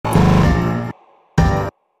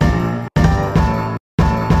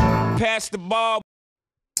Pass the ball.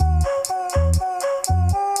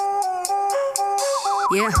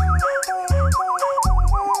 Yeah.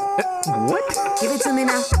 What? Give it to me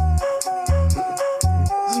now.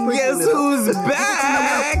 Guess who's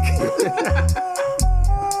back?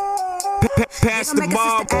 Pass the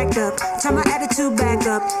ball. Act up. Turn my attitude back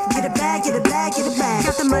up. Get it back, get it back, get it back.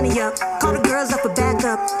 Count the money up. Call the girls up for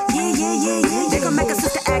backup. Yeah. They gon' make a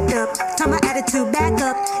sister act up. Turn my attitude back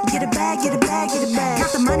up. Get it back, get it back, get it back.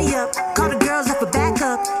 Count the money up. Call the girls up for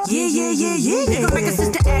backup. Yeah. They gon' make a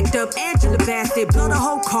sister act up. Angela Bassett, blow the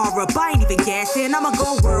whole car up. I ain't even gassing. I'ma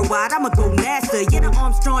go worldwide. I'ma go NASA. Yeah, the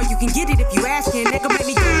Armstrong, you can get it if you askin'. They gon' make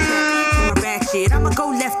me go back my ratchet. I'ma go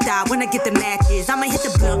left eye when I get the matches. I'ma hit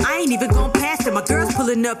the blunt. I ain't even gon' pass it. My girl's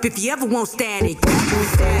pulling up if you ever want static.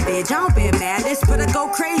 Savage, I don't bear malice, but I go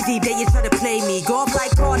crazy. They you try to play me. Go off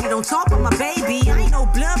like Cardi, don't talk about my baby. I ain't no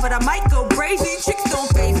blood, but I might go crazy. Chicks don't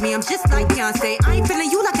faze me, I'm just like Beyonce. I ain't feeling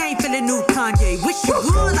you like I ain't feeling new Kanye. Wish you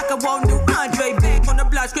would like I want new Andre. Back on the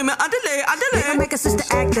block screaming underlay. They gon' make a sister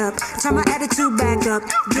act up. Turn my attitude back up.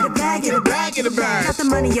 Get it back, get it back, get it back. Got the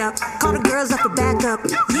money up. Call the girls up for backup.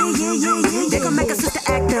 Yeah. They gon' make a sister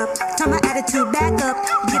act up. Turn my attitude back up.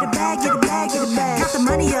 Get it back, get it back, get it back. Got the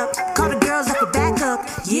money up. Call the girls up for backup.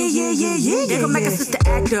 Yeah. They gon' make a sister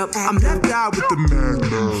act up. I'm left out with the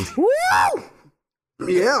man. Woo!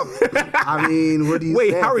 Yeah. I mean, what do you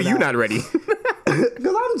Wait, say how are after you that? not ready?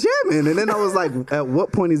 Because I'm jamming. And then I was like, at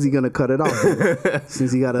what point is he going to cut it off?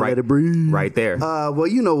 Since he got to let it breathe. Right there. Well,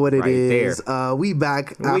 you know what it Right is. We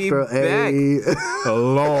back after a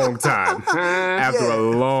long time. After a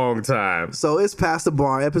long time. So it's Past the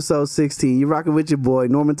Bar, episode 16. You rocking with your boy,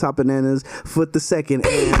 Norman Top Bananas, Foot the Second,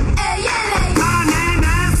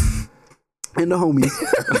 and the homies.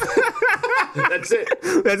 That's it.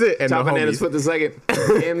 And Top the Bananas homies. Foot the Second.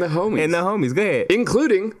 And the homies. And the homies. Go ahead.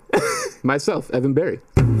 Including myself, Evan Berry.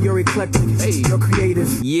 You're eclectic. Hey. You're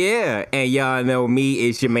creative. Yeah. And y'all know me.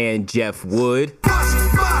 It's your man, Jeff Wood. It's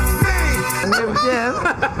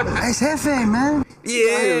Hefe, man.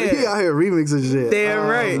 Yeah. He out here remixing shit. Damn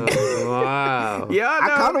right. Wow. Y'all I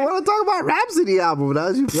know kind of me. want to talk about Rhapsody album, but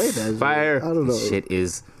as you play that shit, Fire. I don't know. Shit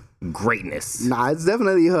is greatness. Nah, it's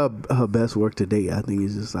definitely her best work to date. I think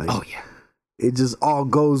it's just like, Oh, yeah. it just all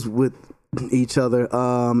goes with each other.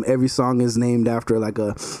 Every song is named after like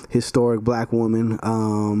a historic black woman.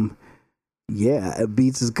 Yeah,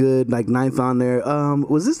 Beats is good. Like ninth on there.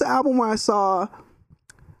 Was this the album where I saw?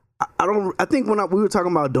 I think when we were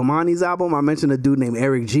talking about Domani's album, I mentioned a dude named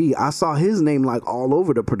Eric G. I saw his name like all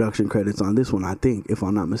over the production credits on this one. I think, if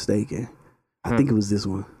I'm not mistaken, I think it was this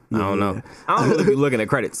one. I don't know. I don't really be looking at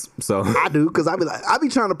credits, so. I do, because I be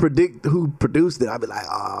trying to predict who produced it. I be like,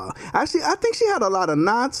 actually, I think she had a lot of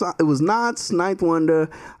knots. It was Knots, Ninth Wonder.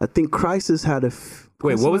 I think Crisis had a.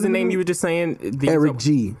 Wait, what was the name you were just saying? Eric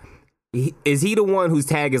G. Is he the one whose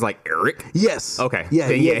tag is like Eric? Yes. Okay. Yeah,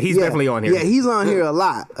 Then, he's definitely on here. Yeah, he's on here a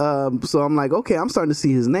lot. So I'm like, okay, I'm starting to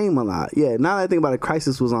see his name a lot. Yeah, now that I think about it,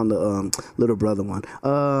 Crisis was on the Little Brother one.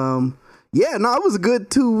 Yeah, no, it was a good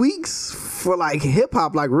 2 weeks for like hip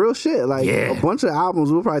hop, like real shit. Like a bunch of albums.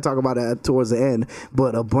 We'll probably talk about that towards the end,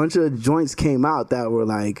 but a bunch of joints came out that were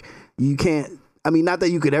like, you can't. I mean, not that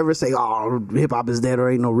you could ever say, "Oh, hip hop is dead," or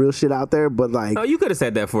ain't no real shit out there, but like, no, you could have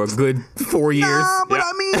said that for a good 4 years. Nah, but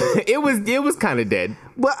I mean, it was kind of dead.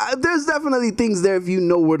 But there's definitely things there. If you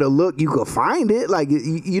know where to look, you could find it. Like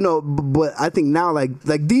you know, but I think now, like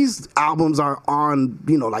these albums are on,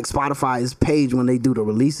 you know, like Spotify's page when they do the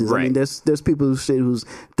releases. Right. I mean, there's people who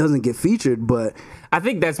doesn't get featured, but I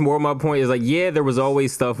think that's more my point. Is like, yeah, there was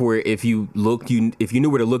always stuff where if you looked, if you knew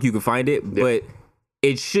where to look, you could find it, but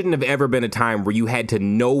it shouldn't have ever been a time where you had to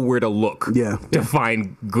know where to look to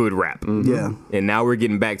find good rap. Mm-hmm. Yeah. And now we're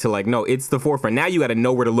getting back to like, no, it's the forefront. Now you got to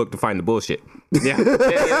know where to look to find the bullshit.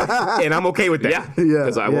 Yeah. And I'm okay with that. Yeah.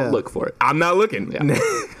 Because I won't look for it. I'm not looking. Yeah.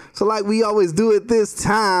 So like we always do at this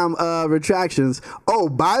time, retractions. Oh,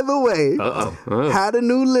 by the way, had a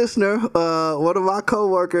new listener, one of our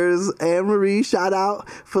coworkers, Anne Marie, shout out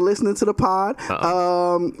for listening to the pod.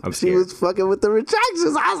 She was fucking with the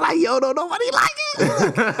retractions. I was like, yo, don't nobody like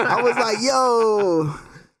it. I was like, yo.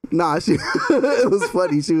 Nah, it was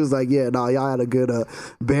funny. She was like, yeah, nah, y'all had a good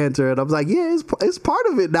banter. And I was like, yeah, it's part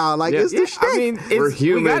of it now. Like, it's the shit. I mean, We're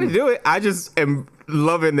human. We got to do it. I just am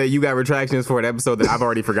loving that you got retractions for an episode that I've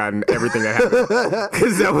already forgotten everything that happened.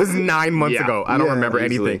 Because that was 9 months ago. I don't remember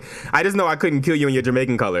anything. I just know I couldn't kill you in your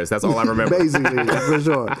Jamaican colors. That's all I remember. Basically, for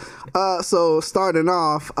sure. So starting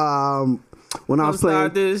off, when I was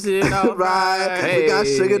playing, this shit out right, we got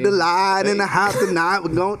Sugar Delight in the house tonight.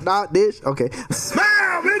 We're gonna start this. Okay.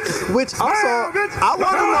 Smile, bitch. Which also, I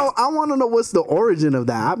want to know what's the origin of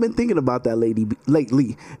that. I've been thinking about that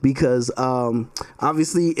lately because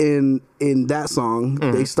obviously in that song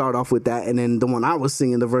they start off with that, and then the one I was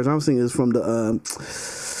singing, the version I'm singing is from the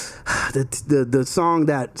song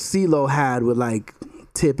that CeeLo had with like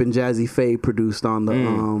Tip and Jazzy Faye produced on the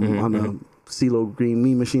on the CeeLo Green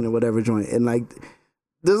Mean Machine or whatever joint, and like.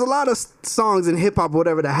 There's a lot of songs in hip hop or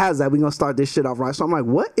whatever that has that. We're going to start this shit off right. So I'm like,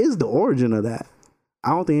 what is the origin of that? I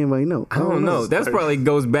don't think anybody knows. I don't know. That's probably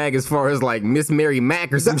goes back as far as like Miss Mary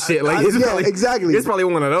Mack or some shit. Like exactly. It's probably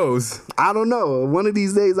one of those. I don't know. One of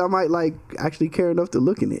these days I might like actually care enough to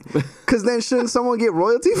look in it. Because then shouldn't someone get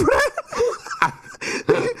royalty for that?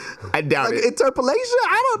 I doubt it. Interpolation?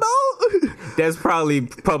 I don't know. That's probably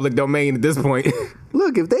public domain at this point.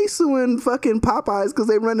 Look, if they suing fucking Popeyes because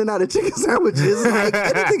they running out of chicken sandwiches, like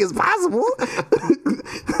anything is possible.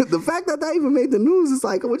 The fact that even made the news, it's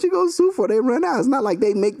like, what you gonna sue for? They run out. It's not like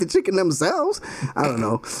they make the chicken themselves. I don't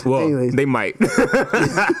know. Well, anyways. They might.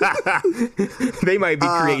 They might be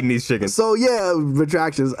creating these chickens. So yeah,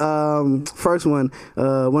 retractions. First one,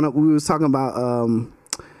 when we was talking about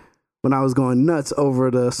when I was going nuts over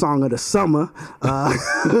the song of the summer,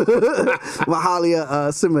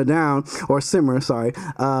 Mahalia Simmer Down, or Simmer, sorry.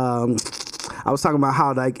 I was talking about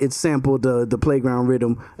how like it sampled the Playground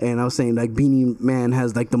rhythm, and I was saying like Beanie Man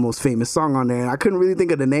has like the most famous song on there, and I couldn't really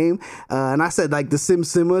think of the name, and I said like the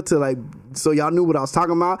Simmer to like, so y'all knew what I was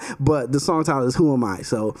talking about, but the song title is Who Am I?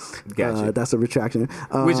 So gotcha. That's a retraction.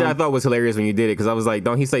 Which I thought was hilarious when you did it, because I was like,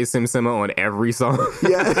 don't he say Simmer on every song?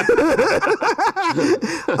 Yeah.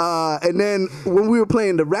 And then when we were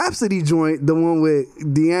playing the Rhapsody joint, the one with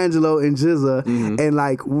D'Angelo and GZA, and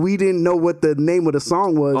like we didn't know what the name of the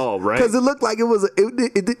song was. Oh, right. Because it looked like it was,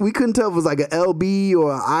 we couldn't tell if it was like an LB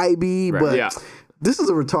or an IB, right. But yeah. This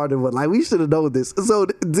is a retarded one. Like, we should have known this. So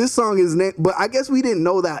this song is named, but I guess we didn't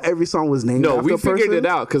know that every song was named after a person. No, we figured it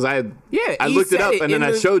out because I looked it up and then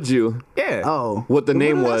I showed you what the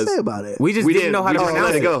name was. What did I say about it? We didn't know how to pronounce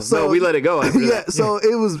let it go. So, no, we let it go after that. So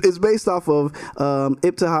it's based off of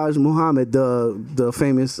Ibtihaj Muhammad, the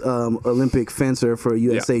famous Olympic fencer for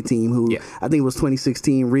USA team, who I think it was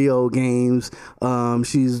 2016 Rio Games.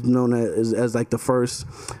 She's known as like the first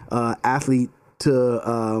athlete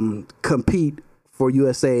to compete for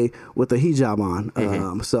USA with a hijab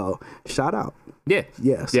on. So shout out. Yeah.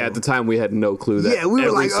 Yeah. So. Yeah, at the time we had no clue that we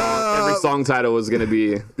were like, every song title was going to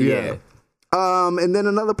be. Yeah. And then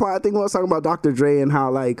another part, I think I was talking about Dr. Dre and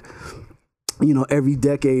how like, you know, every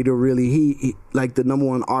decade or really he like the number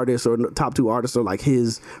one artist or top two artists are like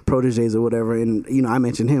his proteges or whatever. And, you know, I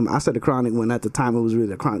mentioned him. I said the Chronic when at the time it was really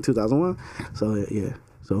the Chronic 2001. So yeah.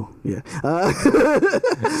 So, yeah.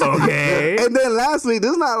 Okay. And then lastly,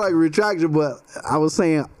 this is not like retraction, but I was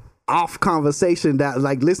saying off conversation that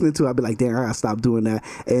like listening to, I'd be like, damn, I gotta stop doing that.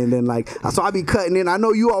 And then like, so I'd be cutting in. I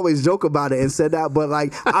know you always joke about it and said that, but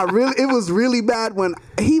like, it was really bad when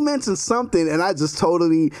he mentioned something and I just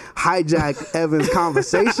totally hijacked Evan's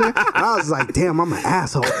conversation. And I was like, damn, I'm an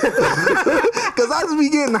asshole. Cause I just be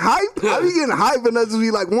getting hype. I be getting hype and I just be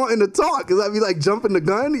like wanting to talk. Cause I be like jumping the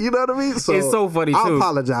gun. You know what I mean? So it's so funny too. I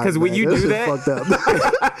apologize. Cause when you do that, fucked up.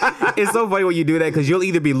 It's so funny when you do that because you'll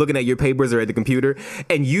either be looking at your papers or at the computer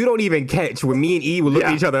and you don't even catch when me and E would look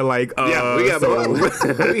at each other like, we got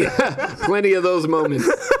plenty of those moments.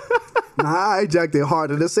 I hijacked it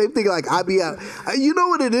hard. And the same thing, like I be at, you know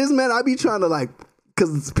what it is, man? I be trying to like,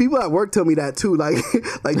 because people at work tell me that too. Like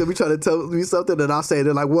they'll be trying to tell me something and I'll say,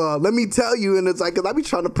 they're like, well, let me tell you. And it's like, because I be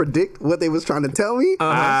trying to predict what they was trying to tell me.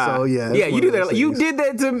 So yeah. Yeah, you do that. You did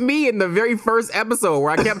that to me in the very first episode where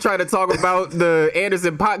I kept trying to talk about the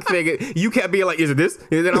Anderson .Paak thing. You kept being like, is it this?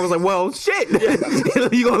 And then I was like, well, shit.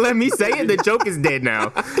 You gonna let me say it? The joke is dead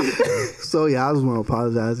now. So yeah, I just want to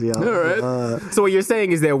apologize, y'all. All right. So what you're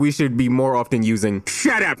saying is that we should be more often using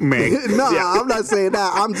shut up, Meg. No, I'm not saying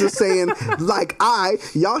that. I'm just saying like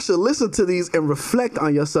y'all should listen to these and reflect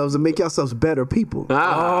on yourselves and make yourselves better people.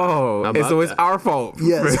 And so it's our fault.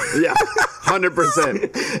 Yes. Yeah.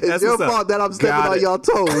 100%. It's your fault that I'm stepping on y'all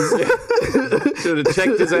toes. Should have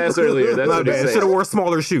checked his ass earlier. That's what he said. Should have wore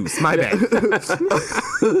smaller shoes. My bad.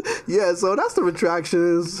 Yeah, so that's the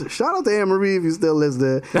retractions. Shout out to Anne Marie if you still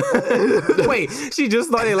listening. Wait, she just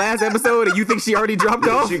started last episode and you think she already dropped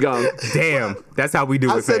off? She gone. Damn, that's how we do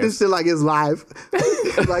it. I said this shit like it's live.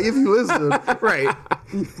 Like if you listen. Right.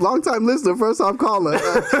 Long time listener, first time caller.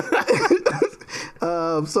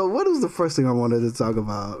 So what was the first thing I wanted to talk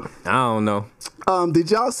about? I don't know.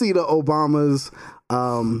 Did y'all see the Obama's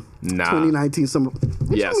 2019 summer?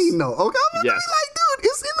 What you mean no? Okay, I'm yes. like, dude,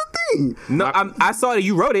 it's in the thing. No, I saw that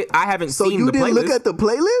you wrote it. I haven't seen the playlist. So you didn't look at the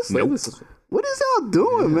playlist? Nope. What is y'all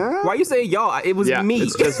doing, man? Why you say y'all? It was me.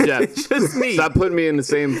 It's just Jeff. It's just me. Stop putting me in the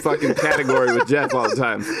same fucking category with Jeff all the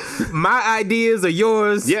time. My ideas are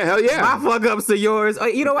yours. Yeah, hell yeah. My fuck ups are yours.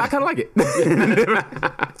 You know what? I kind of like it.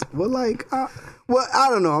 Well, like, well, I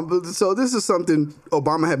don't know. So this is something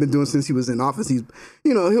Obama had been doing since he was in office. He's,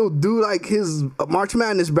 he'll do like his March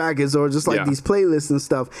Madness brackets or just like these playlists and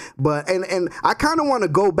stuff. But and I kind of want to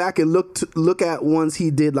go back and look at ones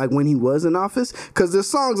he did like when he was in office, because there's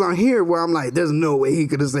songs on here where I'm like, there's no way he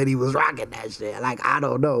could have said he was rocking that shit. Like, I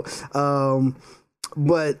don't know.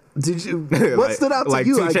 But did you? What stood out to like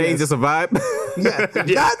you? 2 Chainz, just a vibe. Yeah,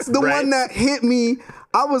 that's the one that hit me.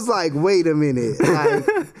 I was like, wait a minute,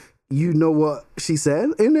 like. You know what she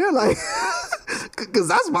said in there? Like, because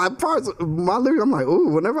that's my parts, my lyric. I'm like, ooh,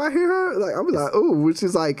 whenever I hear her, like, I'm like, ooh, which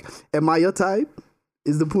is like, am I your type?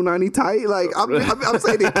 Is the punani tight? Like, I'm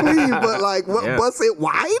saying it clean, but like, what's it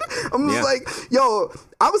wide? I'm just like, yo,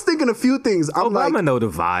 I was thinking a few things. I'm Obama like, know the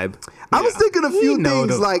vibe. I was thinking a few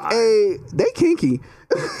things like, hey, they kinky.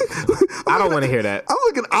 I don't want to hear that. I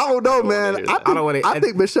don't know, man. I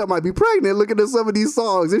think Michelle might be pregnant looking at some of these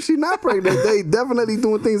songs. If she's not pregnant, they definitely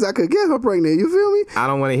doing things that could get her pregnant. You feel me? I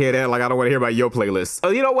don't want to hear that. Like, I don't want to hear about your playlist. Oh,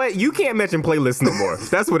 you know what? You can't mention playlists no more.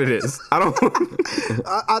 That's what it is. I don't.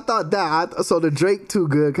 I thought that. So the Drake Too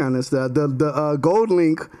Good kind of stuff. The Gold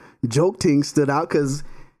Link joke thing stood out because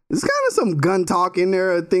there's kind of some gun talk in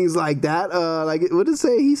there, things like that. Like, what did it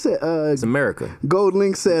say? He said, it's America. Gold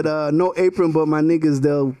Link said, no apron, but my niggas,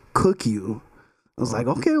 they'll cook you. I was like,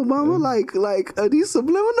 okay, Obama, like are these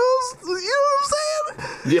subliminals? You know what I'm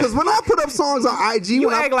saying? Because when I put up songs on IG,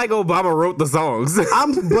 you act like Obama wrote the songs.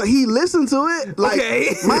 But he listened to it. Like,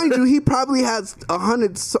 mind you, he probably has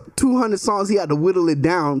 100, 200 songs. He had to whittle it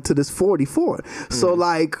down to this 44. So,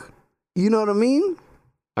 like, you know what I mean?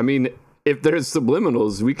 I mean, if there's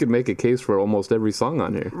subliminals, we could make a case for almost every song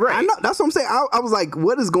on here. Right. I know. That's what I'm saying. I was like,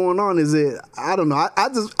 what is going on? Is it, I don't know. I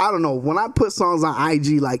don't know. When I put songs on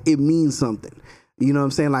IG, like, it means something. You know what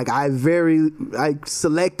I'm saying? Like, I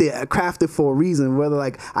select it, crafted for a reason, whether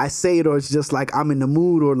like I say it or it's just like I'm in the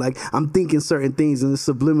mood or like I'm thinking certain things and it's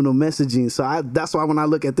subliminal messaging. So that's why when I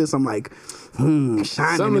look at this, I'm like,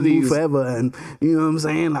 shining in the mood forever. And you know what I'm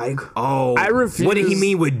saying? Like, oh, I refuse. What did he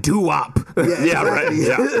mean with doo-wop? Yeah, right.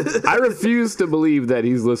 Yeah. I refuse to believe that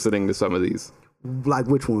he's listening to some of these. Like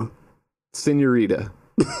which one? Senorita,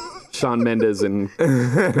 Shawn Mendes, and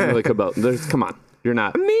Camila Cabello. Come on. You're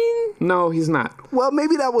not. I mean, no, he's not. Well,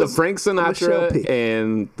 maybe that was the Frank Sinatra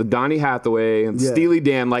and the Donny Hathaway and Steely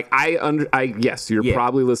Dan. Like, yes, you're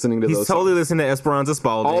probably listening to those. He's totally songs. Listening to Esperanza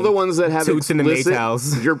Spalding. All the ones that have Toots in the Mate's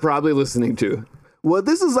House. You're probably listening to. Well,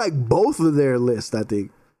 this is like both of their lists, I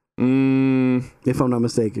think. If I'm not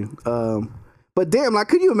mistaken. But damn, like,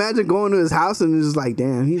 could you imagine going to his house and it's just like,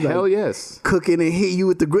 damn, he's like, hell yes, cooking and hit you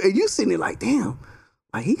with the grill, and you sitting there like, damn.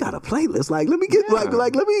 Like, he got a playlist. Like, let me get like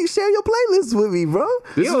let me share your playlist with me, bro.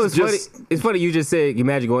 It's funny you just said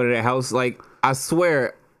imagine going to that house. Like, I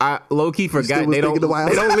swear, I low key forgot they don't live in the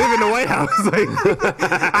White House. Like,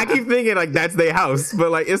 I keep thinking like that's their house,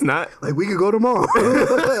 but like it's not. Like, we could go tomorrow.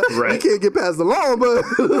 Right. We can't get past the law, but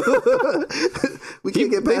we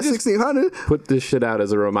can't get past 1600. Put this shit out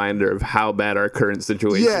as a reminder of how bad our current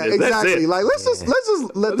situation is. Yeah, exactly. Like, let's just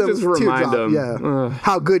let them remind them. Yeah,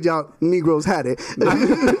 how good y'all Negroes had it.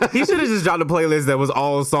 He should have just dropped a playlist that was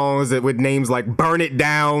all songs with names like "Burn It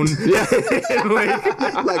Down," like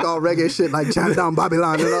all reggae shit, like "Chinatown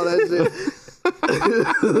Babylon" and all that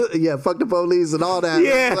shit. Yeah, fuck the police and all that.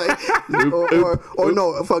 Yeah, like, or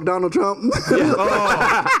no, fuck Donald Trump. Yeah.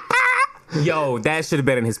 Oh. Yo, that should have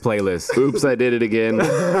been in his playlist. Oops, I did it again.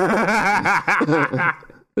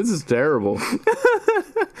 This is terrible.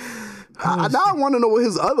 Now I want to know what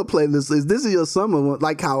his other playlist is. This is your summer one,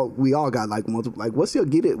 like how we all got like multiple. Like, what's your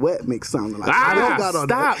Get It Wet mix sounding like? I don't got on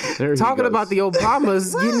stop talking about the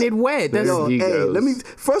Obamas getting it wet. That's let me.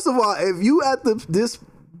 First of all, if you at this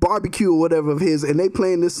barbecue or whatever of his and they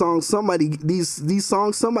playing this song, these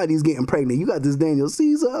songs, somebody's getting pregnant. You got this Daniel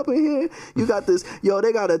Caesar up in here. You got this,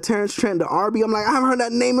 they got a Terrence Trent to Arby. I'm like, I haven't heard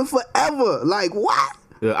that name in forever. Like, what?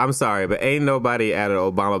 I'm sorry, but ain't nobody at an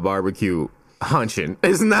Obama barbecue hunching.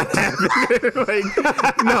 It's not happening. Like,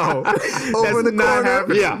 no. Over in the corner?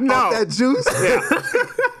 Happening. Yeah. No. Off that juice? Yeah.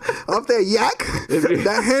 Off that yak?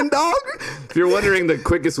 That hen dog? If you're wondering the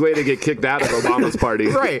quickest way to get kicked out of Obama's party.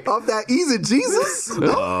 Right. Off that Easy Jesus?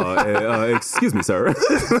 Excuse me, sir.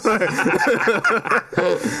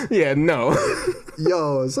 Yeah, no.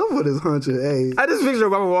 Yo, someone is hunching. Hey. I just picture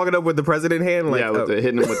Obama walking up with the president hand. Like,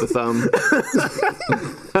 hitting him with the thumb.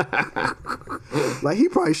 Like he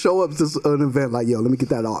probably show up to an event like, yo, let me get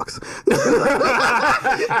that aux.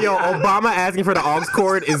 Yo, Obama asking for the aux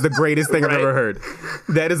cord is the greatest thing I've ever heard.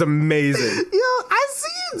 That is amazing. Yo, I see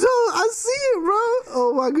it, Joe. I see it, bro.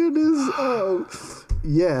 Oh my goodness.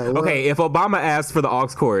 Yeah. Well, okay, if Obama asked for the aux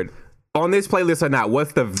cord on this playlist or not,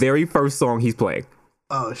 what's the very first song he's playing?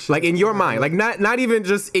 Oh shit. Like in your mind, like not even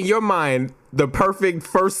just in your mind, the perfect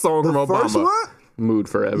first song from Obama. First one? Mood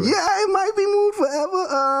Forever. Yeah, it might be Mood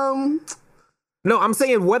Forever. No, I'm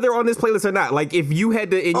saying whether on this playlist or not. Like if you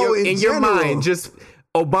had to in your mind, just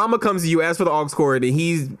Obama comes to you, asks for the aux cord, and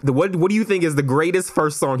he's what do you think is the greatest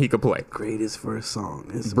first song he could play? Greatest first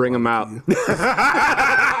song. Bring him out.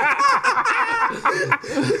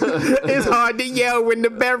 It's hard to yell when the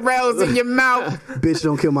barrel's in your mouth. Bitch,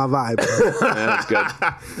 don't kill my vibe. That's good.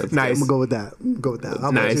 That's nice. I'm gonna go with that. How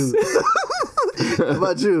about Nice. you? How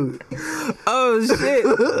about you? Oh shit!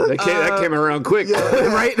 That came around quick.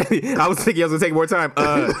 Right? I was thinking I was gonna take more time.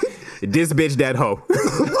 This bitch, that hoe.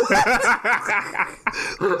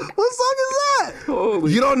 What song is that?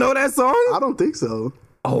 Holy You don't know that song? I don't think so.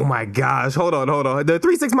 Oh my gosh! Hold on. The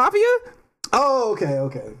 3 6 Mafia? Oh,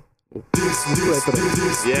 okay.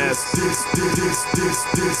 yes.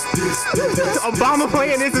 Obama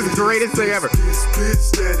playing this is the greatest thing ever.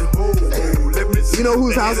 You know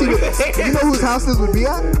whose house whose house this would be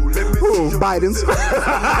at? Who? Biden's.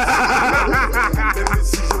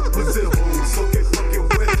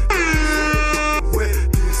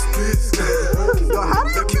 Yo, how do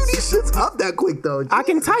you cue these shits up that quick though? I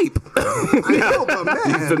can type. I know, but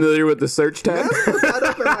man. Familiar with the search tab? Put that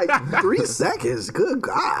up in like 3 seconds. Good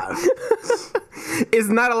God. It's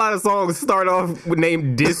not a lot of songs start off with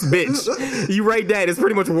name "This Bitch." You write that, it's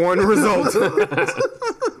pretty much one result.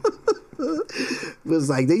 It's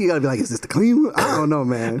like, then you gotta be like, is this the clean one? I don't know,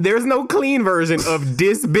 man. There's no clean version of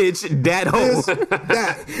 "This Bitch, That Hoe."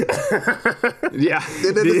 That. Yeah.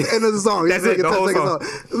 And then the end of the song. That's It's it, like the a whole 10-second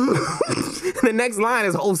song. The next line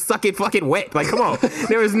is "Oh, suck it, fucking wet." Like, come on,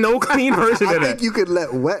 there is no clean version I of think that. you could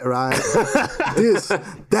let wet ride. This,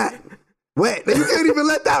 that, wet. You can't even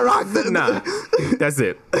let that rock. Nah, that's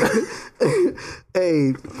it.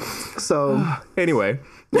 Hey, so Anyway.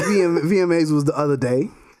 VMAs was the other day.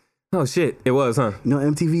 Oh shit, it was, huh? You know,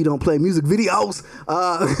 MTV don't play music videos.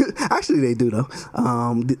 Actually, they do though.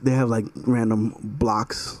 They have like random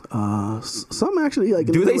blocks. Some actually like.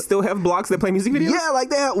 Do they still have blocks that play music videos? Yeah, like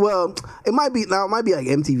they have. Well, it might be like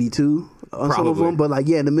MTV2 on some of Probably. them, but like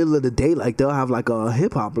in the middle of the day, like they'll have like a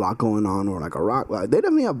hip hop block going on or like a rock block. They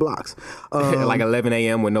definitely have blocks. Like 11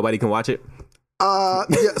 a.m. when nobody can watch it. Yeah,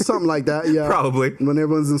 something like that. Yeah, Probably. when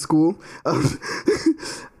everyone's in school.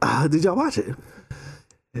 Did y'all watch it?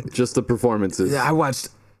 Just the performances. Yeah, I watched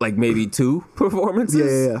like maybe 2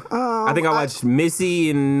 performances. Yeah. I think I watched Missy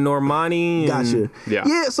and Normani. Gotcha. Yeah.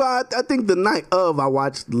 Yeah. So I think the night of I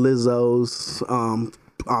watched Lizzo's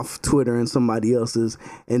off Twitter and somebody else's,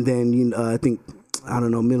 and then I think I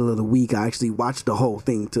don't know middle of the week I actually watched the whole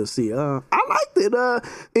thing to see. I liked it.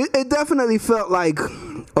 It definitely felt like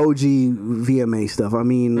OG VMA stuff. I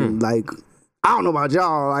mean, like. I don't know about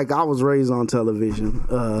y'all. Like I was raised on television,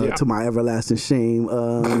 to my everlasting shame.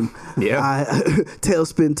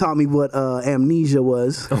 Tailspin taught me what amnesia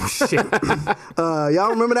was. Oh shit!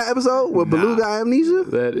 Y'all remember that episode with Beluga amnesia?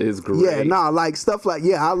 That is great. Yeah, like stuff like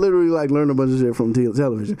I literally like learned a bunch of shit from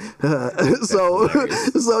television. So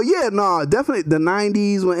definitely the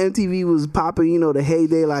 '90s when MTV was popping. The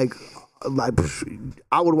heyday, like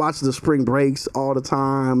I would watch the spring breaks all the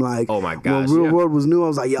time. Like, oh my gosh, when Real World was new, I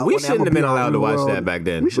was like, yo, we shouldn't have been allowed to watch that back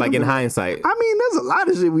then. Like in hindsight, I mean, there's a lot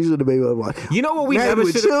of shit we should have been able to watch. You know what we Married never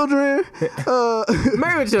with should Children.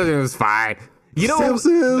 Married with Children was fine. You know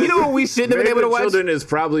Simpsons. You know what we shouldn't have been able to watch? Children is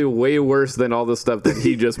probably way worse than all the stuff that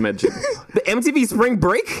he just mentioned. The MTV Spring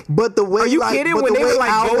Break? But the way, are you kidding? When they would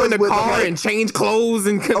like go in the car and change clothes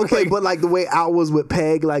and okay, but like the way Al was with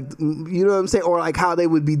Peg, like you know what I'm saying, or like how they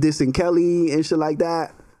would be dissing Kelly and shit like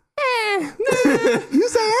that. You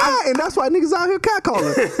say and that's why niggas out here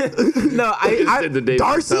catcalling. No, I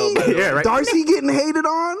Darcy, yeah, right. Darcy getting hated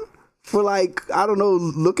on for like I don't know,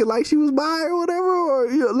 looking like she was bi or whatever, or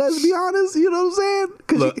let's be honest, you know what I'm saying?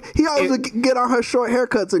 Because he always would get on her short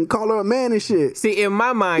haircuts and call her a man and shit. See, in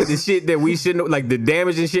my mind, the shit that we shouldn't like the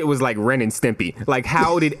damaging shit was like Ren and Stimpy. Like,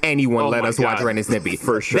 how did anyone let us watch Ren and Stimpy?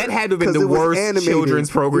 For sure, that had to have been the worst children's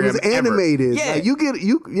program. It was animated. Ever.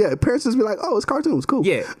 Yeah, like parents just be like, oh, it's cartoons, cool.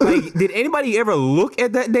 Yeah, like did anybody ever look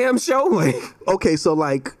at that damn show? Like, okay, so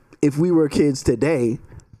like if we were kids today,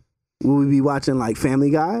 would we be watching like Family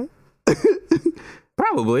Guy?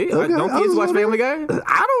 Probably. Don't kids watch Family Guy? I don't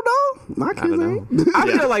know. My kids ain't.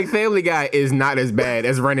 I feel like Family Guy is not as bad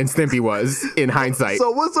as Ren and Stimpy was in hindsight. So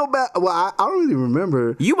what's so bad? Well, I don't really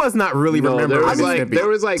remember. You must not really remember Ren and Stimpy. There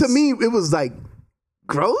was like to me, it was like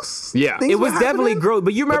gross. Yeah, Things it was were definitely happening? gross.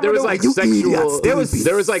 But you remember there was like sexual. There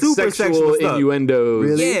was like super sexual stuff. innuendos.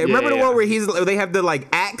 Really? Yeah, remember the one where they have the like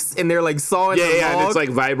axe and they're like sawing the Yeah, and log? it's like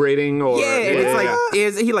vibrating or and it's like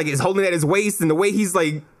he like is holding it at his waist and the way he's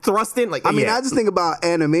like thrusting like I mean, I just think about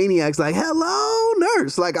Animaniacs, like "Hello,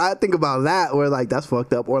 Nurse." Like I think about that, where like that's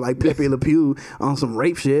fucked up, or like Pepe Le Pew on some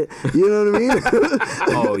rape shit. You know what I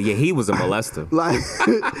mean? oh yeah, he was a molester. Like,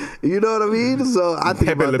 you know what I mean? So I think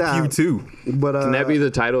Pepe about Le that Pew too. But Can that be the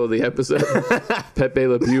title of the episode? Pepe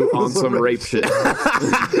Le Pew on some rape shit.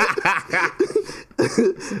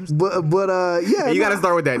 but yeah, You got to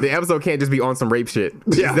start with that. The episode can't just be on some rape shit.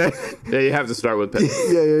 Yeah, yeah, you have to start with Pepe.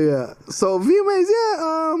 yeah. So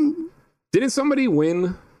VMAs, Didn't somebody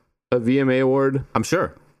win a VMA award I'm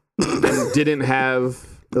sure. and didn't have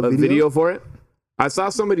a video for it? I saw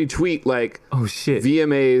somebody tweet like, Oh shit.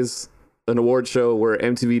 VMAs, an award show where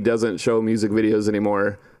MTV doesn't show music videos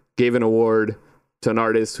anymore, gave an award to an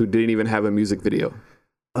artist who didn't even have a music video.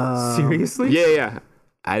 Seriously? Yeah.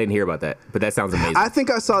 I didn't hear about that, but that sounds amazing. I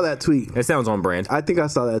think I saw that tweet. That sounds on brand. I think I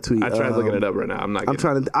saw that tweet. I tried looking it up right now. I'm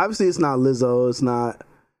trying to. Obviously, it's not Lizzo. It's not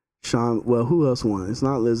Sean. Well, who else won? It's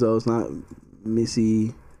not Lizzo. It's not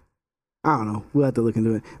Missy. I don't know. We'll have to look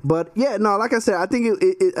into it. But yeah, no. Like I said, I think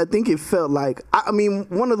I think it felt like. I mean,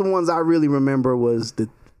 one of the ones I really remember was the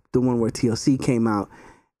one where TLC came out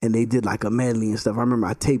and they did like a medley and stuff. I remember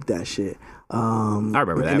I taped that shit. I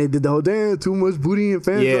remember that. And they did the whole damn too much booty and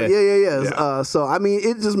fans. Yeah. So I mean,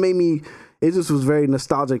 it just made me. It just was very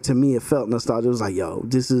nostalgic to me. It felt nostalgic. It was like, yo,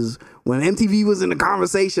 this is when MTV was in the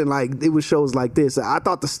conversation. Like it was shows like this. I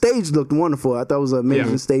thought the stage looked wonderful. I thought it was an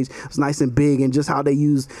amazing stage. It was nice and big, and just how they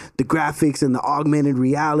used the graphics and the augmented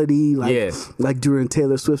reality, like during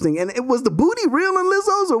Taylor Swift thing. And it was the booty real in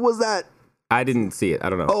Lizzo's, or was that? I didn't see it. I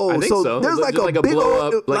don't know. Oh, I think so. There's like a big blow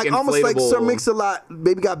old, up, like almost like Sir inflatable- Mix-a-Lot,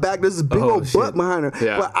 Baby Got Back. There's this big old butt behind her.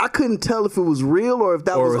 Yeah. But I couldn't tell if it was real or if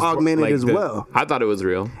that was augmented like as the- well. I thought it was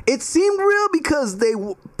real. It seemed real because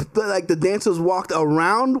the dancers walked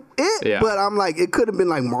around it. Yeah. But I'm like, it could have been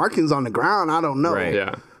like markings on the ground. I don't know. Right.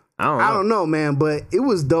 Yeah. I don't know, man, but it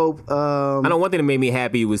was dope. I know one thing that made me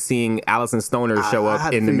happy was seeing Allison Stoner show I up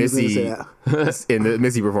had in to the figure you was gonna Missy in the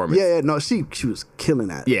Missy performance. Yeah, no, she was killing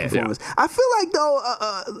that performance. I feel like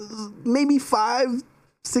though, maybe 5,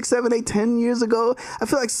 6, 7, 8, 10 years ago, I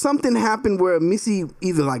feel like something happened where Missy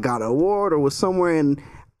either like got an award or was somewhere and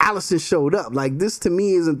Allison showed up. Like this to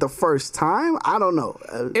me isn't the first time. I don't know.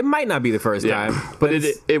 It might not be the first time, but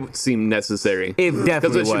it seemed necessary. It definitely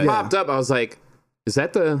Because when was. she popped up, I was like, is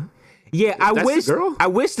that the... Yeah, That's the girl? I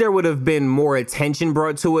wish there would have been more attention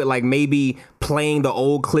brought to it, like maybe playing the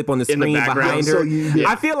old clip on the In the screen background. behind her. So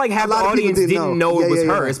I feel like half the lot of people audience didn't know it was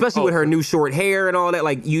her, especially with her new short hair and all that.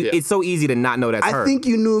 Like it's so easy to not know that's her. I think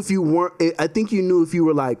you knew if you weren't. I think you knew if you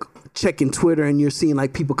were like checking Twitter and you're seeing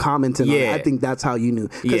like people commenting on it. I think that's how you knew.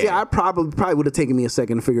 Because I probably would have taken me a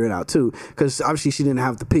second to figure it out too. Because obviously she didn't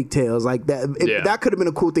have the pigtails like that. That could have been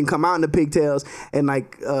a cool thing. Come out in the pigtails and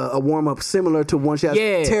like a warm up similar to one she has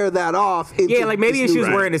to tear that off. Like maybe if she was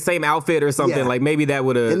wearing the same outfit or something. Like maybe that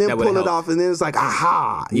would have. And then that pull it helped. off, and then it's like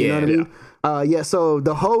aha. You know what I mean? So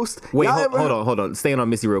the host. Wait, hold on. Staying on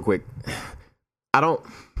Missy real quick. I don't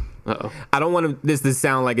want this to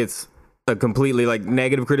sound like it's a completely like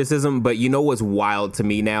negative criticism, but you know what's wild to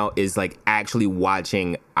me now is like actually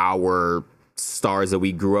watching our stars that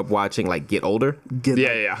we grew up watching like get older. You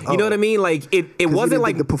know what I mean? Like it wasn't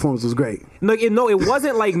like the performance was great. It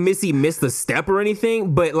wasn't like Missy missed a step or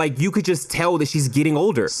anything, but like you could just tell that she's getting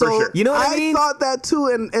older. So for sure. You know what I mean? I thought that too,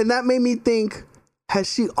 and that made me think, has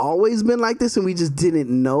she always been like this and we just didn't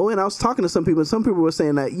know? And I was talking to some people, and some people were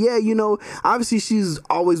saying that, obviously she's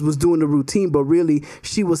always was doing the routine, but really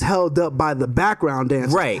she was held up by the background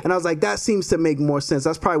dancer. Right. And I was like, that seems to make more sense.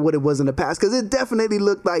 That's probably what it was in the past. Because it definitely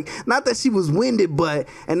looked like, not that she was winded,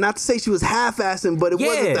 and not to say she was half-assing, but it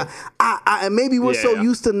wasn't and maybe we're so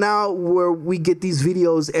used to now where we get these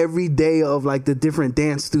videos every day of like the different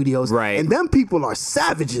dance studios. Right. And them people are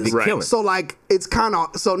savages. Right. So like, it's kind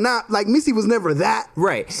of, so now, like Missy was never that. that.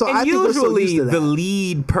 Right. So and I think we're so usually used to that. the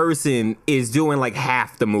lead person is doing like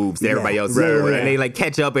half the moves that everybody else is doing. right. And they like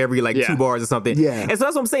catch up every like 2 bars or something. Yeah. And so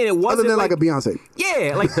that's what I'm saying. It wasn't Other than like a Beyonce.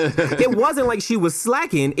 Yeah, like it wasn't like she was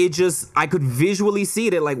slacking. It just I could visually see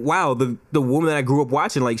that like wow, the woman that I grew up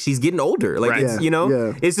watching, like she's getting older. Like Right. it's,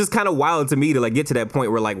 it's just kind of wild to me to like get to that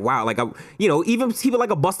point where like wow, like even people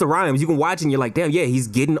like a Busta Rhymes, you can watch and you're like, damn, yeah, he's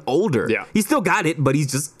getting older. Yeah. He still got it, but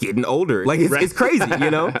he's just getting older. Like it's crazy,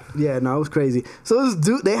 Yeah, no, it was crazy. So this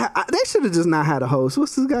dude, they should have just not had a host.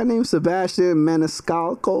 What's this guy named? Sebastian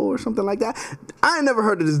Maniscalco or something like that. I ain't never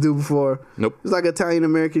heard of this dude before. Nope. He's like an Italian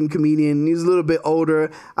American comedian. He's a little bit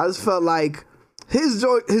older. I just felt like his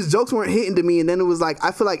jokes weren't hitting to me, and then it was like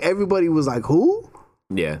I feel like everybody was like, who?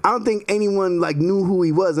 Yeah. I don't think anyone like knew who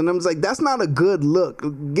he was, and I was like, that's not a good look.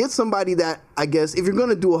 Get somebody that, I guess, if you're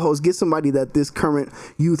gonna do a host, get somebody that this current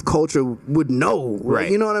youth culture would know,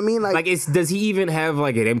 right? You know what I mean? Like does he even have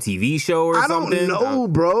like an MTV show or something? I don't know,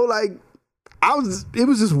 bro. Like, it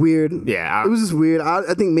was just weird. Yeah. It was just weird.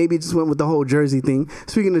 I think maybe it just went with the whole Jersey thing.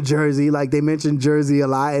 Speaking of Jersey, like they mentioned Jersey a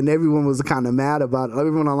lot and everyone was kind of mad about it.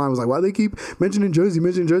 Everyone online was like, why do they keep mentioning Jersey?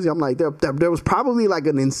 I'm like, there was probably like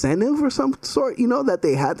an incentive or some sort, that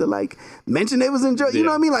they had to like mention they was in Jersey. You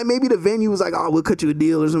know what I mean? Like maybe the venue was like, oh, we'll cut you a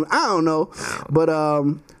deal or something. I don't know. But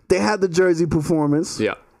they had the Jersey performance.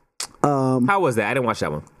 Yeah. How was that? I didn't watch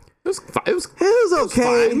that one. It was fine. It was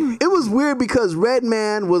okay. fine. It was weird because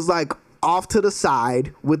Redman was like off to the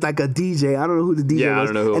side with like a DJ. I don't know who the DJ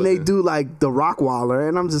was. I don't know who and it they was. do like the Rockwaller,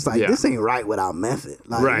 and I'm just like, this ain't right without Method.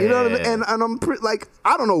 Like, Right. You know what I mean? And I'm like,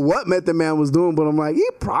 I don't know what Method Man was doing, but I'm like, he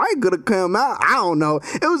probably could have come out. I don't know.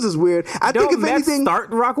 It was just weird. I think if Meth anything,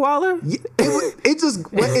 start Rockwaller? it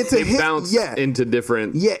just went into It bounced into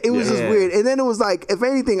different. Yeah, it was just weird. And then it was like, if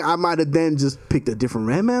anything, I might have then just picked a different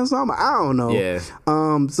Redman song. I don't know. Yeah.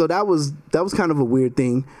 So that was kind of a weird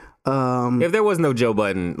thing. If there was no Joe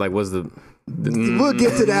Budden, like was the We'll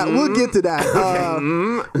get to that.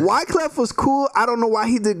 Wyclef was cool. I don't know why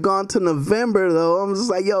he did Gone to November though. I'm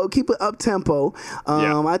just like, yo, keep it up tempo.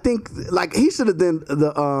 I think like he should have done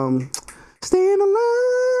the Staying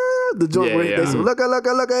Alive, the joint where they said, look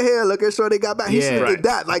at here, look at Shorty got back. He should have did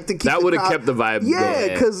that, like to keep that would have kept the vibe. Yeah,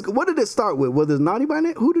 because what did it start with? Was it Naughty by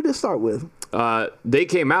Name? Who did it start with? They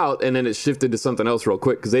came out and then it shifted to something else real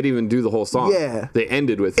quick because they didn't even do the whole song. Yeah, they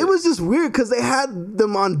ended with it. It was just weird because they had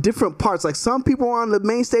them on different parts. Like some people were on the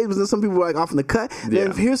main stage, and then some people were like off in the cut. Yeah.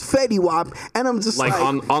 Then here's Fetty Wap, and I'm just like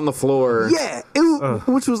on the floor. Yeah,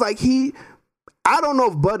 which was like I don't know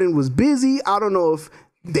if Budden was busy. I don't know if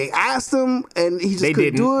they asked him and he just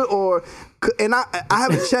couldn't do it, or and I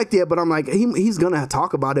haven't checked yet, but I'm like he's gonna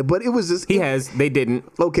talk about it. But it was just they didn't.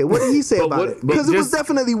 Okay, what did he say about it? Because it was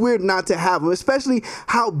definitely weird not to have him, especially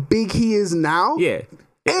how big he is now. Yeah.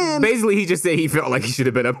 And basically, he just said he felt like he should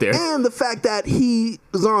have been up there. And the fact that he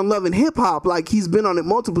was on Love and Hip Hop, like he's been on it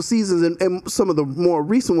multiple seasons and some of the more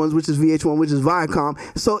recent ones, which is VH1, which is Viacom.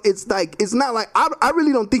 So it's like, it's not like, I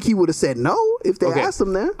really don't think he would have said no if they asked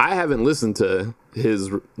him there. I haven't listened to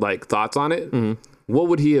his like thoughts on it. Mm-hmm. What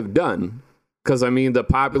would he have done? Because I mean, the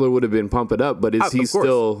popular would have been Pump It Up, but is he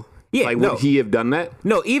still... Yeah, like, would he have done that?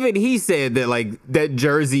 No, even he said that, like, that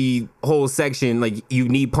Jersey whole section, like, you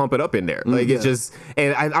need Pump It Up in there. Like, it's just,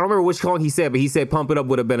 and I don't remember which song he said, but he said Pump It Up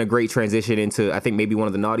would have been a great transition into, I think, maybe one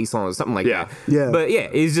of the Naughty songs or something like that. Yeah. But yeah,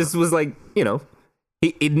 it just was like,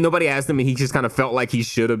 nobody asked him, and he just kind of felt like he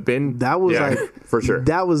should have been. That was like, for sure.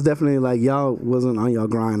 That was definitely like, y'all wasn't on y'all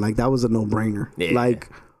grind. Like, that was a no brainer. Yeah. Like,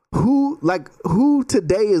 who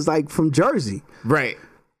today is like from Jersey? Right.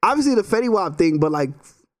 Obviously the Fetty Wap thing, but like,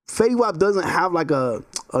 Fetty Wap doesn't have like a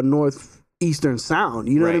northeastern sound,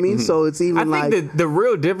 you know what I mean? Mm-hmm. So it's even I think the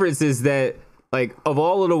real difference is that like of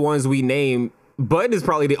all of the ones we name, Bud is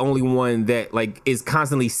probably the only one that like is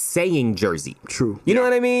constantly saying Jersey. True. You know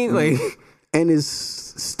what I mean? Like, and is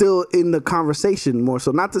still in the conversation more.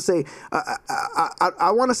 So not to say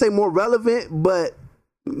I want to say more relevant, but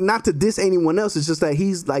not to diss anyone else. It's just that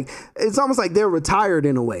he's like, it's almost like they're retired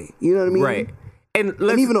in a way. You know what I mean? Right. And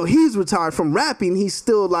even though he's retired from rapping, he's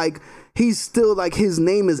still like his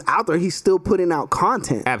name is out there. He's still putting out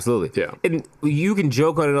content. Absolutely. Yeah. And you can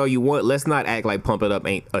joke on it all you want. Let's not act like Pump It Up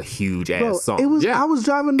ain't a huge ass song. It was. I was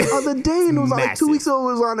driving the other day and it was like 2 weeks ago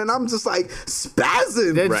it was on, and I'm just like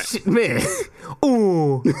spazzing. That shit, man.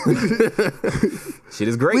 Ooh. Shit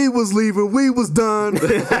is great. We was leaving. We was done.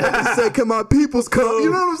 Said, "Come on, people's come."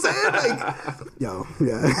 You know what I'm saying? Like, yo,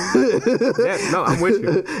 yeah. No, I'm with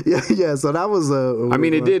you. Yeah. So that was I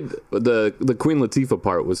mean, it did. The Queen Latifah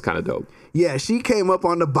part was kind of dope. Yeah, she came up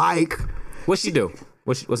on the bike. What'd she do?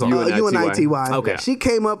 What's on? UNITY. Okay. She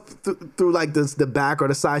came up through like the back or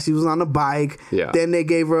the side. She was on the bike. Yeah. Then they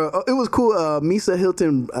gave her. It was cool. Misa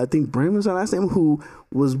Hilton, I think Bremen was her last name, who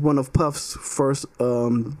was one of Puff's first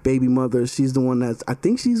baby mothers. She's the one that's, I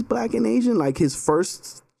think she's black and Asian. Like his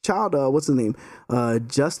first child. What's his name?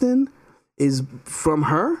 Justin is from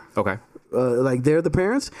her. Okay. Like they're the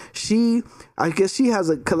parents. I guess she has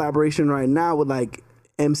a collaboration right now with like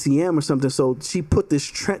MCM or something. So she put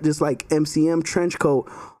this like MCM trench coat,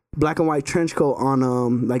 black and white trench coat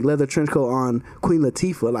on like leather trench coat on Queen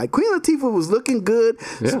Latifah. Like Queen Latifah was looking good.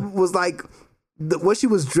 Yeah. Was like what she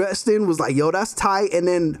was dressed in was like, yo, that's tight. And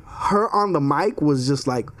then her on the mic was just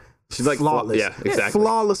like, she's like flawless. Yeah, exactly.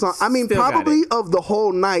 Flawless. I mean, Still probably of the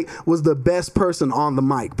whole night was the best person on the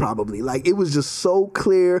mic, probably. Like, it was just so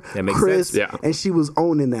clear, crisp, sense. Yeah. and she was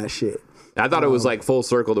owning that shit. I thought it was like full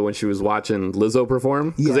circle to when she was watching Lizzo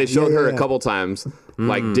perform, because they showed her a couple times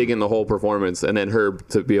like digging the whole performance, and then her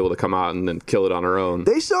to be able to come out and then kill it on her own.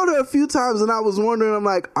 They showed her a few times, and I was wondering, I'm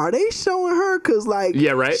like, are they showing her? Because like,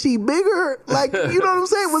 she bigger, like, you know what I'm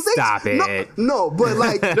saying? Was they Stop it? No, but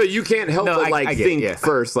like, no, you can't help but like think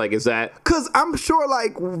first, like, is that? Because I'm sure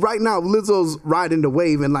like right now Lizzo's riding the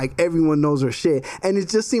wave, and like everyone knows her shit, and it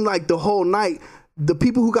just seemed like the whole night, the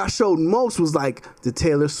people who got showed most was like the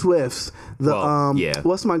Taylor Swifts,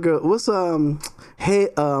 what's my girl, what's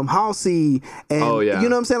Halsey, and you know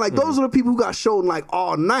what I'm saying, like those are the people who got showed like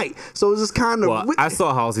all night. So it was just kind of. Well, I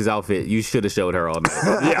saw Halsey's outfit. You should have showed her all night.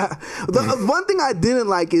 The one thing I didn't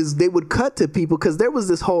like is they would cut to people, because there was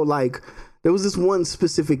this whole like, there was this one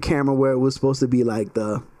specific camera where it was supposed to be like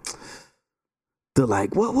the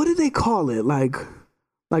like what did they call it, like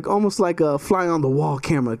almost like a fly on the wall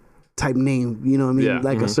camera type name, you know what I mean? Yeah.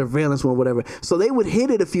 Like a surveillance one, whatever. So they would hit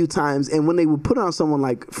it a few times, and when they would put it on someone,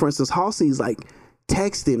 like for instance Halsey's like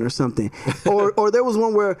texting or something, or there was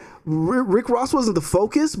one where Rick Ross wasn't the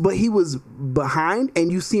focus, but he was behind, and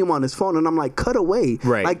you see him on his phone, and I'm like, cut away,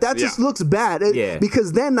 right? Like that just looks bad,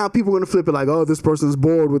 because then now people are gonna flip it like, oh, this person's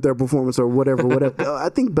bored with their performance or whatever. I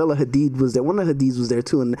think Bella Hadid was there. One of the Hadids was there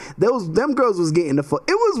too, and them girls was getting the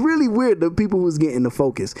it was really weird, the people who was getting the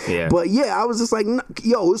focus. But I was just like,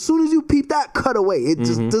 yo, as soon as you peep that, cut away. It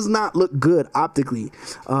just does not look good optically.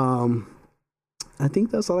 I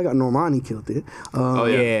think that's all I got. Normani killed it.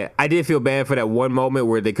 I did feel bad for that one moment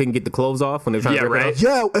where they couldn't get the clothes off when they were trying to rip it off.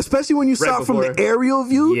 Yeah, especially when you saw it from the aerial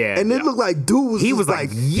view. Yeah, and it looked like dude was. He was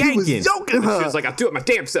like yanking. He was joking her. She was like, "I'll do it my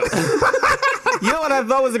damn self." You know what I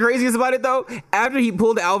thought was the craziest about it though? After he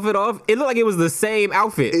pulled the outfit off, it looked like it was the same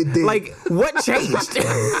outfit. It did. Like, what changed?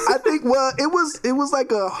 I think. Well, it was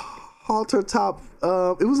like a halter top.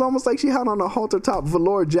 It was almost like she had on a halter top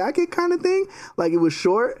velour jacket kind of thing. Like it was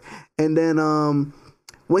short, and then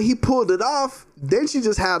when he pulled it off, then she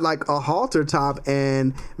just had like a halter top,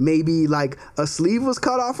 and maybe like a sleeve was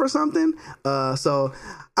cut off or something. So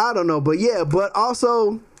I don't know, but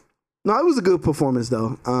also no, it was a good performance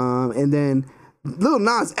though. And then Lil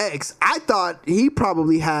Nas X, I thought he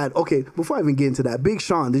probably had, okay, before I even get into that, Big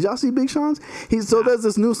Sean. Did y'all see Big Sean's? There's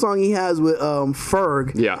this new song he has with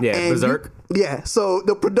Ferg. Yeah, Berserk. So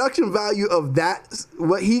the production value of that,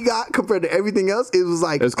 what he got compared to everything else, it was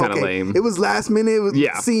like, it was kind of lame. It was last minute.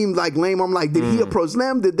 It seemed like lame. I'm like, did he approach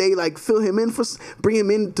them? Did they like bring him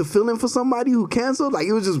in to fill in for somebody who canceled? Like,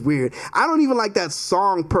 it was just weird. I don't even like that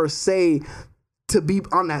song per se to be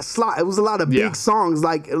on that slot. It was a lot of big songs.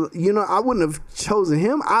 Like, I wouldn't have chosen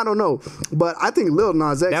him. I don't know. But I think Lil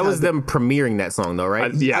Nas X. That was them premiering that song though,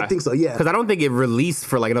 right? I think so, yeah. Because I don't think it released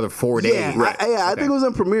for like another 4 days. I think it was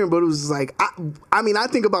in premiering, but it was like, I mean, I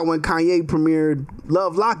think about when Kanye premiered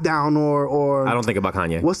Love Lockdown or I don't think about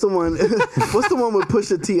Kanye. What's the one? What's the one with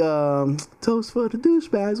Pusha T? Toast for the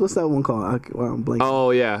douchebags. What's that one called? I'm blanking.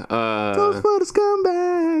 Oh yeah. Toast for the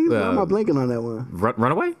scumbags. Why am I blanking on that one?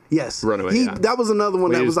 Runaway? Yes. Runaway. That was another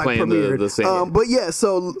one that was like premiered. But yeah,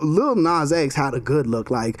 so Lil Nas X had a good look,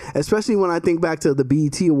 like, especially when I think back to the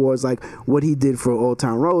BET Awards, like what he did for Old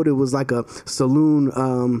Town Road. It was like a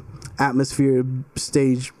saloon atmosphere,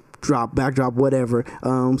 stage backdrop, whatever.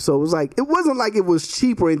 So it was like, it wasn't like it was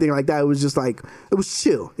cheap or anything like that. It was just like, it was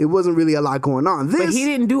chill. It wasn't really a lot going on. But he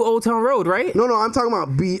didn't do Old Town Road, right? No, I'm talking about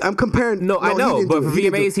I'm comparing. No, I know, but for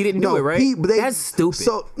VMAs, he didn't do it, right? That's stupid.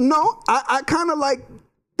 So no, I kind of like.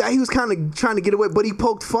 that he was kind of trying to get away, but he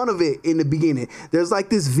poked fun of it in the beginning. There's like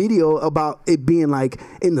this video about it being like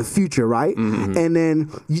in the future, right? Mm-hmm. And then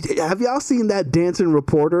have y'all seen that dancing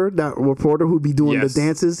reporter? That reporter who be doing the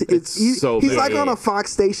dances? He's like on a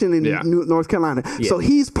Fox station in North Carolina. Yeah. So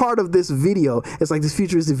he's part of this video. It's like this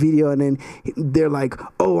futuristic video, and then they're like,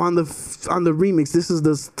 oh, on the remix, this is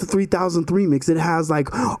the 3000th remix. It has like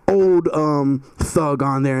old Thug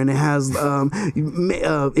on there, and it has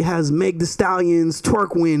Meg Thee Stallion's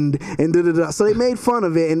Twerk Wind and da-da-da. So they made fun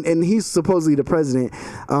of it, and he's supposedly the president.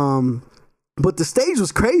 But the stage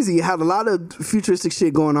was crazy. It had a lot of futuristic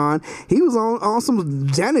shit going on. He was on some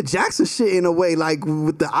Janet Jackson shit in a way, like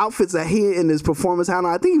with the outfits that he in his performance had on.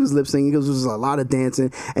 I think he was lip syncing because there was a lot of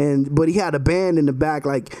dancing, but he had a band in the back,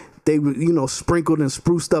 like they sprinkled and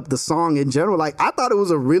spruced up the song in general. Like I thought it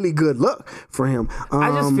was a really good look for him.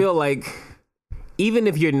 I just feel like even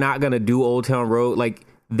if you're not gonna do Old Town Road, like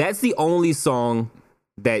that's the only song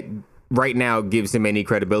that right now gives him any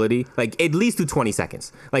credibility. Like at least do 20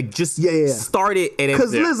 seconds. Like just start it and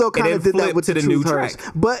because Lizzo kind of did that with the new track.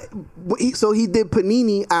 But so he did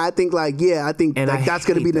Panini. I think that's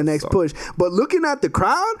gonna be the next push. But looking at the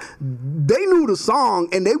crowd, they knew the song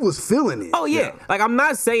and they was feeling it. Oh yeah. Like I'm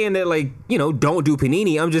not saying that don't do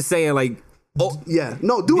Panini. I'm just saying do what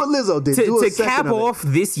Lizzo did. To cap off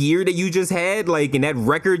this year that you just had, like, and that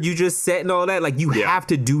record you just set and all that, like, you have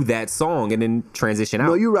to do that song and then transition out.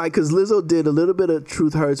 No, you're right, because Lizzo did a little bit of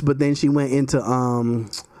Truth Hurts, but then she went into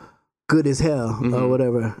Good as Hell or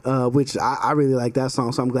whatever, which I really like that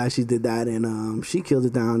song, so I'm glad she did that, and she killed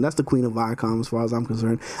it down. That's the queen of Viacom as far as I'm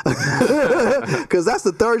concerned, because that's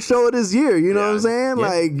the third show of this year, you know what I'm saying? Yeah.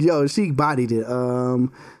 Like, yo, she bodied it.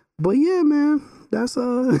 But yeah, man. That's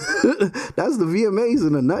that's the VMAs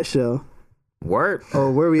in a nutshell. Word.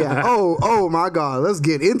 Oh, where we at? oh my God. Let's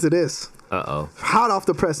get into this. Uh-oh. Hot off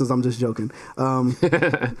the presses. I'm just joking.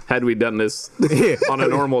 Had we done this on a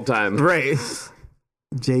normal time. Right.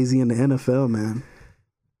 Jay-Z in the NFL, man.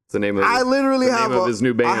 It's the name of his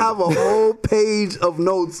new band. I have a whole page of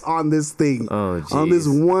notes on this thing. Oh, geez. On this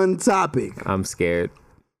one topic. I'm scared.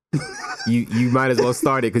 You might as well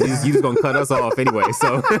start it because you're just gonna cut us off anyway.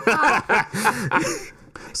 So,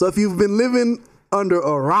 so if you've been living under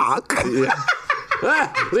a rock,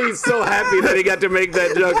 he's so happy that he got to make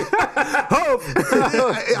that joke. Hope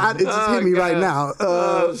it just hit me right now.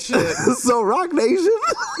 Shit. So Rock Nation,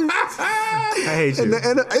 I hate you.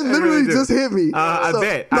 And it literally just hit me. I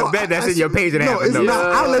bet that's in your page and a half. No, it's not.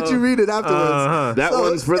 I'll let you read it afterwards. That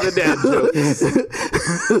one's for the dad jokes.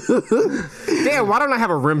 Damn, why don't I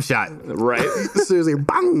have a rim shot? Right. Seriously,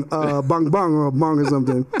 bang, bang, bang, or bang or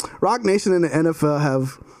something. Rock Nation and the NFL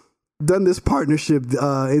have done this partnership,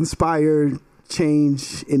 inspired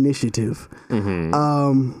change initiative. Mm-hmm.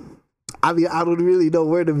 I mean, I don't really know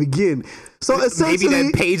where to begin. So essentially,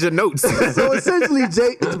 maybe that page of notes. So essentially,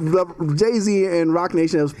 Jay-Z and Rock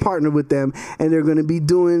Nation has partnered with them, and they're going to be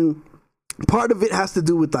doing. Part of it has to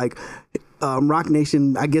do with like Rock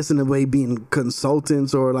Nation, I guess, in a way, being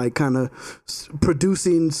consultants or like kind of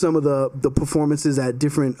producing some of the performances at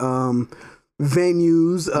different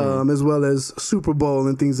venues, as well as Super Bowl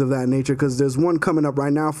and things of that nature, because there's one coming up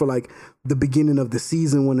right now for like the beginning of the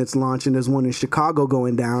season when it's launching. There's one in Chicago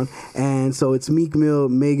going down, and so it's Meek Mill,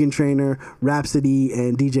 Meghan Trainor, Rhapsody,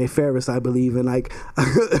 and DJ Ferris, I believe. And like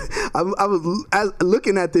I was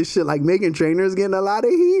looking at this shit, like Meghan Trainor is getting a lot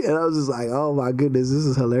of heat, and I was just like, oh my goodness, this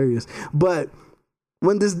is hilarious. But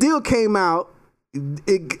when this deal came out,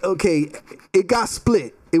 it got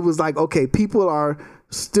split. It was like, okay, people are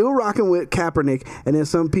still rocking with Kaepernick, and then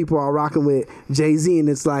some people are rocking with Jay-Z, and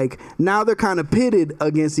it's like now they're kind of pitted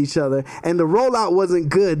against each other, and the rollout wasn't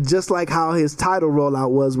good, just like how his title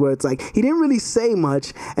rollout was, where it's like he didn't really say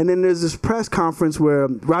much, and then there's this press conference where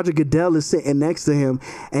Roger Goodell is sitting next to him,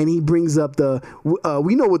 and he brings up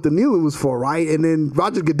we know what the kneeling was for, right? And then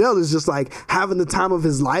Roger Goodell is just like having the time of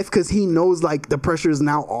his life because he knows like the pressure is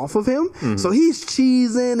now off of him, so he's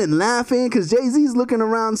cheesing and laughing because Jay-Z's looking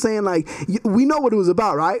around saying like, we know what it was about,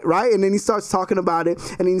 right? And then he starts talking about it,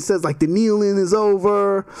 and then he says like the kneeling is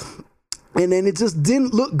over, and then it just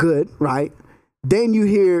didn't look good, right? Then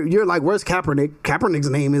you're like, where's Kaepernick? Kaepernick's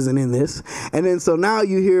name isn't in this. And then so now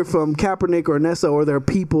you hear from Kaepernick or Nessa or their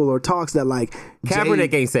people or talks that like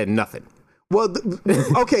Kaepernick ain't said nothing. Well,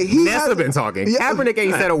 okay, Nessa been talking. Yeah, Kaepernick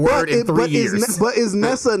ain't said a word in 3 years. But is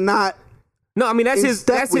Nessa not? No, I mean that's his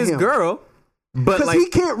girl. But because he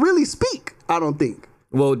can't really speak, I don't think.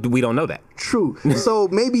 Well, we don't know that. True. So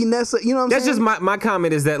maybe Nessa, you know what I'm saying? That's just my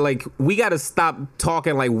comment is that, like, we got to stop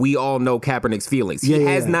talking like we all know Kaepernick's feelings. He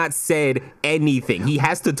has not said anything. He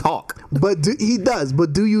has to talk. But he does.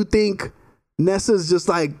 But do you think Nessa's just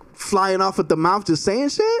like flying off at the mouth just saying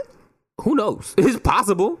shit? Who knows? It's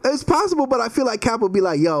possible. It's possible, but I feel like Cap would be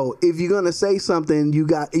like, "Yo, if you're gonna say something, you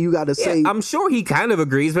got to say." I'm sure he kind of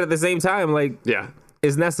agrees, but at the same time, like,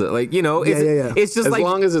 it's Nessa. Like, you know, it's just as like,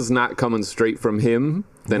 long as it's not coming straight from him,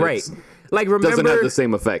 then right. It's, like, remember, doesn't have the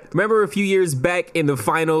same effect. Remember a few years back in the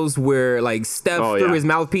finals where like Steph threw his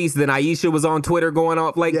mouthpiece, then Aisha was on Twitter going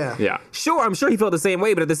off like, sure, I'm sure he felt the same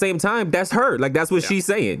way, but at the same time, that's her. Like, that's what she's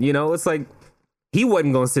saying. You know, it's like he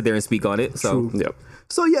wasn't going to sit there and speak on it. So,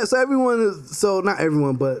 So so everyone is, so not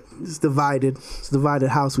everyone, but it's divided. It's a divided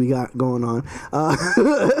house we got going on.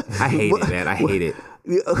 I hate it, man. I hate it.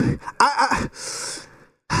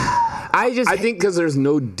 I think because there's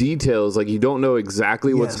no details, like you don't know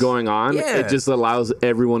exactly what's going on. It just allows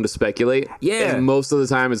everyone to speculate. And most of the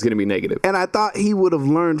time it's going to be negative. And I thought he would have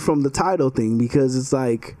learned from the title thing, because it's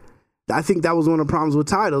like, I think that was one of the problems with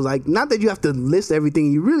titles. Like, not that you have to list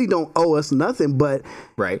everything. You really don't owe us nothing, but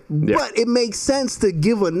but it makes sense to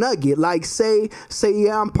give a nugget. Like, say,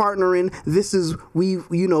 I'm partnering. This is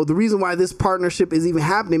the reason why this partnership is even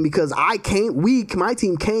happening, because my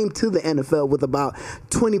team came to the NFL with about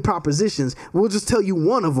 20 propositions. We'll just tell you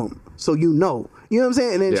one of them, so you know. You know what I'm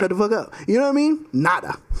saying? And then shut the fuck up. You know what I mean?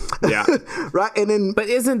 Nada. Yeah. Right. And then, but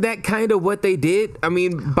isn't that kind of what they did? I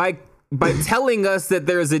mean, by telling us that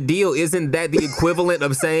there's a deal, isn't that the equivalent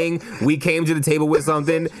of saying we came to the table with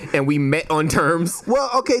something and we met on terms? Well,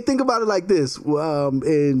 okay, think about it like this.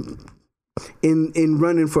 In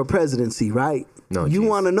running for presidency, right? No, you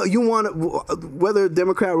want to know. You want to, whether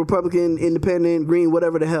Democrat, Republican, Independent, Green,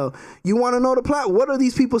 whatever the hell. You want to know the plot. What do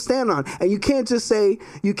these people stand on? And you can't just say,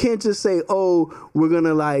 oh, we're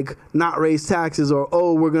gonna like not raise taxes, or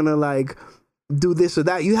oh, we're gonna like do this or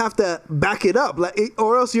that. You have to back it up,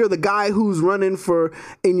 or else you're the guy who's running for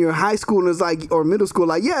in your high school and is like, or middle school,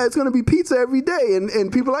 like, yeah, it's gonna be pizza every day,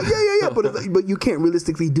 and people are like, yeah, but you can't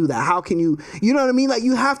realistically do that. How can you know what I mean? Like,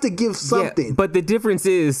 you have to give something. Yeah, but the difference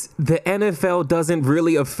is the NFL doesn't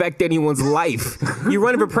really affect anyone's life. You're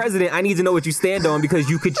running for president. I need to know what you stand on, because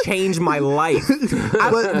you could change my life.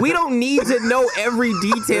 We don't need to know every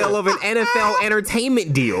detail of an NFL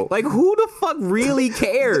entertainment deal. Like, who the fuck really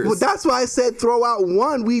cares? Well, that's why I said throw out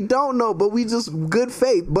one. We don't know, but we just good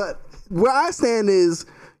faith. But where I stand is,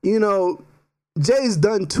 Jay's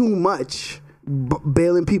done too much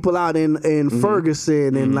bailing people out in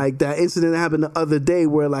Ferguson, and like that incident that happened the other day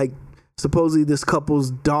where like supposedly this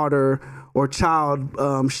couple's daughter or child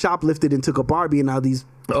shoplifted and took a Barbie, and now these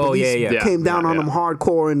came down on them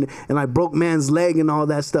hardcore and like broke man's leg and all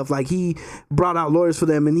that stuff. Like, he brought out lawyers for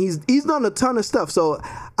them, and he's done a ton of stuff. So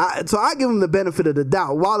I give him the benefit of the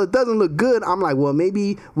doubt. While it doesn't look good, I'm like, well,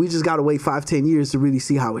 maybe we just got to wait 5-10 years to really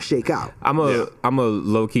see how it shake out. I'm a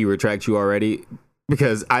low key retract you already,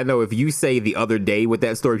 because I know if you say the other day with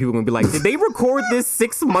that story, people are gonna be like, "Did they record this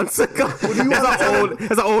 6 months ago?"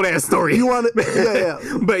 That's an old ass story. You want it?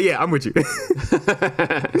 Yeah. But yeah, I'm with you.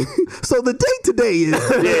 So the date today is.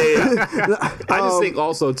 I just think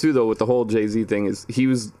also too, though, with the whole Jay-Z thing, is he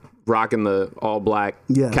was rocking the all black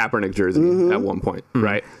Kaepernick jersey at one point,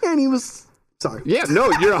 right? And he was. Sorry. Yeah, no,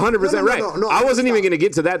 you're 100% right. No, I wasn't even gonna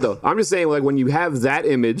get to that though. I'm just saying, like, when you have that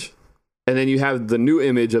image, and then you have the new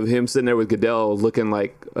image of him sitting there with Goodell looking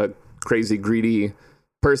like a crazy, greedy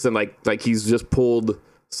person, like he's just pulled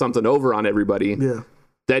something over on everybody. Yeah.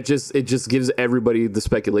 It just gives everybody the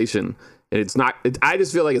speculation. And I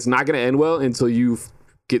just feel like it's not going to end well until you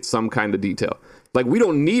get some kind of detail. Like, we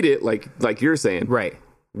don't need it, like you're saying. Right.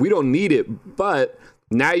 We don't need it, but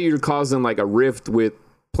now you're causing like a rift with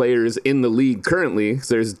players in the league currently.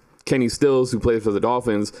 So there's Kenny Stills, who plays for the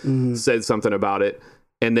Dolphins, said something about it.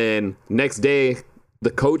 And then next day,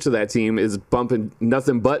 the coach of that team is bumping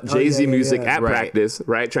nothing but Jay-Z music at practice,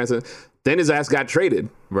 right? Then his ass got traded,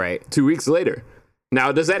 right? 2 weeks later.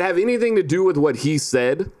 Now, does that have anything to do with what he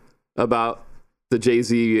said about the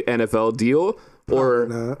Jay-Z NFL deal?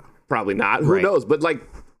 Or probably not. Who knows? But like,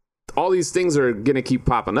 all these things are going to keep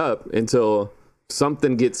popping up until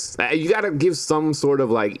something gets, you got to give some sort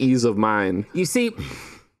of like ease of mind. You see,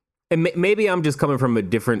 and maybe I'm just coming from a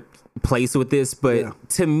different place with this, but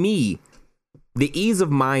to me, the ease of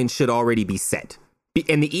mind should already be set.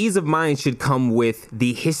 And the ease of mind should come with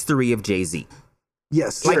the history of Jay-Z.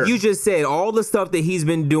 Yes. Like you just said, all the stuff that he's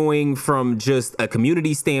been doing from just a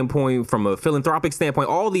community standpoint, from a philanthropic standpoint,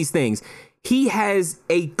 all these things, he has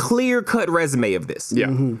a clear-cut resume of this.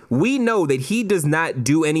 Yeah. We know that he does not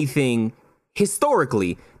do anything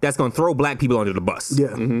historically that's going to throw black people under the bus.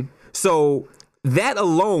 Yeah. So that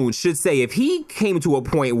alone should say, if he came to a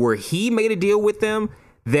point where he made a deal with them,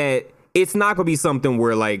 that it's not going to be something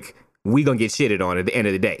where like, we gonna get shitted on at the end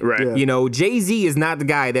of the day. Right. Yeah. You know, Jay-Z is not the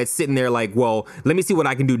guy that's sitting there like, well, let me see what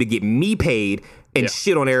I can do to get me paid and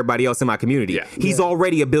shit on everybody else in my community. Yeah. He's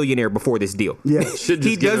already a billionaire before this deal. Yeah. Should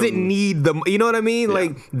He just give doesn't him- need the, you know what I mean?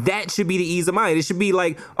 Like, that should be the ease of mind. It should be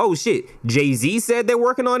like, oh shit, Jay-Z said they're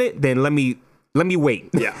working on it, then let me wait.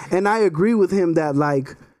 Yeah. And I agree with him that,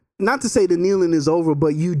 like, not to say the kneeling is over,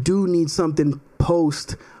 but you do need something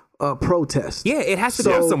post protest. Yeah, it has to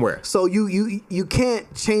go somewhere. So you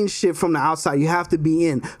can't change shit from the outside. You have to be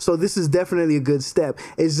in. So this is definitely a good step.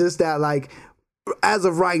 It's just that, like, as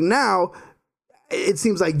of right now, it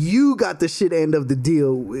seems like you got the shit end of the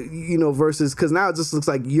deal, you know, versus, because now it just looks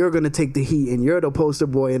like you're going to take the heat and you're the poster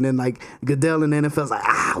boy. And then, like, Goodell and the NFL's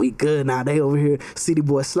like, we good now. They over here, city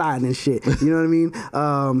boy sliding and shit. You know what I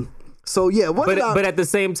mean? So, yeah. But at the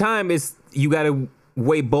same time, you got to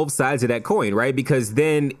weigh both sides of that coin, right? Because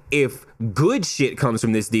then if good shit comes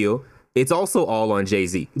from this deal, it's also all on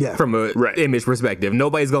Jay-Z from a image perspective.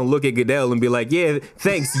 Nobody's going to look at Goodell and be like, yeah,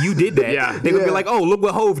 thanks, you did that. They're going to be like, oh, look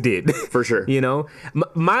what Hove did. For sure. You know?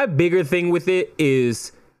 My bigger thing with it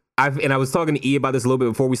is, I was talking to E about this a little bit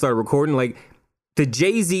before we started recording, like, the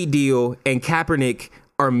Jay-Z deal and Kaepernick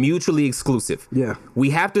are mutually exclusive. Yeah.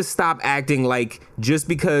 We have to stop acting like just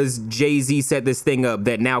because Jay-Z set this thing up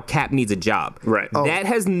that now Cap needs a job. Right. Oh. That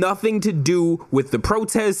has nothing to do with the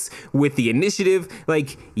protests, with the initiative.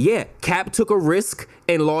 Like, yeah, Cap took a risk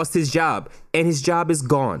and lost his job, and his job is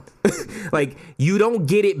gone. Like, you don't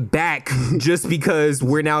get it back just because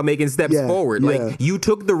we're now making steps forward. Like, you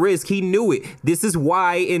took the risk. He knew it. This is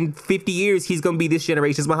why in 50 years he's going to be this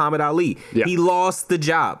generation's Muhammad Ali. Yeah. He lost the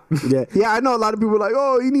job. Yeah, I know a lot of people are like,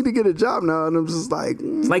 oh, you need to get a job now. And I'm just like,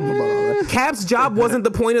 Like, Cap's job wasn't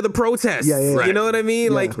the point of the protest. Yeah. You know what I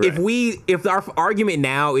mean? Yeah. Like, if our argument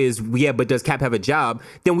now is, but does Cap have a job?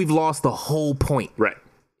 Then we've lost the whole point. Right.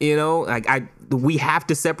 You know, like we have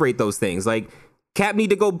to separate those things. Like, Cap need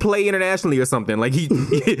to go play internationally or something. Like, you're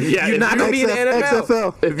not gonna be in the NFL.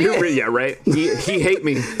 XFL. If you right. He hate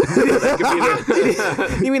me. That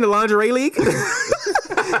could be You mean the lingerie league? They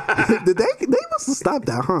must have stopped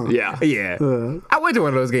that, huh? yeah. I went to one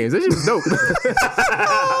of those games. That shit was dope.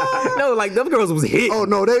 No, like, them girls was hitting. Oh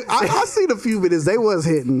no, I seen a few minutes. They was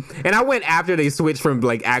hitting. And I went after they switched from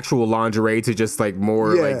like actual lingerie to just like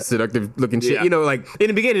more like seductive looking shit. Yeah. You know, like in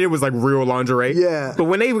the beginning it was like real lingerie. Yeah. But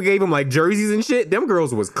when they gave them like jerseys and shit, them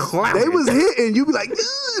girls was clowning. They was hitting. You be like, ugh,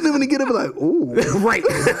 and then when they get up, be like, ooh. right.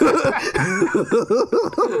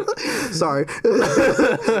 Sorry.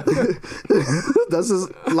 That's his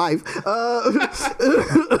life.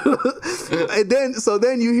 And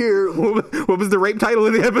then you hear, What was the rape title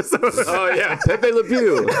of the episode? Oh yeah, Pepe Le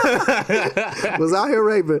Pew. was out here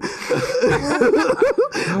raping.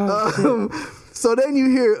 So then you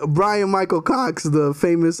hear Brian Michael Cox, the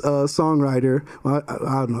famous songwriter. Well,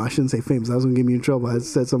 I don't know. I shouldn't say famous. I was going to get me in trouble. I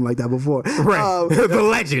said something like that before. Right. The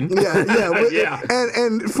legend. Yeah.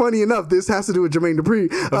 And funny enough, this has to do with Jermaine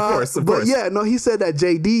Dupri. Of course. But yeah, no, he said that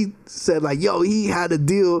JD said like, yo, he had a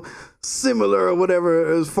deal similar or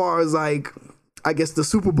whatever as far as like, I guess the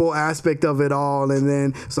Super Bowl aspect of it all. And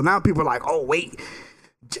then, so now people are like, oh, wait.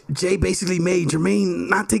 Jay basically made Jermaine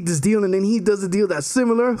not take this deal, and then he does a deal that's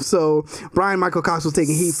similar. So Brian Michael Cox was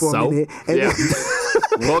taking heat for a minute. And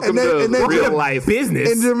Welcome and then to real life business.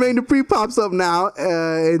 And Jermaine Dupri pops up now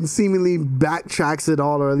and seemingly backtracks it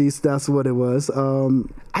all, or at least that's what it was.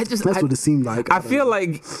 That's what it seemed like. I feel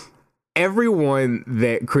like everyone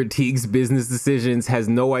that critiques business decisions has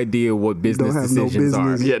no idea what business decisions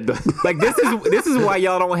are. Yeah. Like this is why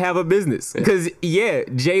y'all don't have a business. Because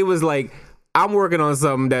Jay was like, I'm working on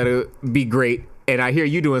something that'll be great, and I hear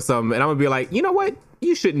you doing something, and I'm gonna be like, you know what?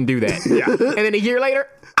 You shouldn't do that. Yeah. And then a year later,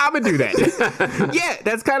 I'm gonna do that. Yeah,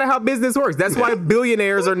 that's kind of how business works. That's why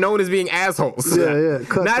billionaires are known as being assholes. Yeah.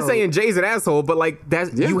 Not saying Jay's an asshole, but like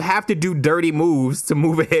you have to do dirty moves to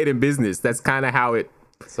move ahead in business. That's kind of how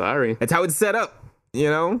that's how it's set up, you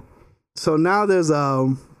know? So now there's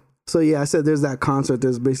so yeah, I said there's that concert.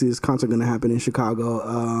 There's basically this concert going to happen in Chicago.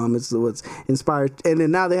 It's what's inspired, and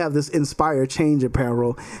then now they have this Inspire Change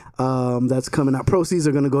apparel that's coming out. Proceeds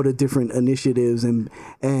are going to go to different initiatives, and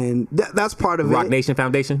that's part of Rock it. Nation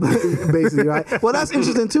Foundation, basically, right? Well, that's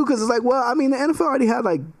interesting too, because it's like, well, I mean, the NFL already had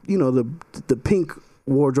like the pink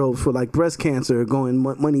wardrobes for like breast cancer, going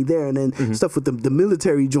money there, and then stuff with the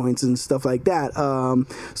military joints and stuff like that. So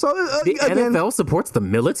the again, NFL supports the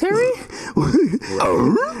military.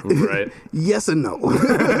 Right. Yes and no,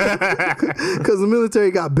 because the military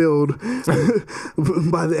got billed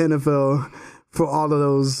by the NFL for all of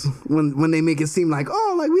those when they make it seem like,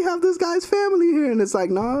 oh, like we have this guy's family here, and it's like,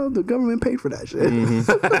 no, the government paid for that shit,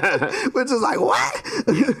 which is like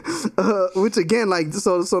what? Which again, like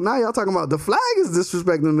so now y'all talking about the flag is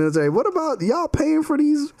disrespecting the military. What about y'all paying for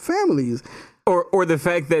these families? Or the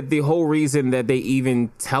fact that the whole reason that they even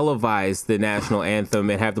televise the national anthem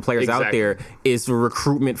and have the players out there is for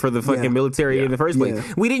recruitment for the fucking military in the first place.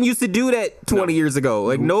 Yeah. We didn't used to do that 20 years ago.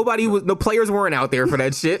 Like the players weren't out there for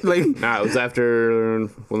that shit. Like, nah, it was after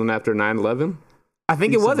 9/11. I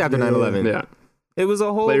think it was after 9/11. Yeah, it was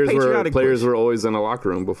a whole players were always in a locker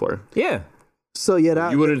room before. Yeah. So yeah,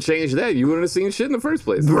 you wouldn't have changed that. You wouldn't have seen shit in the first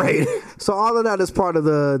place, right? So all of that is part of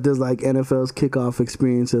there's like NFL's kickoff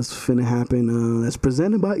experience that's finna happen. That's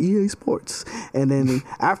presented by EA Sports, and then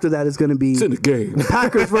after that it's gonna be it's in the game. The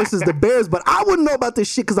Packers versus the Bears. But I wouldn't know about this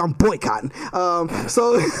shit because I'm boycotting.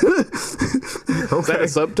 So is that a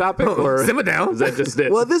subtopic or simmer down? Is that just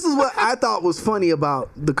it? Well, this is what I thought was funny about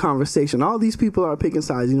the conversation. All these people are picking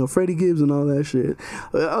sides. You know, Freddie Gibbs and all that shit.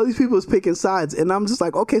 All these people is picking sides, and I'm just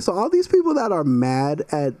like, okay, so all these people that are mad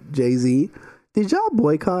at Jay-Z, did y'all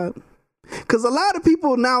boycott? Because a lot of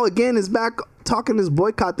people now again is back talking this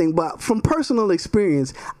boycott thing, but from personal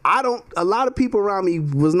experience, a lot of people around me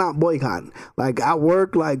was not boycotting. Like I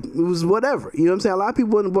work, like it was whatever. You know what I'm saying? A lot of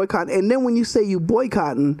people wasn't boycotting. And then when you say you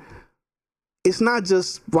boycotting, it's not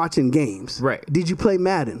just watching games. Right. Did you play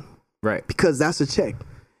Madden? Right. Because that's a check.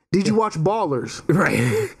 Did you watch Ballers?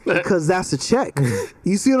 Right. Because that's a check.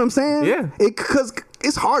 You see what I'm saying? Yeah. Because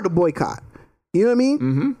it's hard to boycott. You know what I mean?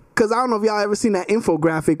 Mm-hmm. Because I don't know if y'all ever seen that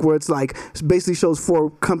infographic where it's like basically shows 4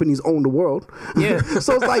 companies own the world. Yeah.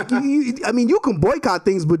 So it's like you can boycott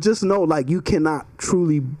things, but just know like you cannot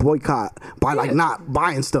truly boycott by like not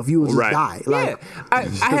buying stuff. You will just die. Like, I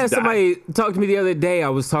had somebody talk to me the other day. I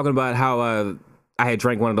was talking about how I had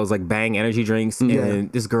drank one of those like Bang energy drinks, and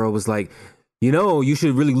this girl was like, you know, you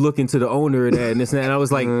should really look into the owner of that and this and that. And I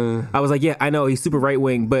was like, yeah, I know he's super right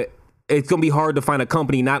wing, but it's going to be hard to find a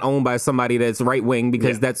company not owned by somebody that's right wing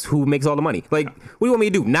because that's who makes all the money. Like, what do you want me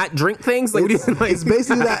to do? Not drink things? Like, it's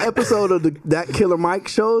basically that episode of that Killer Mike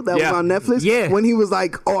show that was on Netflix. Yeah. When he was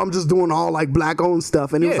like, oh, I'm just doing all like black owned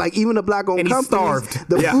stuff. And it was like, even the black owned companies,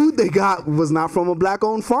 the food they got was not from a black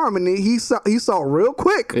owned farm. And he saw real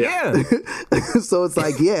quick. Yeah. So it's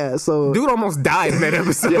like, so. Dude almost died in that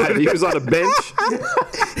episode. Yeah, he was on a bench.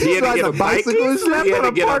 He had to get a bicycle. He had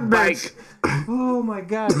to get a bike. Oh my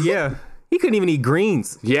God. Yeah. He couldn't even eat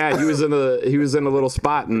greens. Yeah, he was in a little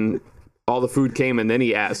spot and all the food came and then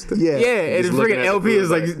he asked. Yeah. And his freaking LP is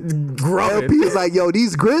like grubbing. LP is like, yo,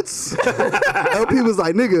 these grits? LP was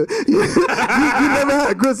like, nigga, you never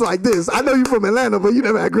had grits like this. I know you from Atlanta, but you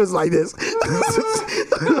never had grits like this.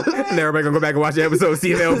 And everybody gonna go back and watch the episode,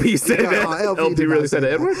 see if LP said that. LP really said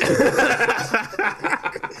it, Edward?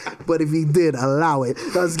 But if he did, allow it.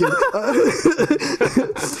 That's good.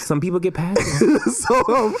 Some people get past it.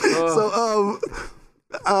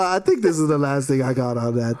 I think this is the last thing I got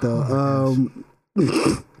on that though.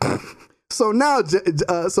 So now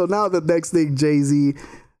the next thing,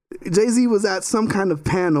 Jay-Z was at some kind of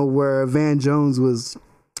panel where Van Jones was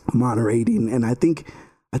moderating, and I think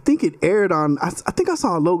it aired on. I think I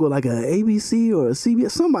saw a logo like a ABC or a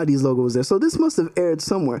CBS. Somebody's logo was there, so this must have aired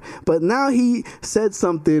somewhere. But now he said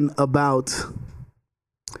something about,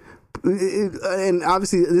 and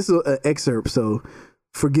obviously this is an excerpt, so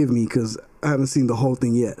forgive me because I haven't seen the whole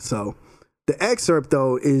thing yet. So the excerpt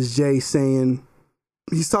though is Jay saying,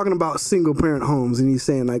 he's talking about single parent homes, and he's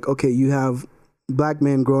saying like, okay, you have black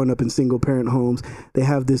men growing up in single parent homes. They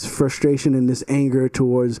have this frustration and this anger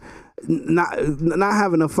towards not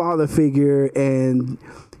having a father figure, and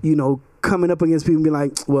coming up against people and be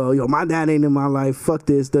like, well, my dad ain't in my life, fuck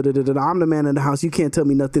this, I'm the man in the house, you can't tell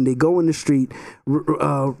me nothing. They go in the street,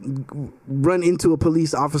 run into a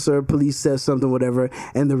police officer, police says something, whatever,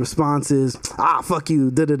 and the response is, fuck you,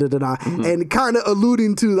 mm-hmm. And kind of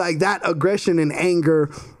alluding to like that aggression and anger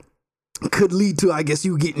could lead to, I guess,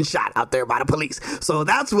 you getting shot out there by the police. So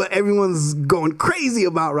that's what everyone's going crazy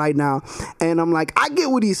about right now. And I'm like, I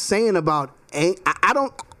get what he's saying about,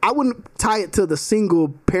 I wouldn't tie it to the single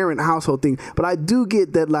parent household thing, but I do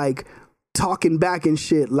get that, like, talking back and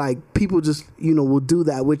shit, like, people just, will do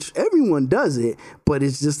that, which everyone does it, but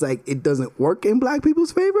it's just like, it doesn't work in black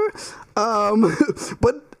people's favor.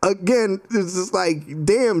 But again, it's just like,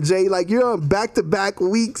 damn, Jay, like, you're on back-to-back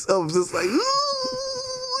weeks of just like,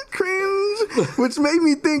 cringe, which made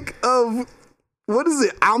me think of, what is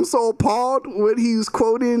it? I'm so appalled when he's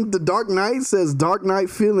quoting The Dark Knight, says, Dark Knight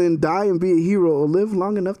feeling, die and be a hero, or live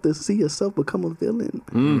long enough to see yourself become a villain.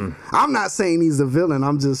 I'm not saying he's a villain.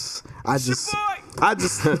 I just I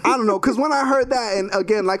don't know, because when I heard that, and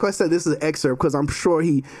again, like I said, this is an excerpt because I'm sure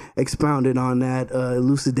he expounded on that,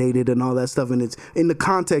 elucidated and all that stuff, and it's in the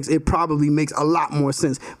context, it probably makes a lot more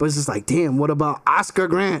sense. But it's just like, damn, what about Oscar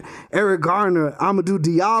Grant, Eric Garner, Amadou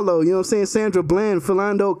Diallo, you know what I'm saying, Sandra Bland,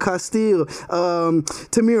 Philando Castile,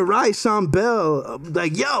 Tamir Rice, Sean Bell,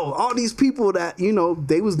 like, yo, all these people that, you know,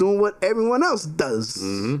 they was doing what everyone else does.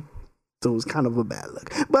 So it was kind of a bad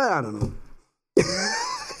look. But I don't know.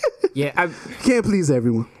 Yeah, I can't please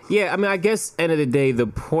everyone. Yeah, I mean, I guess end of the day, the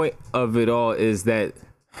point of it all is that,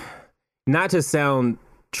 not to sound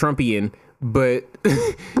Trumpian, but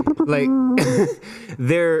like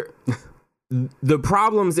the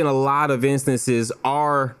problems in a lot of instances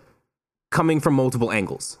are coming from multiple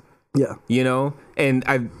angles. Yeah, you know, and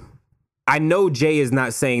I know Jay is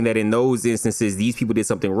not saying that in those instances these people did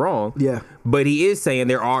something wrong. Yeah, but he is saying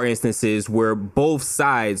there are instances where both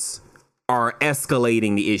sides are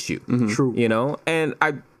escalating the issue. True. You know, and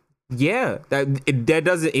that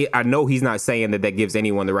doesn't. I know he's not saying that gives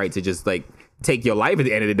anyone the right to just like take your life at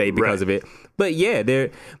the end of the day because of it. But yeah,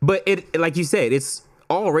 but it, like you said, it's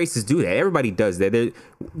all races do that. Everybody does that.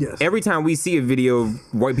 Yes. Every time we see a video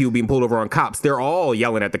of white people being pulled over on cops, they're all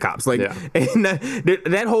yelling at the cops. Like, and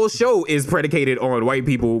that whole show is predicated on white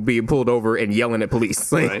people being pulled over and yelling at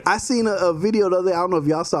police. Like, I seen a video the other day. I don't know if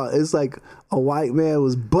y'all saw it. It's like a white man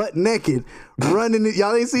was butt naked running.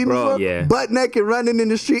 Y'all ain't seen this one? Yeah. Butt naked running in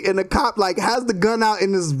the street, and the cop like has the gun out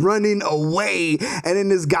and is running away. And then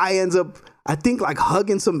this guy ends up, I think, like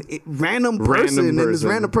hugging some random person. And this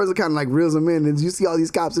random person kind of like reels him in, and you see all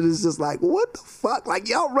these cops, and it's just like, what the fuck? Like,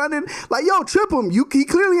 y'all running, like, yo, trip him. He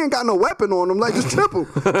clearly ain't got no weapon on him. Like, just trip him.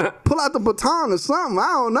 Pull out the baton or something. I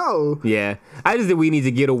don't know. Yeah. I just think we need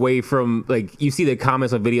to get away from, like, you see the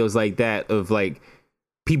comments on videos like that of like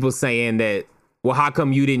people saying that, well, how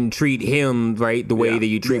come you didn't treat him right the way that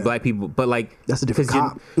you treat black people? But like, that's a different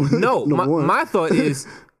cop. No, my thought is,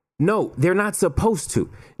 no, they're not supposed to.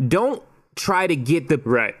 Don't try to get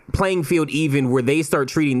the playing field even where they start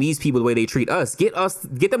treating these people the way they treat us. Get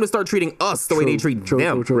them to start treating us the way they treat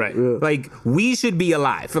them. Right. Yeah. Like, we should be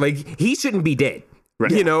alive. Like, he shouldn't be dead.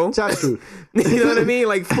 Right. You know? That's true. You know what I mean?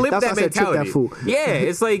 Like, flip that mentality. That fool. Yeah,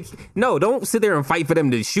 it's like, no, don't sit there and fight for them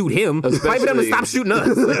to shoot him. Fight for them to stop shooting us.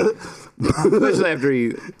 Especially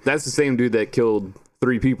after that's the same dude that killed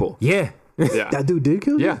 3 people. Yeah. That dude did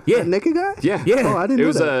kill you? Yeah. That naked guy? Yeah. Oh, I didn't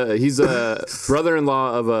know that. He's a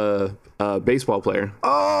brother-in-law of a baseball player.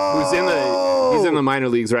 Oh, he's in the minor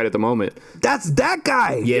leagues right at the moment. That's that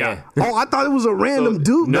guy. Yeah. Oh, I thought it was a random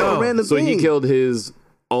dude. No, a random thing. He killed his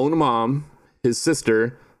own mom, his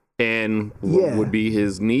sister, and what would be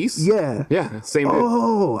his niece. Yeah, same dude.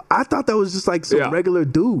 Oh, I thought that was just like some regular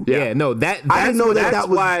dude. Yeah, no, I didn't know that's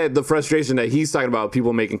was why the frustration that he's talking about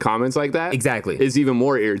people making comments like that is even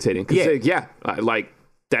more irritating. Because like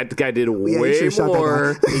that guy did way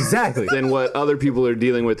more than what other people are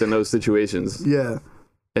dealing with in those situations. Yeah,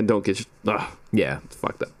 and don't get it's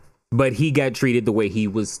fucked up. But he got treated the way he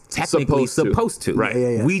was technically supposed to. Right.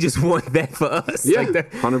 Yeah. We just want that for us. Yeah,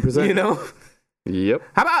 like 100%. You know. Yep.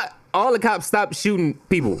 How about all the cops stop shooting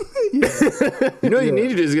people? You know, you need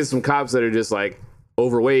to just get some cops that are just like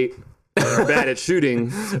overweight, bad at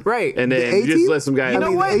shooting, right? And then you just let some guys. You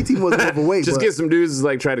know what? The 18 wasn't overweight. Just get some dudes that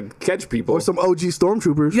like try to catch people, or some OG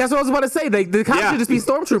stormtroopers. That's what I was about to say. The cops should just be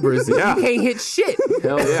stormtroopers. You can't hit shit.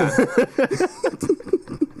 Hell yeah.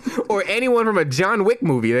 Or anyone from a John Wick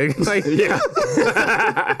movie. Like,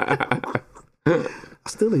 I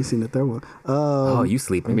still ain't seen the third one. Oh, you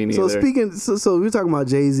sleeping? Me neither. So we're talking about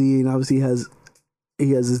Jay-Z, and obviously he has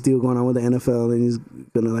this deal going on with the NFL, and he's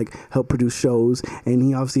gonna like help produce shows, and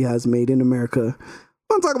he obviously has Made in America. I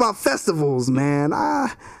want to talk about festivals, man.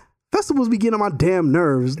 Festivals be getting on my damn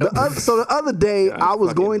nerves. So the other day, I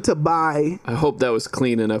was going to buy. I hope that was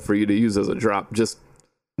clean enough for you to use as a drop. Just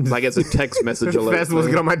like as a text message alert. Festivals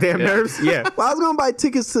get on my damn nerves. Yeah. Well, I was gonna buy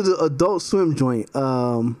tickets to the Adult Swim joint.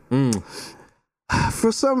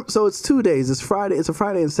 So it's 2 days. It's Friday. It's a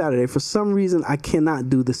Friday and Saturday. For some reason, I cannot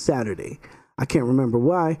do the Saturday. I can't remember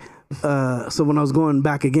why. So when I was going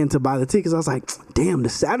back again to buy the tickets, I was like, damn, the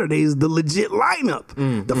Saturday is the legit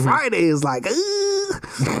lineup. The Friday is like,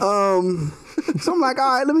 so I'm like,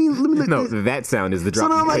 all right, let me look. No, that sound is the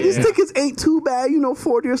drop. So I'm like, these tickets ain't too bad,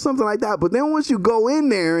 40 or something like that. But then once you go in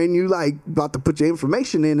there and you like about to put your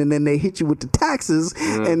information in, and then they hit you with the taxes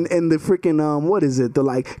and the freaking what is it? The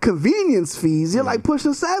like convenience fees. You're like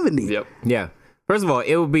pushing 70. Yep. Yeah. First of all,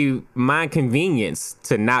 it would be my convenience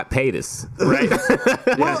to not pay this. Right.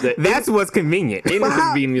 That's what's convenient.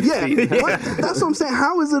 Inconvenience fee. That's what I'm saying.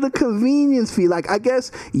 How is it a convenience fee? Like, I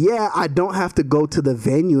guess, I don't have to go to the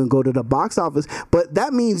venue and go to the box office, but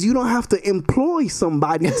that means you don't have to employ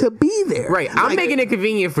somebody to be there. Right. I'm making it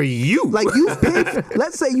convenient for you. Like, you've paid,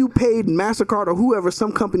 let's say you paid MasterCard or whoever,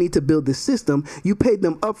 some company to build this system. You paid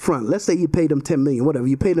them upfront. Let's say you paid them $10 million, whatever.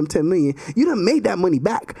 You paid them $10 million. You done made that money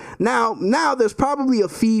back. Now there's probably a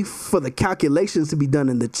fee for the calculations to be done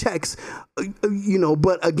in the checks,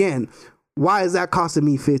 but again, why is that costing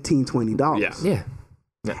me $15, $20? Yeah.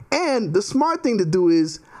 And the smart thing to do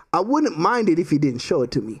is, I wouldn't mind it if you didn't show it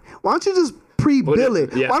to me. Why don't you just pre-bill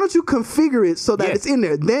it? Yeah. Why don't you configure it so that it's in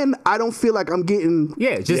there? Then I don't feel like I'm getting...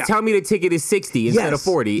 Just tell me the ticket is 60 instead of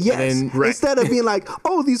 40. Yes. And then, Instead of being like,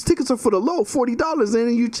 oh, these tickets are for the low, $40, and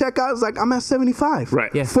then you check out, it's like, I'm at 75. Right.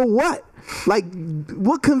 Yeah. For what? Like,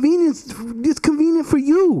 what convenience? It's convenient for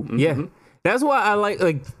you. Yeah. That's why I like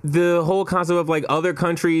the whole concept of like other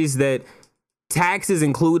countries that tax is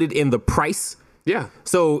included in the price. Yeah.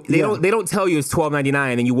 So they don't tell you it's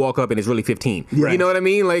 $12.99 and you walk up and it's really $15. You know what I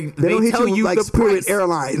mean? Like They don't hit tell you like the Spirit price.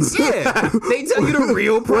 Airlines. Yeah. They tell you the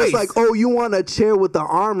real Where price. it's like, oh, you want a chair with the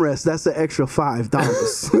armrest? That's an extra $5.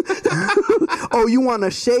 Oh, you want a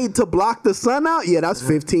shade to block the sun out? Yeah, that's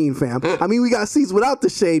 $15, fam. I mean, we got seats without the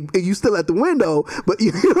shade, and you still at the window, but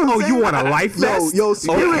you know what I'm you saying? want a life vest? Yo,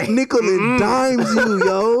 Spirit Okay. nickel and dimes you,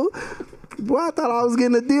 yo. Boy, I thought I was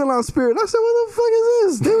getting a deal on Spirit. I said, what the fuck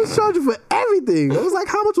is this? They was charging for everything. I was like,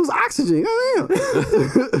 how much was oxygen?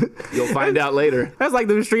 You'll find out later. That's like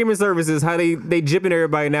the streaming services, how they jipping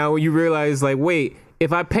everybody now when you realize like, wait,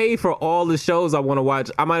 if I pay for all the shows I want to watch,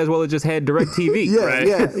 I might as well have just had DirecTV.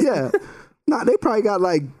 Yeah. Nah, they probably got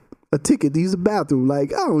like a ticket to use the bathroom.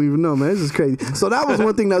 Like, I don't even know, man. This is crazy. So that was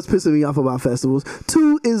one thing that was pissing me off about festivals.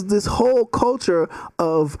 Two is this whole culture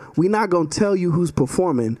of we're not going to tell you who's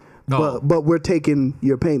performing, but we're taking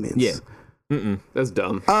your payments. Yeah. That's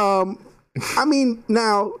dumb. I mean,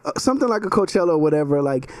 now something like a Coachella or whatever,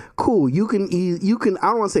 like, cool. You can. I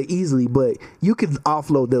don't want to say easily, but you can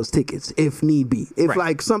offload those tickets if need be. If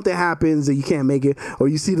like something happens and you can't make it, or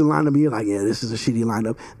you see the lineup and you're like, yeah, this is a shitty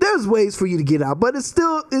lineup. There's ways for you to get out, but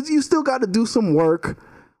you still got to do some work.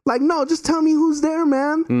 Like, no, just tell me who's there,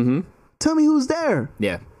 man. Mm-hmm. Tell me who's there.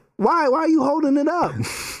 Yeah. Why are you holding it up?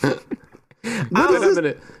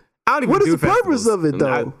 I don't even What is do the purpose festivals. of it,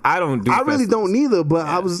 though? I don't do I really festivals. don't either, but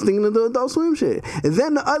I was thinking of the Adult Swim shit. And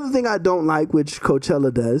then the other thing I don't like, which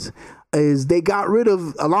Coachella does, is they got rid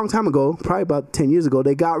of, a long time ago, probably about 10 years ago,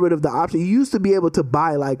 they got rid of the option. You used to be able to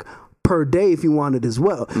buy like per day if you wanted as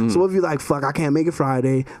well. So if you're like, fuck, I can't make it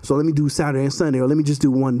Friday, so let me do Saturday and Sunday, or let me just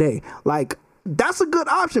do one day. Like, that's a good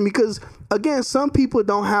option because, again, some people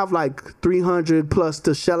don't have like 300 plus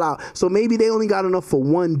to shell out. So maybe they only got enough for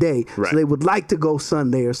one day. Right. So they would like to go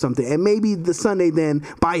Sunday or something. And maybe the Sunday then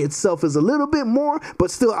by itself is a little bit more,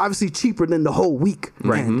 but still obviously cheaper than the whole week.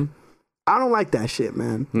 Right. And I don't like that shit,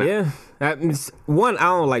 man. Yeah. One, I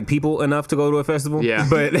don't like people enough to go to a festival. Yeah.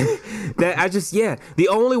 But the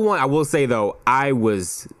only one I will say though, I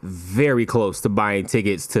was very close to buying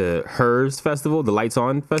tickets to Hers Festival, the Lights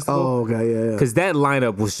On Festival. Oh, okay, yeah. Because that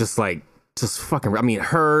lineup was just fucking, I mean,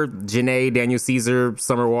 her, Janae, Daniel Caesar,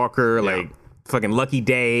 Summer Walker, like fucking Lucky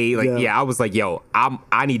Day. Like, yeah, I was like, yo,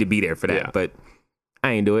 I need to be there for that. Yeah. But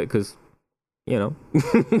I ain't do it because, you know.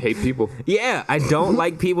 Hate people. Yeah, I don't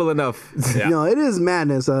like people enough. Yeah. You know, it is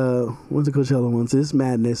madness. Went to Coachella once. It's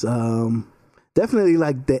madness. Definitely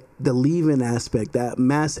like the leaving aspect, that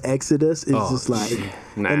mass exodus is just like.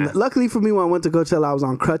 Nah. And luckily for me, when I went to Coachella, I was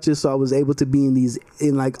on crutches, so I was able to be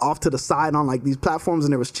in like off to the side on like these platforms,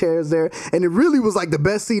 and there was chairs there, and it really was like the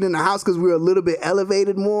best seat in the house because we were a little bit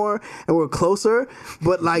elevated more and we are closer.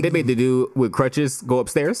 But like They made the dude with crutches go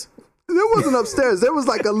upstairs. there wasn't upstairs. There was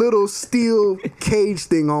like a little steel cage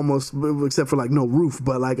thing almost, except for like no roof,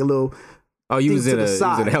 but like a little. Oh, you thing was to in the a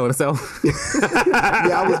side. Hell in a Cell. Yeah,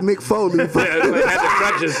 I was Mick Foley. Had the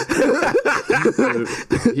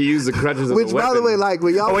crutches. He used the crutches as Which, a weapon. by the way, like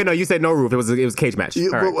when y'all. Oh wait, no, you said no roof. It was a cage match. All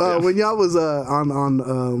right. When y'all was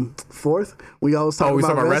on Fourth, when y'all was talking we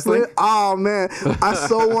about talking about wrestling, wrestling? oh man, I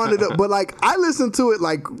so wanted to, but like I listened to it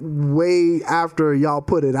like way after y'all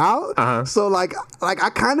put it out. So like I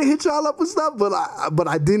kind of hit y'all up with stuff, but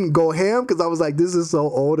I didn't go ham because I was like, this is so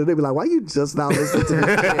old, and they'd be like, why you just now listening to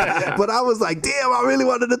this shit? But I was like, damn, I really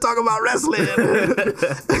wanted to talk about wrestling.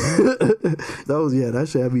 That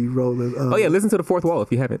shit had me rolling. Oh yeah, listen to The Fourth Wall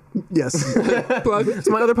if you haven't. Yes. Plug. It's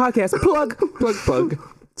my other podcast. Plug. Plug.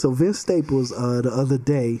 So Vince Staples the other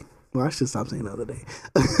day Well, I should stop saying the other day.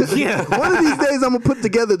 Yeah. One of these days, I'm gonna put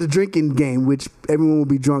together the drinking game, which everyone will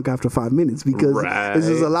be drunk after 5 minutes because there's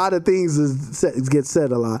just a lot of things that get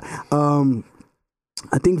said a lot.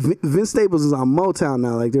 I think Vince Staples is on Motown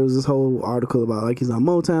now. Like there was this whole article about like he's on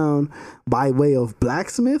Motown by way of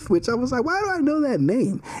Blacksmith, which I was like, why do I know that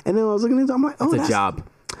name? And then I was looking into it, I'm like, oh, It's a job.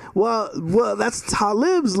 Well, that's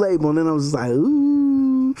Talib's label. And then I was just like,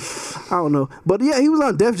 ooh, I don't know. But yeah, he was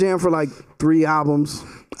on Def Jam for like 3 albums.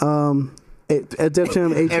 At Def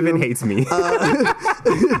Jam, Evan hates me.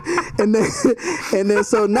 and then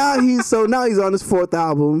so now he's on his 4th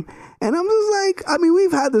album. And I'm just like, I mean,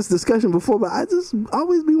 we've had this discussion before, but I just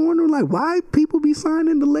always be wondering, like, why people be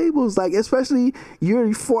signing the labels, like, especially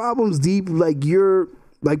you're 4 albums deep, like, you're,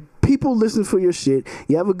 like, people listen for your shit,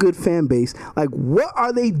 you have a good fan base, like, what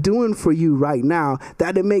are they doing for you right now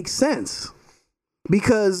that it makes sense?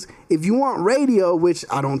 Because if you want radio, which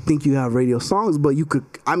I don't think you have radio songs, but you could,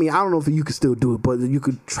 I mean, I don't know if you could still do it, but you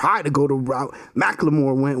could try to go the route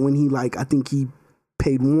Macklemore went when he, like, I think he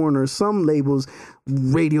paid Warner some labels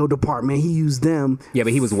radio department, he used them. Yeah,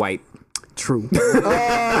 but he was white. True. But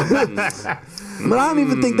I don't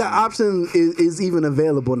even think that option is even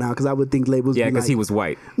available now, because I would think labels Yeah, because like, he was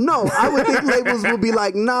white. no, I would think labels would be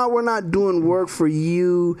like, nah, we're not doing work for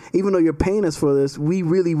you, even though you're paying us for this. We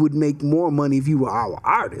really would make more money if you were our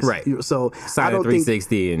artist. Right. So Sign I a don't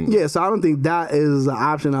 360 think, and yeah, so I don't think that is an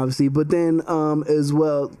option, obviously. But then as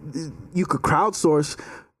well, you could crowdsource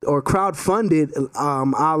or crowdfunded a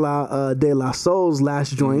la De La Soul's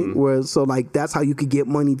last joint, where so like that's how you could get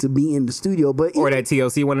money to be in the studio. But or that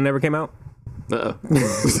TLC one that never came out. Didn't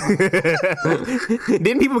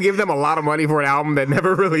people give them a lot of money for an album that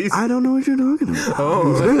never released? I don't know what you're talking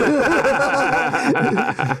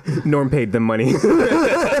about. Norm paid them money. I'll have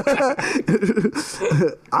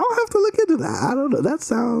to look into that. I don't know. That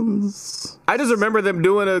sounds. I just remember them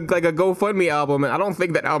doing a GoFundMe album, and I don't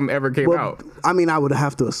think that album ever came out. I mean, I would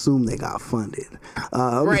have to assume they got funded.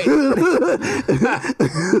 Right.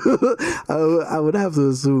 I would have to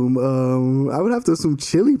assume. I would have to assume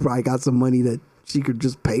Chili probably got some money that she could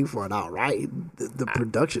just pay for it outright, the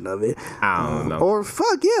production of it. I don't know. Or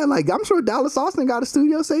fuck yeah, like I'm sure Dallas Austin got a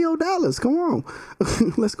studio. Say, yo, Dallas, come on,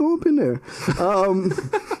 let's go up in there.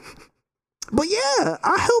 But yeah,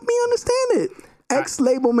 help me understand it.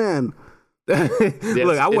 Ex-label man.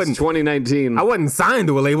 Look, I wasn't 2019. I wasn't signed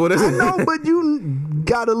to a label. I know, but you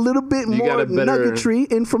got a little bit more nuggetry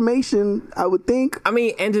information, I would think. I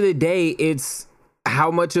mean, end of the day, it's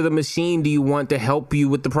how much of the machine do you want to help you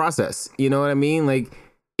with the process? You know what I mean? Like,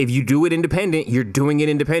 if you do it independent, you're doing it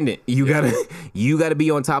independent. You gotta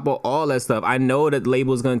be on top of all that stuff. I know that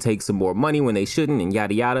label's gonna take some more money when they shouldn't, and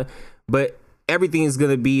yada yada, but everything is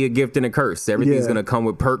gonna be a gift and a curse. Everything's gonna come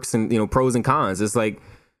with perks and pros and cons. It's like,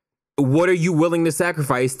 what are you willing to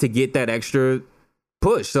sacrifice to get that extra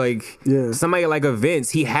push? Like somebody like a Vince,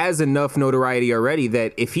 he has enough notoriety already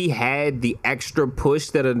that if he had the extra push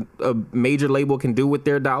that a major label can do with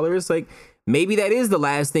their dollars, like maybe that is the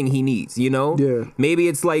last thing he needs, maybe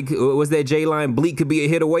it's like, was that J-Line, Bleak could be a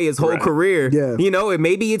hit away his whole career, and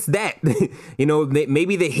maybe it's that.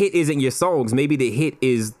 Maybe the hit isn't your songs, maybe the hit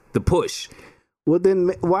is the push. Well, then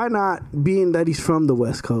why not, being that he's from the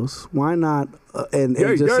West Coast, why not, and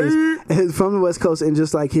just his from the West Coast and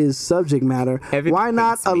just like his subject matter, why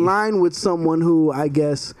not align with someone who, I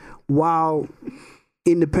guess, while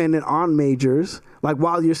independent on majors, like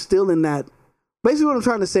while you're still in that, basically what I'm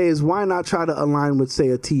trying to say is why not try to align with, say,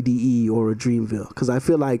 a TDE or a Dreamville? Because I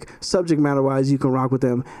feel like subject matter wise, you can rock with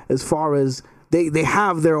them as far as They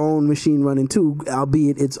have their own machine running too,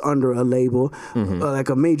 albeit it's under a label, like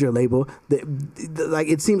a major label. Like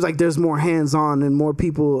it seems like there's more hands on and more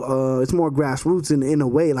people. It's more grassroots in a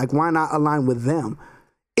way. Like why not align with them?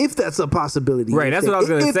 If that's a possibility, right? That's what I was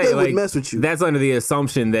gonna say. They like, would mess with you. That's under the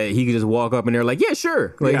assumption that he could just walk up and they're like, yeah,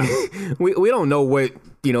 sure. Like we don't know what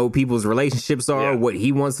people's relationships are, what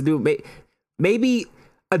he wants to do. Maybe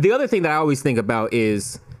the other thing that I always think about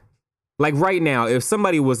is, like right now, if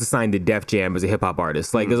somebody was to sign to Def Jam as a hip hop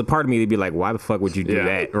artist, like there's a part of me that'd be like, why the fuck would you do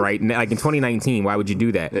that? Right? Like in 2019, why would you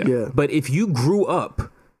do that? Yeah. But if you grew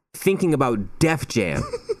up thinking about Def Jam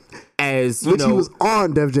as, which he was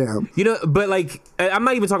on Def Jam. But like, I'm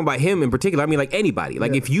not even talking about him in particular. I mean, like anybody.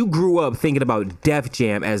 Like if you grew up thinking about Def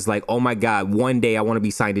Jam as like, oh my God, one day I want to be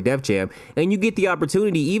signed to Def Jam, and you get the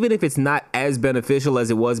opportunity, even if it's not as beneficial as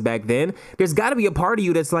it was back then, there's got to be a part of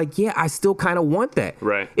you that's like, yeah, I still kind of want that.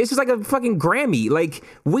 Right. It's just like a fucking Grammy. Like,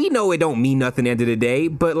 we know it don't mean nothing at the end of the day,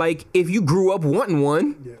 but like, if you grew up wanting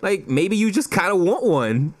one, like maybe you just kind of want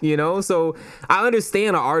one, So I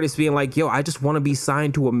understand an artist being like, yo, I just want to be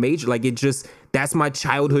signed to a major. Like, that's my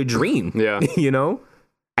childhood dream. Yeah.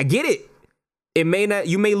 I get it. It may not,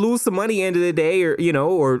 you may lose some money end of the day, or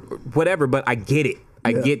or whatever, but I get it.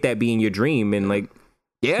 I get that being your dream, and like,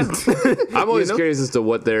 yeah. I'm always curious as to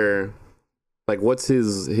what their, like, what's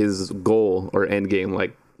his goal or end game?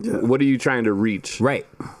 Like, what are you trying to reach? Right.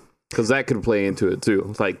 Because that could play into it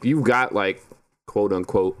too. Like, you've got like quote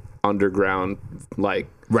unquote underground, like,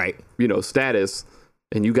 status,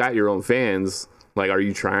 and you got your own fans. Like, are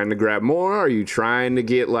you trying to grab more? Are you trying to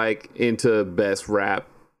get like into best rap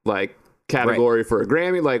like category for a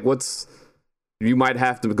Grammy? Like, you might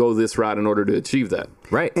have to go this route in order to achieve that.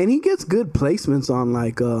 Right. And he gets good placements on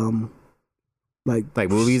like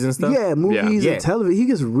movies and stuff. Yeah, movies and television. He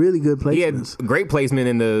gets really good placements. He had great placement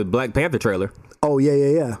in the Black Panther trailer. Oh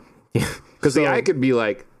yeah. Because I could be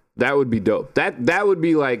like, that would be dope. That would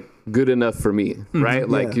be like good enough for me, right?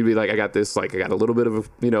 Like, you'd be like, I got this. Like, I got a little bit of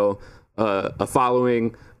a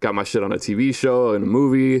following. Got my shit on a TV show and a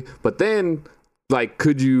movie. But then, like,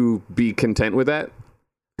 could you be content with that?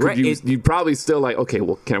 Right. You'd probably still like, okay,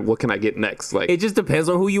 well, what can I get next? Like, it just depends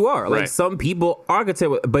on who you are. Like, some people are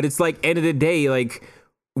content with, but it's like, end of the day, like,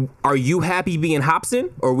 are you happy being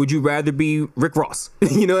Hobson, or would you rather be Rick Ross?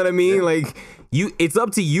 You know what I mean? Like, it's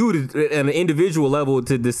up to you to, at an individual level,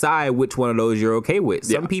 to decide which one of those you're okay with.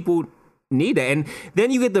 Some people need that, and then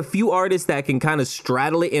you get the few artists that can kind of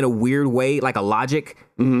straddle it in a weird way, like a Logic,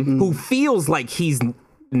 who feels like he's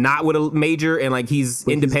not with a major and like he's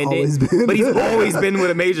independent, but he's always been with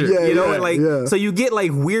a major. So you get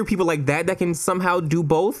like weird people like that can somehow do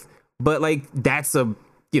both, but like that's a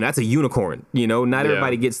unicorn. Not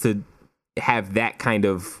everybody gets to have that kind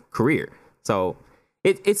of career. So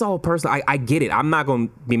it's all personal. I get it. I'm not gonna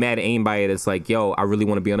be mad at anybody that's like, yo, I really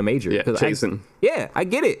want to be on a major. Yeah, chasing. I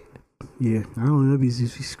get it. Yeah, I don't know. Be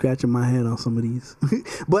scratching my head on some of these,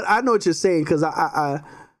 but I know what you're saying, because I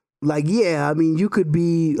like, I mean, you could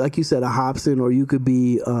be, like you said, a Hobson, or you could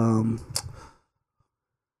be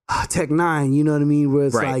Tech Nine. You know what I mean? Where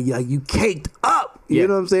it's like you caked up. You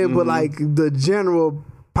know what I'm saying? But like the general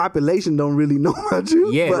population don't really know about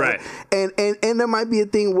you. Yeah, but, and there might be a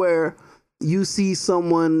thing where you see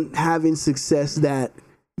someone having success that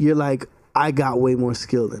you're like, I got way more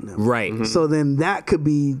skill than them. Right. So then that could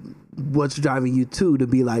be what's driving you too, to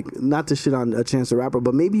be like, not to shit on a Chance the Rapper,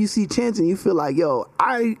 but maybe you see Chance and you feel like, yo,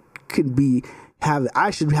 I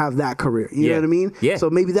should have that career. You know what I mean? Yeah. So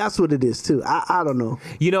maybe that's what it is too. I don't know.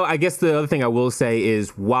 I guess the other thing I will say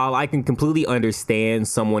is, while I can completely understand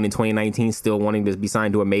someone in 2019 still wanting to be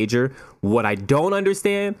signed to a major, what I don't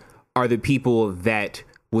understand are the people that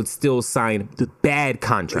would still sign the bad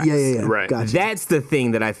contracts. Yeah. Right. Gotcha. That's the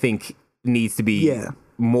thing that I think needs to be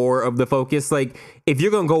more of the focus. Like, if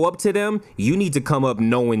you're gonna go up to them, you need to come up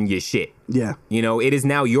knowing your shit. Yeah. It is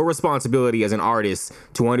now your responsibility as an artist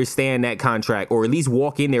to understand that contract, or at least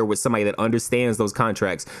walk in there with somebody that understands those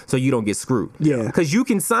contracts, so you don't get screwed. Yeah. Because you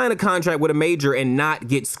can sign a contract with a major and not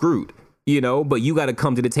get screwed. But you got to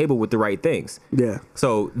come to the table with the right things. Yeah.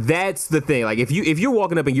 So that's the thing. Like, if you're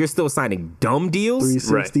walking up and you're still signing dumb deals,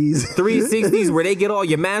 360s, 360s where they get all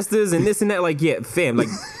your masters and this and that, like, fam, like,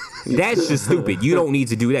 that's just stupid. You don't need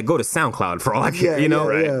to do that. Go to SoundCloud for all I care,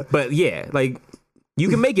 Yeah. But like, you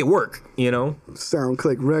can make it work,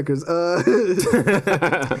 SoundClick Records. And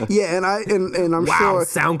I'm sure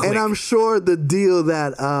SoundClick. And I'm sure the deal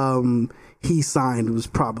that he signed was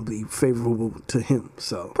probably favorable to him.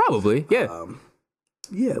 So probably, yeah.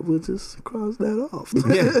 We'll just cross that off.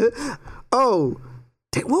 Yeah.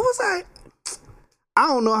 What was I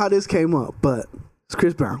don't know how this came up, but it's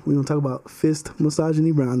Chris Brown. We're gonna talk about Fist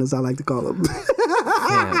Misogyny Brown, as I like to call him.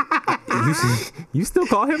 You still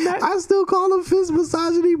call him that? I still call him Fist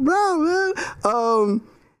Misogyny Brown, man.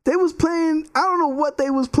 They was playing, I don't know what they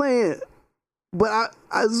was playing, but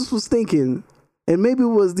I just was thinking, and maybe it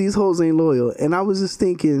was These Hoes Ain't Loyal, and I was just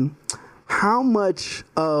thinking, how much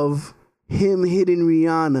of him hitting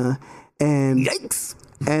Rihanna and yikes,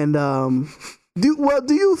 and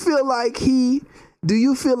do you feel like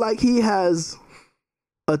he has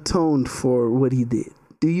atoned for what he did?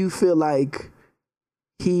 Do you feel like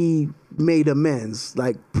he made amends,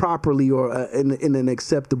 like, properly, or in an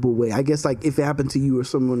acceptable way? I guess, like, if it happened to you or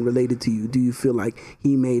someone related to you, do you feel like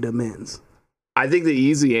he made amends? I think the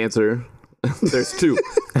easy answer, there's two.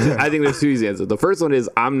 I think there's two easy answers. The first one is,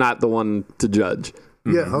 I'm not the one to judge.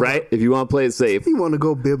 Yeah. Okay. Right? If you want to play it safe. You want to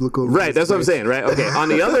go biblical. Right. That's what I'm saying. Right. Okay. On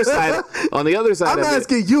the other side, I'm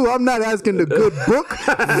asking you. I'm not asking the good book.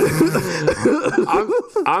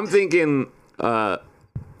 I'm thinking,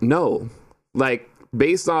 no, like,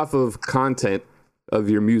 based off of content of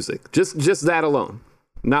your music, just that alone,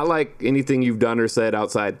 not like anything you've done or said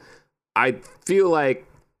outside. I feel like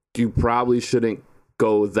you probably shouldn't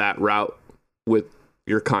go that route with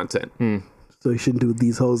your content. So you shouldn't do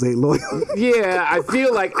These Hoes Ain't Loyal. Yeah, I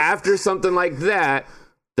feel like after something like that,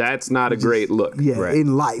 that's not a great look. Yeah,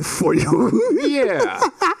 in life for you. Yeah.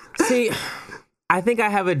 See, I think I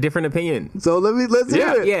have a different opinion. So let's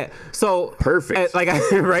hear it. Yeah. So Perfect. right?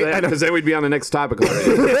 I know. Because then we'd be on the next topic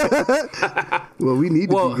already. Well, we need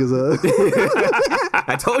to because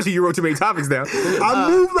I told you wrote too many topics down. I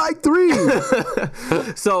moved like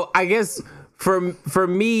 3. So I guess for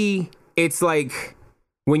me, it's like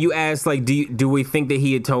when you ask, like, do we think that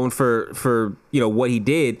he atoned for what he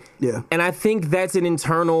did? Yeah. And I think that's an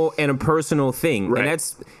internal and a personal thing, Right. and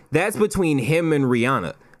that's between him and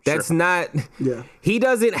Rihanna. That's not. Yeah. He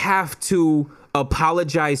doesn't have to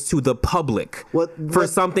apologize to the public for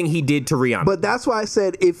something he did to Rihanna. But that's why I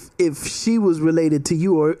said if she was related to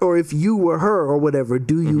you or if you were her or whatever,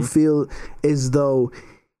 do you feel as though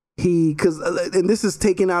he, because and this is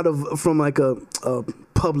taken out from like a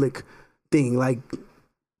public thing, like,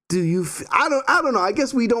 do you I don't know, I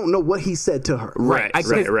guess we don't know what he said to her. Right.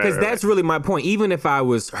 Because that's really my point. Even if I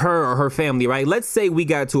was her or her family, right? Let's say we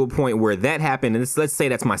got to a point where that happened, and let's say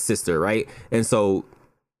that's my sister, right? And so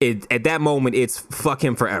at that moment, it's fuck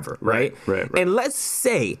him forever, right? Right. And let's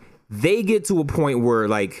say they get to a point where,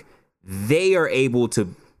 like, they are able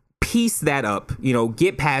to piece that up,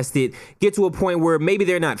 get past it, get to a point where maybe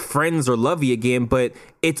they're not friends or lovey again, but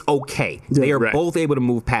it's okay. They are both able to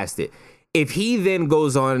move past it. If he then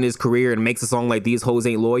goes on in his career and makes a song like These Hoes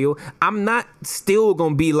Ain't Loyal, I'm not still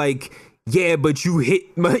gonna be like, yeah, but you hit,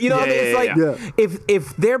 what I mean? It's like,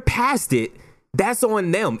 if they're past it, that's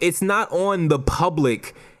on them. It's not on the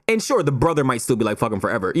public. And sure, the brother might still be like, fuck him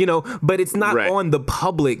forever, but it's not on the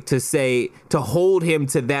public to hold him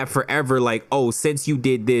to that forever. Like, oh, since you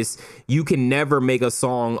did this, you can never make a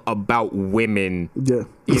song about women. Yeah.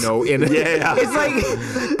 And it's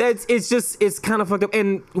like, it's kind of fucked up.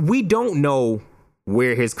 And we don't know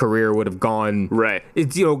where his career would have gone. Right.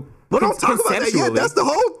 It's, but don't talk about that yet. That's the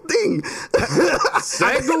whole thing.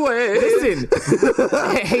 Segue. Listen.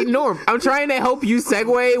 Hey, Norm, I'm trying to help you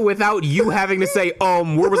segue without you having to say,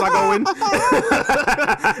 where was I going?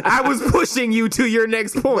 I was pushing you to your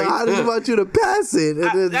next point. I just want you to pass it.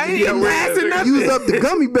 And I ain't passing nothing. Use up the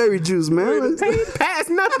gummy berry juice, man. I ain't pass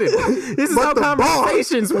nothing. This is how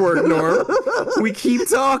conversations work, Norm. We keep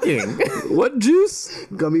talking. What juice?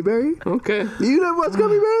 Gummy berry. Okay. You never watched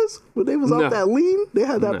Gummy Bears? When they was off that lean? They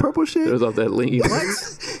had that purple shit? It was off that lean.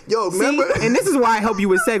 What? Yo, remember? And this is why I help you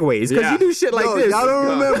with segues, because you do shit like this. Y'all don't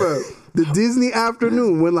remember the Disney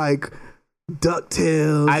afternoon when, like,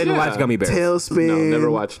 DuckTales. I didn't watch Gummy Bears. Tailspin. No,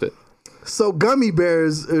 never watched it. So Gummy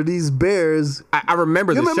Bears are these bears. I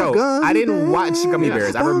remember the show. I didn't watch Gummy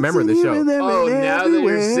Bears. I remember the show. Oh, now that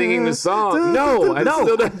you're singing the song. No,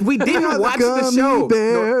 we didn't watch the show.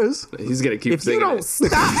 Bears. No, he's going to keep singing. If you don't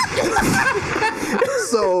stop.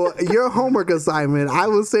 So your homework assignment, I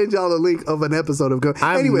will send y'all a link of an episode of Gummy.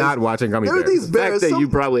 I'm not watching Gummy Bears. These bears. The fact that you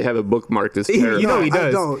probably have it bookmarked is terrible. You know he does.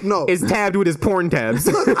 I don't. No. It's tabbed with his porn tabs.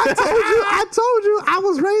 Look, I told you I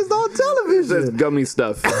was raised on television. That's gummy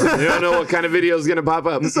stuff. You don't know what kind of video is going to pop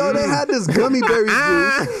up. So they had this gummy berry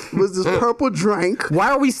juice, was this purple drink.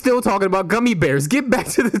 Why are we still talking about Gummy Bears? Get back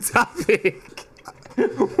to the topic. What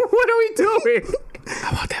are we doing?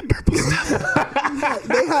 I want that purple stuff.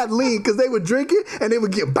 They had lean because they would drink it and they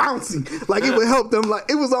would get bouncy. Like it would help them. Like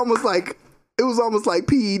it was almost like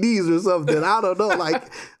PEDs or something. I don't know. Like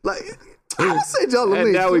I would say y'all.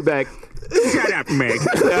 And now we back. Shut up, Meg.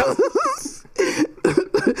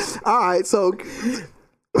 All right, so.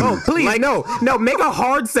 Oh, please, no, make a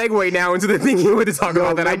hard segue now into the thing you wanted to talk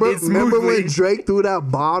about that I did smoothly. Remember when Drake threw that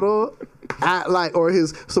bottle at or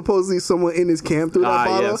his supposedly someone in his camp threw that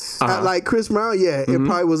bottle at like Chris Brown? Yeah, it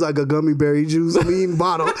probably was like a gummy berry juice lean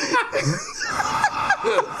bottle.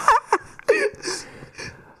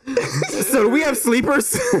 So do we have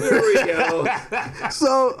sleepers? Here we go.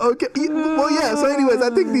 So okay, well yeah. So anyways,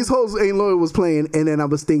 I think These Hoes Ain't Loyal was playing, and then I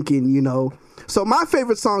was thinking, so my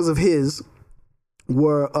favorite songs of his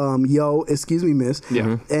were Yo, Excuse Me Miss,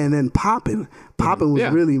 and then Poppin'. Poppin' was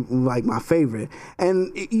really like my favorite,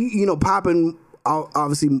 and Poppin'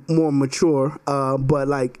 obviously more mature, but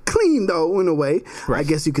like clean though in a way, I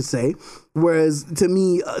guess you could say. Whereas to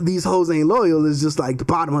me, These Hoes Ain't Loyal is just like the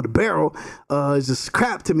bottom of the barrel. It's just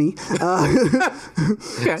crap to me.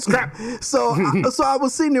 Scrap. So I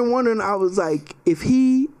was sitting there wondering. I was like, if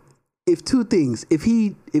two things, if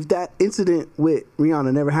that incident with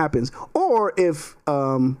Rihanna never happens, or if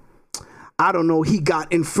I don't know, he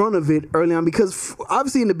got in front of it early on, because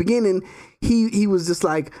obviously in the beginning he was just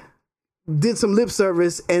like did some lip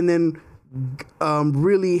service and then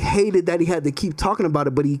really hated that he had to keep talking about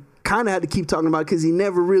it, but he kind of had to keep talking about it because he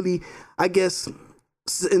never really, I guess,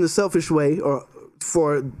 in a selfish way, or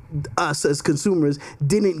for us as consumers,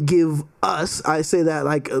 didn't give us, I say that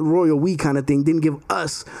like a royal we kind of thing, didn't give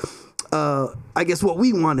us, I guess, what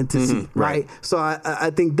we wanted to see, right? So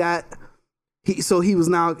I think that he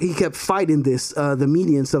kept fighting this, the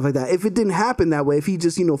media and stuff like that. If it didn't happen that way, if he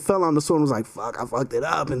just, fell on the sword and was like, fuck, I fucked it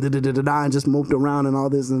up and and just moped around and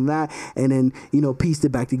all this and that, and then, pieced it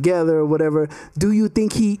back together or whatever, do you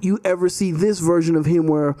think you ever see this version of him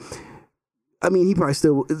where, I mean, he probably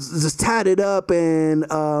still is just tatted up and,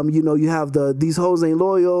 you have These Hoes Ain't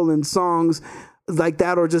Loyal and songs like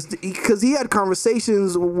that, or just because he had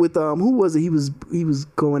conversations with, who was it? He was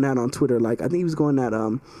going at on Twitter. Like, I think he was going at,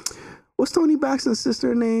 what's Tony Braxton's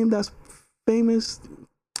sister name that's famous?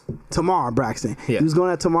 Tamar Braxton. Yeah. He was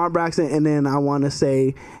going at Tamar Braxton, and then I want to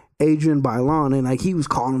say Adrian Bailon, and like he was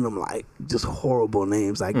calling them like just horrible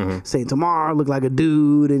names, like saying Tamar looked like a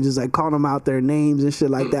dude, and just like calling them out their names and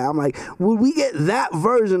shit like that. I'm like, would we get that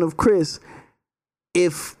version of Chris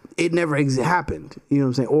if it never happened? You know what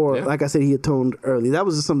I'm saying? Or like I said, he atoned early. That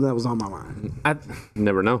was just something that was on my mind. I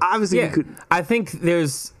never know. Obviously, I think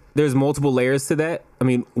there's multiple layers to that. I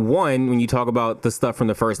mean, one, when you talk about the stuff from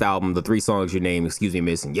the first album, the 3 songs you name, Excuse Me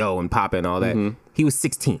Miss, and Yo, and Papa and all that, he was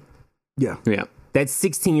 16. Yeah. That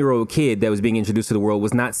 16-year-old kid that was being introduced to the world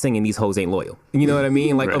was not singing These Hoes Ain't Loyal. You know what I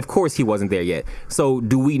mean? Like, of course he wasn't there yet. So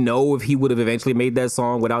do we know if he would have eventually made that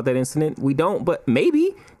song without that incident? We don't, but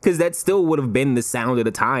maybe, because that still would have been the sound of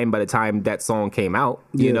the time by the time that song came out,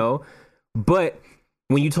 you know? But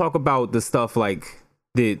when you talk about the stuff like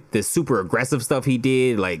the super aggressive stuff he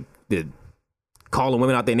did, like the calling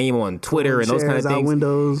women out their name on Twitter and those kind of things.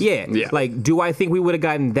 Windows. Yeah. Like, do I think we would have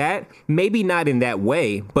gotten that? Maybe not in that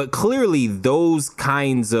way, but clearly those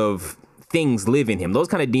kinds of things live in him. Those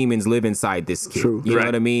kind of demons live inside this kid. True. You know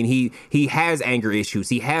what I mean? He has anger issues.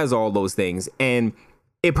 He has all those things, and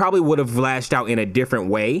it probably would have lashed out in a different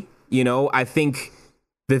way. I think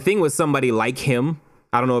the thing with somebody like him,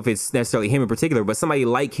 I don't know if it's necessarily him in particular, but somebody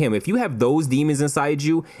like him, if you have those demons inside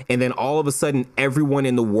you and then all of a sudden everyone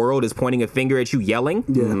in the world is pointing a finger at you yelling,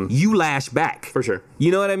 you lash back. For sure.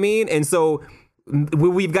 You know what I mean? And so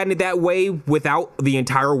we've gotten it that way without the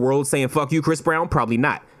entire world saying, fuck you, Chris Brown? Probably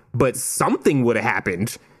not. But something would have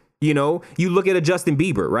happened. You look at a Justin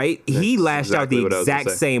Bieber, right? He lashed out the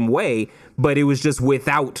exact same way, but it was just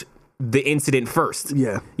without the incident first.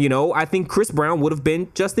 Yeah. I think Chris Brown would have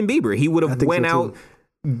been Justin Bieber. He would have went out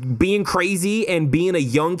being crazy and being a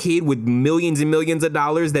young kid with millions and millions of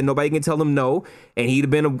dollars that nobody can tell him no, and he'd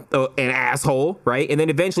have been an asshole, right? And then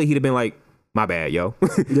eventually he'd have been like, my bad, yo.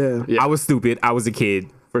 I was stupid. I was a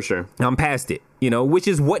kid. For sure. I'm past it, which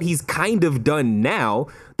is what he's kind of done now.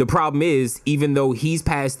 The problem is, even though he's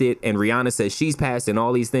past it and Rihanna says she's past it and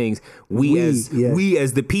all these things, we as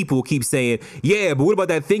the people keep saying, yeah, but what about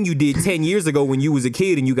that thing you did 10 years ago when you was a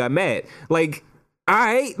kid and you got mad? Like, all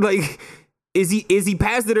right, like, is he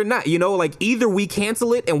past it or not? Like, either we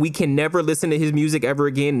cancel it and we can never listen to his music ever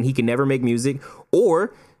again and he can never make music,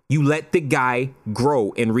 or you let the guy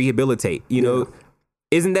grow and rehabilitate.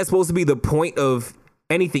 Isn't that supposed to be the point of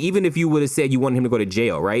anything? Even if you would have said you want him to go to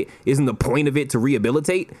jail, right? Isn't the point of it to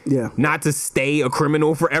rehabilitate? Yeah. Not to stay a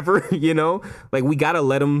criminal forever, Like, we got to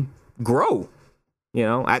let him grow.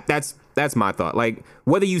 That's my thought. Like,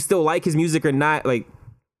 whether you still like his music or not, like,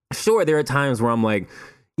 sure, there are times where I'm like,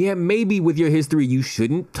 yeah, maybe with your history, you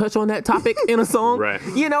shouldn't touch on that topic in a song, right?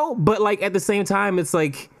 But like at the same time, it's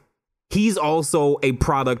like he's also a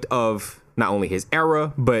product of not only his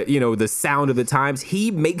era, but the sound of the times. He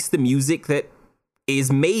makes the music that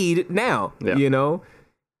is made now.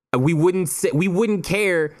 We wouldn't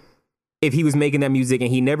care if he was making that music and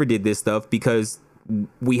he never did this stuff, because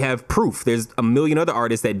we have proof. There's a million other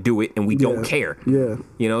artists that do it and we don't care.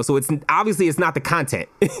 So it's obviously it's not the content.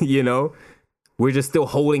 We're just still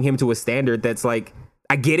holding him to a standard that's like,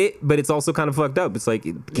 I get it, but it's also kind of fucked up. It's like,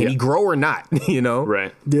 can he grow or not?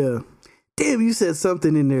 Right. Yeah. Damn, you said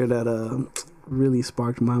something in there that really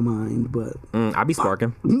sparked my mind, but I'll be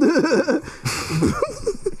sparking.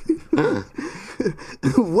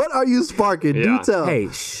 What are you sparking? Do tell. Hey,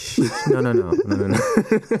 shh. No.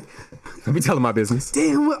 I'll be telling my business.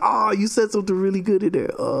 Damn, you said something really good in there.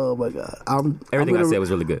 Oh my God. Everything I said was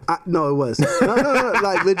really good. No, it was. No.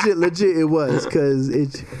 Like legit it was, because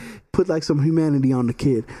it put like some humanity on the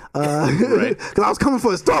kid. Right. Because I was coming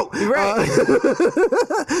for his throat. Right.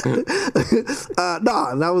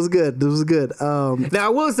 No, that was good. This was good. Now I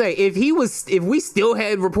will say, if we still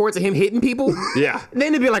had reports of him hitting people,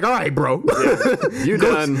 then it'd be like, all right, bro, you're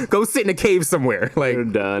done. Go sit in a cave somewhere. Like, you're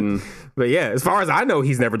done. But yeah, as far as I know,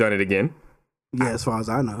 he's never done it again. Yeah, as far as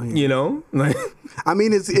I know. Yeah. You know, like I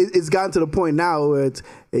mean, it's gotten to the point now where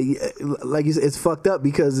like you said, it's fucked up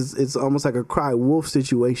because it's almost like a cry wolf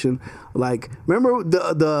situation. Like, remember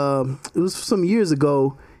it was some years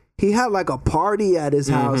ago. He had like a party at his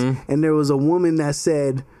house, and there was a woman that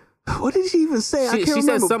said, "What did she even say?" I can't remember. She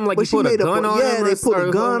said something like, but "You put a gun on her." Yeah, they put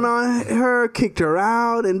a gun on her, kicked her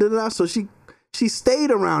out, and so she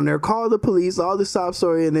stayed around there, called the police, all this sob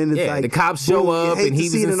story, and then it's like the cops show up and he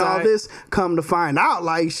was inside. And all this. Come to find out,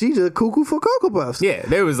 like she just cuckoo for Cocoa Puffs. Yeah,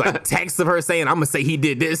 there was like texts of her saying, "I'm gonna say he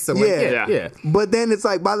did this." So yeah. But then it's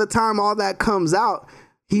like by the time all that comes out,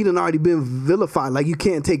 he done already been vilified. Like you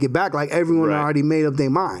can't take it back. Like everyone already made up their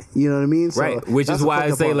mind. You know what I mean? So right. Which is why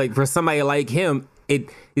I say, like, for somebody like him,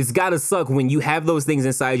 it's gotta suck when you have those things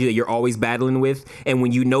inside you that you're always battling with, and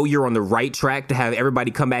when you know you're on the right track to have everybody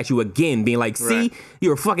come at you again, being like, "See,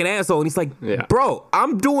 you're a fucking asshole," and he's like, "Bro,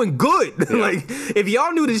 I'm doing good." Like, if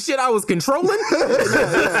y'all knew the shit I was controlling,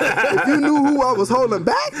 if you knew who I was holding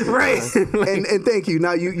back, right? and thank you.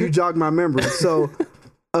 Now you jogged my memory. So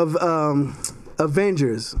of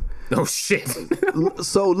Avengers. Oh shit.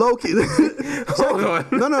 So Loki. Hold on.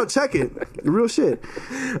 No, check it. Real shit.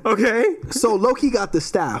 Okay. So Loki got the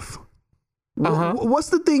staff. What's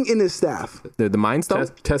the thing in his staff? The Mind Stone?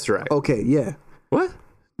 Tesseract. Okay, yeah. What?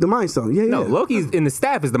 The Mind Stone. Yeah, No, yeah. Loki's in the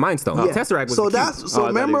staff is the Mind Stone. Yeah. Tesseract was so the that's key. so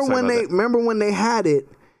remember when they had it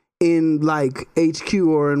in like HQ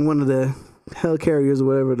or in one of the hell carriers or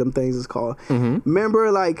whatever them things is called.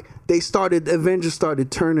 Remember, like Avengers started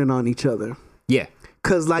turning on each other. Yeah.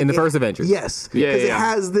 Cause like in the first Avengers. Yes. Yeah. Because it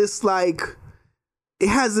has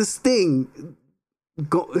this thing.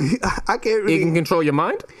 I can't really. It can control your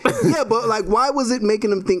mind? Yeah, but like, why was it making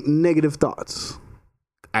them think negative thoughts?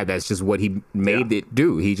 That's just what he made it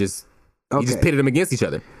do. He just pitted them against each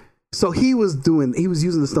other. So he was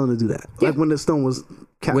using the stone to do that. Yeah. Like when the stone was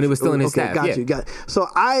captured. When it was still in his staff. Got you. So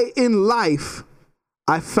in life,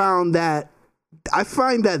 I find that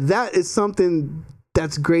is something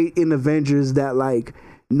that's great in Avengers that like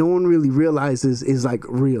no one really realizes is like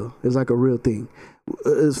real. It's like a real thing.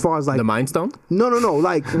 As far as like the Mind Stone? No.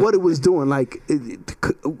 Like what it was doing. Like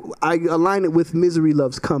I align it with Misery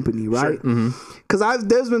Loves Company, right? Because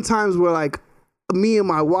there's been times where like me and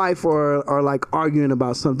my wife are like arguing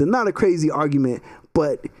about something, not a crazy argument,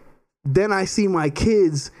 but then I see my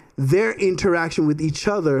kids, their interaction with each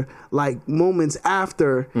other, like moments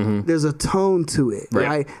after, there's a tone to it,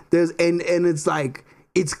 right? There's and it's like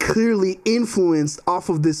it's clearly influenced off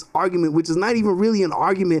of this argument, which is not even really an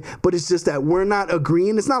argument, but it's just that we're not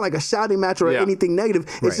agreeing. It's not like a shouting match or anything negative.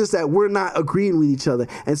 It's just that we're not agreeing with each other.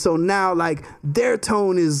 And so now like their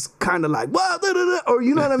tone is kind of like, well, or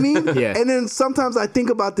you know what I mean? And then sometimes I think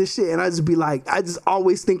about this shit and I just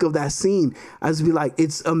always think of that scene. I just be like,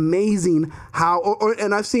 it's amazing how,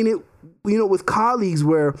 and I've seen it, you know, with colleagues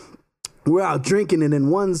where we're out drinking and then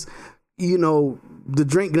one's, you know, the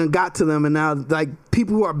drink done got to them and now like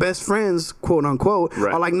people who are best friends, quote unquote,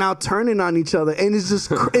 are like now turning on each other and it's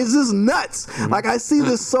just nuts. Like I see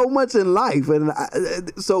this so much in life, and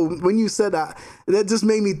so when you said that just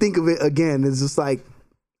made me think of it again. It's just like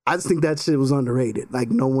I just think that shit was underrated. Like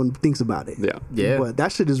no one thinks about it. Yeah. But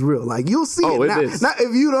that shit is real. Like you'll see it now. Not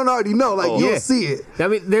if you don't already know. Like you'll see it. I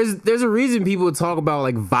mean, there's a reason people talk about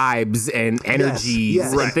like vibes and energy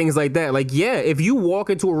and things like that. Like if you walk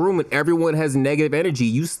into a room and everyone has negative energy,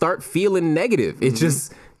 you start feeling negative. It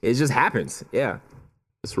just happens. Yeah,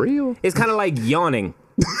 it's real. It's kind of like yawning.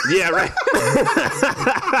 Yeah, right.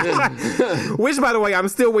 Which, by the way, I'm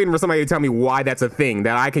still waiting for somebody to tell me why that's a thing,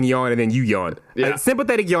 that I can yawn and then you yawn.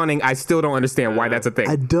 Sympathetic yawning, I still don't understand why that's a thing.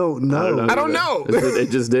 I don't know. I don't know.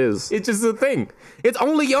 It just is. It's just a thing. It's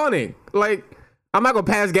only yawning. Like, I'm not gonna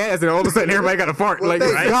pass gas and all of a sudden everybody got to fart. Well, like,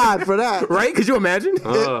 thank God for that. Right? Could you imagine?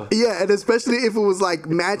 Yeah, and especially if it was like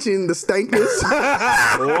matching the stankness.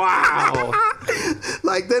 Wow.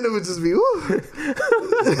 Like then it would just be.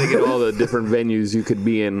 Think of all the different venues you could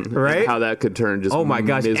be in, right? And how that could turn just. Oh my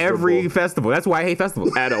gosh! Miserable. Every festival. That's why I hate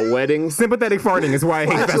festivals. At a wedding, sympathetic farting is why I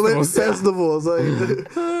hate festivals.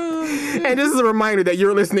 And this is a reminder that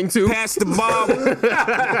you're listening to Pass the Ball.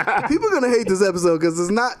 People are gonna hate this episode because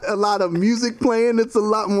there's not a lot of music playing. It's a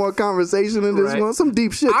lot more conversation in this one. Some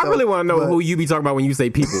deep shit. I really want to know who you be talking about when you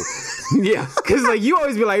say people. Yeah, because like you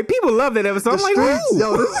always be like, people love that episode. I'm like, who?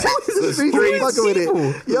 Yo, the streets fucking with it.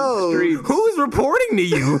 Yo, who's reporting to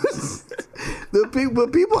you? The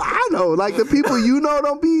people I know, like the people you know,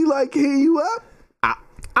 don't be like hitting you up.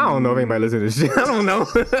 I don't know if anybody listens to this shit. I don't know.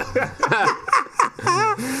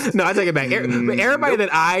 No, I take it back. Everybody that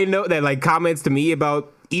I know that like comments to me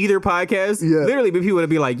about either podcast, literally people would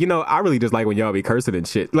be like, I really just like when y'all be cursing and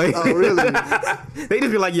shit. Like, oh, really? They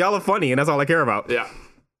just be like, y'all are funny, and that's all I care about. Yeah.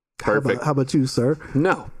 Perfect. How about you, sir?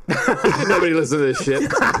 No. Nobody listens to this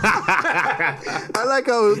shit. I like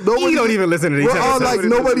how nobody. You don't even listen to these We're all episodes. like,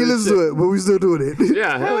 nobody listens to it, but we still doing it.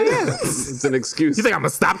 Yeah, hell yeah. It's an excuse. You think I'm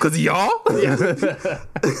gonna stop because of y'all? Yeah.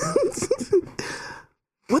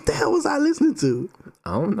 What the hell was I listening to?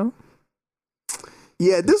 I don't know.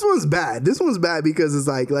 Yeah, this one's bad. This one's bad because it's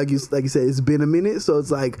like you said, it's been a minute. So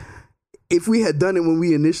it's like, if we had done it when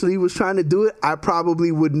we initially was trying to do it, I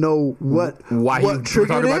probably would know what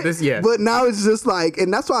triggered about it. this. Yeah. But now it's just like,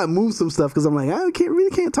 and that's why I moved some stuff because I'm like, I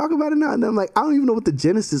can't talk about it now. And I'm like, I don't even know what the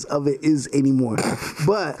genesis of it is anymore.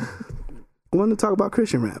 But I want to talk about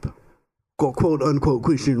Christian rap, quote unquote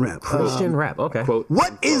Christian rap. Christian rap. Okay. Quote,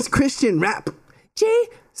 what is Christian rap?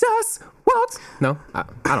 Jesus walks. No, I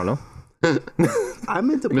don't know. I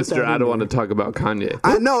meant to put Mr. that I in don't want there. to talk about Kanye.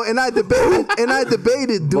 I know, and I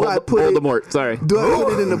debated. Do I put Voldemort? it? Sorry. Do I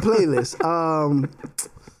put it in the playlist?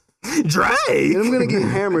 Drake. And I'm gonna get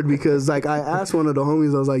hammered because like I asked one of the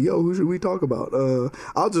homies, I was like, "Yo, who should we talk about?"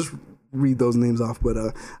 I'll just read those names off. But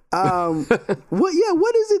what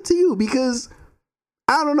is it to you? Because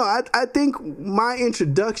I don't know. I think my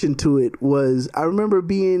introduction to it was, I remember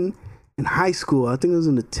being in high school. I think it was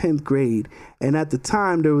in the 10th grade. And at the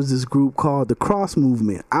time, there was this group called the Cross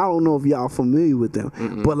Movement. I don't know if y'all familiar with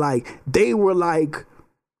them, but like they were like,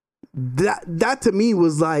 that to me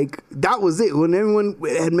was like, that was it. When everyone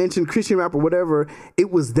had mentioned Christian rap or whatever,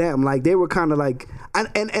 it was them. Like they were kind of like, and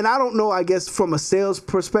I don't know, I guess from a sales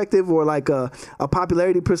perspective or like a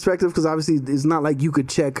popularity perspective, because obviously it's not like you could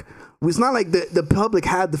check. It's not like the public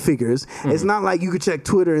had the figures. It's not like you could check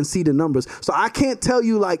Twitter and see the numbers. So I can't tell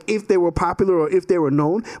you like if they were popular or if they were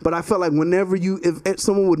known, but I felt like whenever if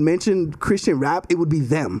someone would mention Christian rap, it would be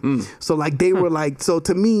them. So like they were like, so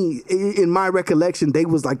to me, in my recollection, they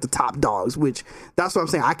was like the top dogs, which that's what I'm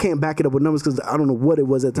saying. I can't back it up with numbers because I don't know what it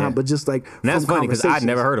was at the time, but just like, and that's funny because I'd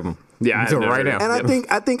never heard of them. Yeah, until right now. And I think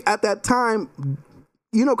at that time,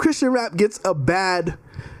 Christian rap gets a bad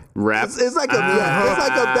rap. It's like a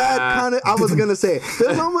bad kind of. I was gonna say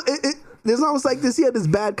there's almost like this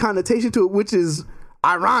bad connotation to it, which is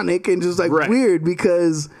ironic and just like weird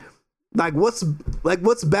because like what's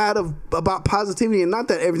bad about positivity, and not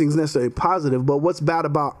that everything's necessarily positive, but what's bad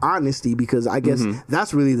about honesty? Because I guess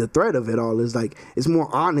that's really the thread of it all, is like it's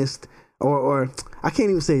more honest. Or I can't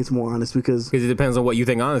even say it's more honest because it depends on what you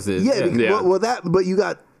think honest is. But you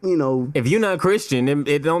got, if you're not Christian,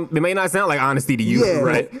 it may not sound like honesty to you,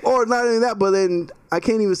 right? Or not only that, but then I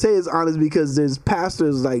can't even say it's honest because there's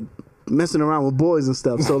pastors like messing around with boys and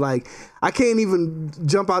stuff. So like I can't even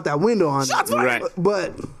jump out that window on it. Right.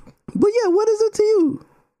 But yeah, what is it to you?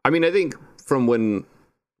 I mean, I think from when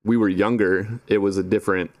we were younger, it was a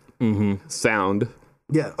different sound.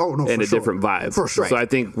 Yeah. Oh no. And a different vibe. For sure. So I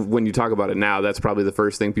think when you talk about it now, that's probably the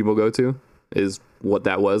first thing people go to is what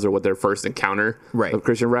that was or what their first encounter of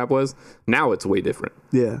Christian rap was. Now it's way different.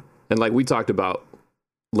 Yeah. And like we talked about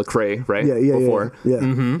Lecrae, right? Yeah. Before. Yeah.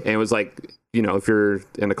 And it was like, if you're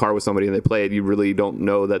in a car with somebody and they play it, you really don't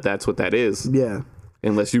know that that's what that is. Yeah.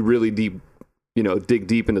 Unless you really dig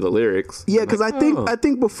deep into the lyrics. Yeah, because I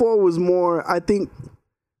think before was more. I think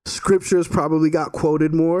scriptures probably got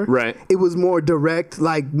quoted more. Right. It was more direct,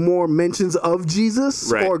 like more mentions of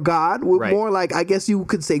Jesus or God, with more like, I guess you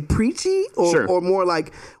could say preachy or more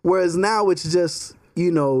like, whereas now it's just,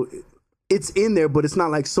 it's in there, but it's not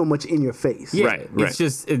like so much in your face. Yeah. Right. It's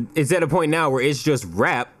just, it's at a point now where it's just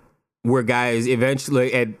rap, where guys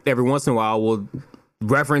eventually, every once in a while, will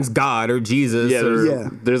reference God or Jesus. Yeah.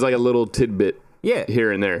 There's like a little tidbit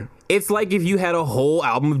here and there. It's like if you had a whole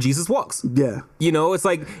album of Jesus Walks. Yeah. It's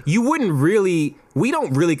like we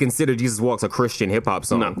don't really consider Jesus Walks a Christian hip hop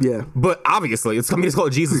song. No. Yeah. But obviously it's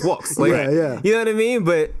called Jesus Walks. Like, yeah. You know what I mean?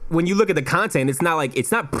 But when you look at the content, it's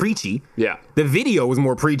not preachy. Yeah. The video was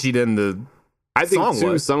more preachy than the I think song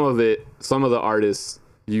too, was. some of the artists,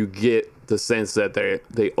 you get the sense that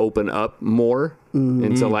they open up more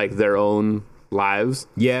into like their own lives.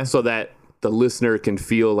 Yeah. So that the listener can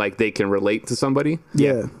feel like they can relate to somebody.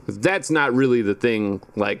 Yeah. That's not really the thing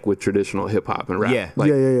like with traditional hip hop and rap. Yeah.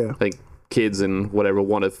 Yeah. Like kids and whatever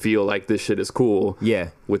want to feel like this shit is cool. Yeah.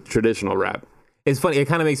 With traditional rap. It's funny. It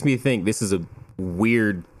kind of makes me think, this is a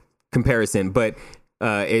weird comparison, but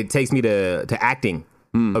it takes me to acting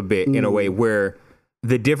a bit in a way where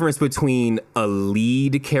the difference between a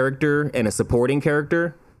lead character and a supporting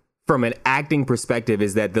character, from an acting perspective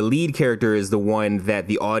is that the lead character is the one that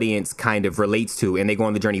the audience kind of relates to and they go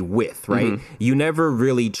on the journey with, right? You never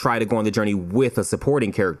really try to go on the journey with a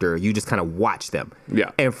supporting character. You just kind of watch them.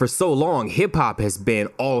 Yeah. And for so long, hip hop has been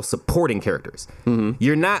all supporting characters.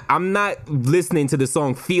 I'm not listening to the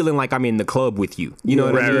song feeling like I'm in the club with you. You know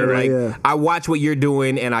what I mean? Like, I watch what you're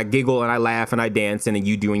doing and I giggle and I laugh and I dance and then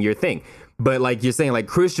you doing your thing. But like you're saying, like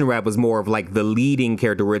Christian rap was more of like the leading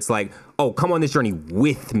character where it's like, oh, come on this journey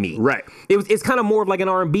with me. Right. It's kind of more of like an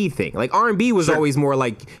R&B thing. Like R&B was always more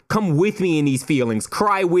like, come with me in these feelings,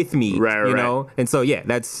 cry with me, you know? And so, yeah,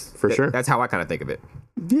 that's sure. That's how I kind of think of it.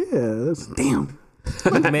 Yeah, that's damn.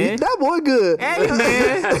 Man. That boy good. Hey,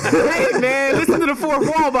 man. Hey, man. Listen to the fourth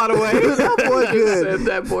wall, by the way. That boy good. Said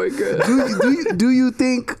that boy good. Do you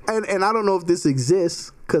think, and I don't know if this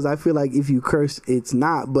exists, because I feel like if you curse, it's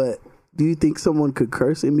not, but do you think someone could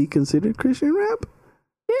curse and be considered Christian rap?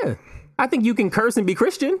 Yeah. I think you can curse and be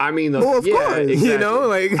Christian. I mean, Well, of course. exactly. You know,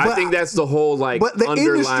 like, I think that's the whole like But the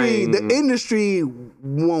underlying. industry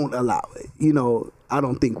won't allow it. You know, I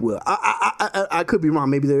don't think will. I could be wrong.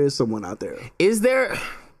 Maybe there is someone out there. is there...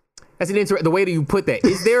 That's an interesting, the way that you put that.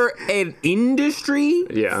 Is there an industry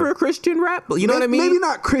for Christian rap? You know what I mean? Maybe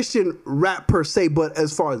not Christian rap per se, but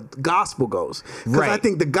as far as gospel goes. Because I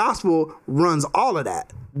think the gospel runs all of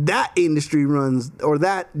that. That industry runs, or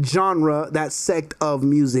that genre, that sect of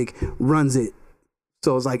music runs it.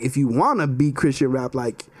 So it's like, if you want to be Christian rap,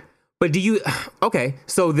 like... But do you... Okay,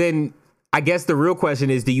 so then I guess the real question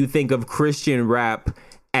is, do you think of Christian rap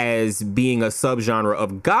as being a subgenre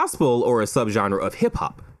of gospel or a subgenre of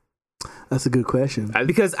hip-hop? That's a good question.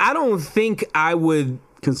 Because I don't think I would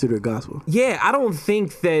consider it gospel. Yeah, I don't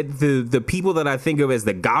think that the people that I think of as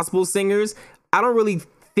the gospel singers, I don't really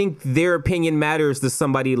think their opinion matters to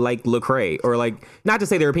somebody like Lecrae, or like, not to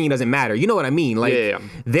say their opinion doesn't matter. You know what I mean? Like,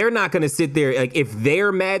 they're not going to sit there, like, if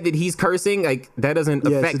they're mad that he's cursing, like, that doesn't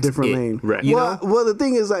affect it's a different it. lane. Right. You know? Well, the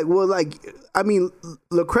thing is, like, I mean,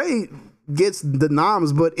 Lecrae gets the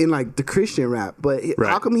noms, but in like the Christian rap. But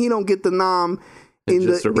how come he don't get the nom in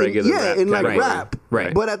just a regular rap in like category. rap?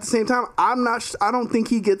 Right. But at the same time, I don't think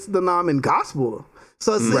he gets the nom in gospel.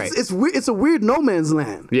 So it's weird. It's a weird no man's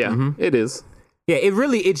land. Yeah, it is. Yeah,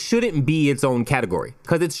 it shouldn't be its own category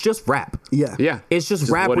because it's just rap. Yeah. Yeah. It's just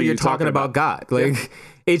rap what where are you're you talking about God. Like,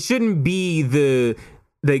 it shouldn't be the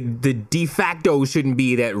de facto shouldn't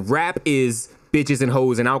be that rap is bitches and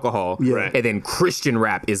hoes and alcohol. Yeah. Right. And then Christian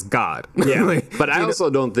rap is God. Yeah. Like, But I also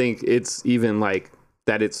don't think it's even like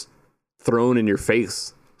that it's thrown in your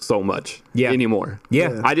face so much anymore.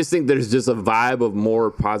 Yeah. I just think there's just a vibe of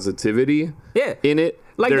more positivity in it.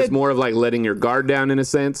 Like there's that- more of like letting your guard down in a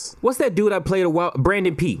sense. what's that dude I played a while?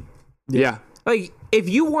 Brandon P. Yeah. Like, if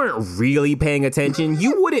you weren't really paying attention,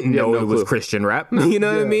 you wouldn't know no it was clue. Christian rap. You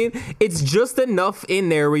know what I mean? It's just enough in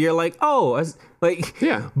there where you're like, oh, like,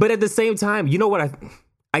 Yeah. But at the same time, you know what?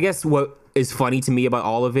 I guess what is funny to me about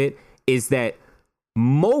all of it is that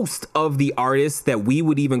most of the artists that we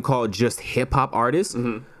would even call just hip hop artists,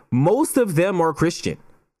 most of them are Christian.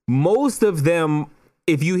 Most of them,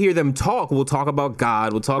 if you hear them talk, will talk about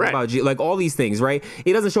God, will talk about like all these things, right?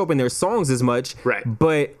 It doesn't show up in their songs as much, Right.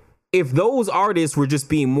 But if those artists were just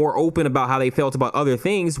being more open about how they felt about other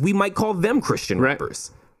things, we might call them Christian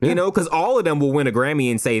rappers. You know, because all of them will win a Grammy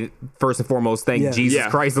and say, first and foremost, thank Jesus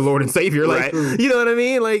Christ, the Lord and Savior. Like, you know what I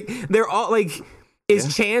mean? Like, they're all like,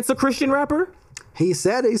 is Chance a Christian rapper? He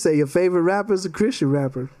said your favorite rapper is a Christian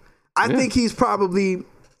rapper. I think he's probably,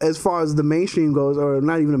 as far as the mainstream goes, or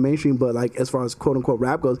not even the mainstream, but like as far as quote unquote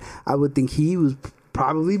rap goes, I would think he would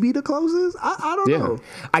probably be the closest. I don't know.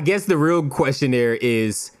 I guess the real question there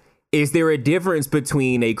is there a difference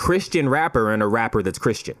between a Christian rapper and a rapper that's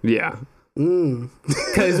Christian? Yeah.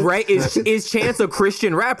 Because, right, is Chance a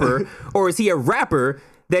Christian rapper, or is he a rapper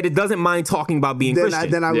that it doesn't mind talking about being Christian?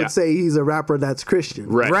 Then I would say he's a rapper that's Christian.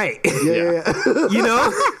 Right. Yeah. You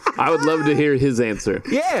know? I would love to hear his answer.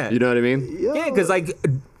 Yeah. You know what I mean? Yeah, because, like,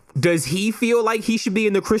 does he feel like he should be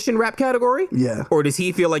in the Christian rap category? Yeah. Or does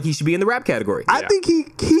he feel like he should be in the rap category? I think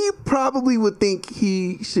he probably would think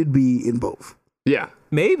he should be in both. Yeah.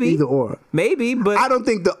 Maybe. Either or. Maybe, but I don't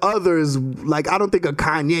think the others, like, I don't think a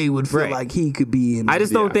Kanye would feel like he could be in. I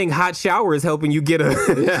just don't think Hot Shower is helping you get a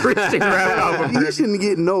Christian rap album. He shouldn't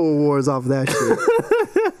get no awards off that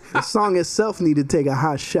shit. The song itself need to take a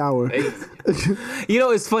hot shower. You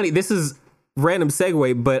know, it's funny. This is random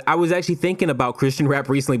segue, but I was actually thinking about Christian rap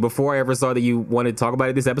recently before I ever saw that you wanted to talk about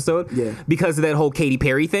it this episode. Yeah. Because of that whole Katy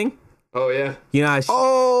Perry thing. Oh, yeah. You know,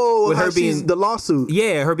 With her her being the lawsuit.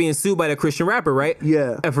 Yeah, her being sued by the Christian rapper, right?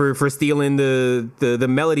 Yeah. For stealing the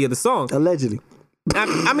melody of the song. Allegedly.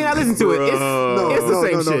 I mean, I listened to it. It's the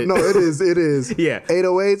same shit. No, it is. Yeah.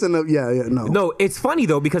 808s and no. No, it's funny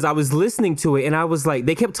though because I was listening to it and I was like,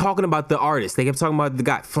 they kept talking about the artist. They kept talking about the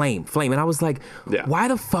guy, Flame, and I was like, why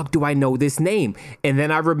the fuck do I know this name? And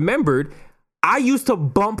then I remembered I used to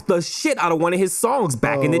bump the shit out of one of his songs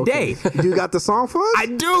back in the day. You got the song for us? I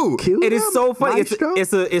do. It is so funny.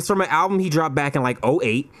 It's from an album he dropped back in like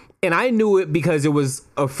 2008. And I knew it because it was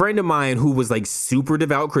a friend of mine who was like super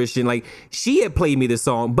devout Christian. Like she had played me this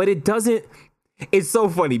song, but it doesn't. It's so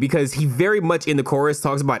funny because he very much in the chorus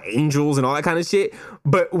talks about angels and all that kind of shit.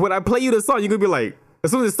 But when I play you the song, you're gonna be like,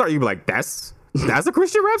 as soon as it starts, you'll be like, that's a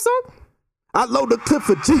Christian rap song? I load the clip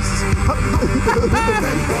for Jesus.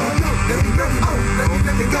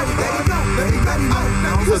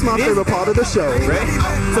 This is my favorite part of the show.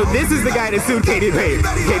 Right? So this is the guy that sued Katy Perry.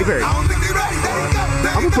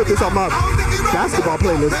 I'm gonna put this on my basketball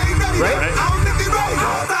playlist. Right?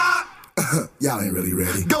 Y'all ain't really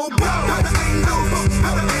ready. Go.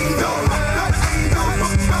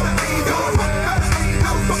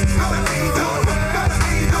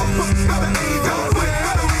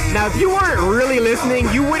 Now, if you weren't really listening,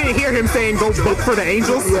 you wouldn't hear him saying, go book for the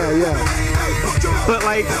angels. Yeah. But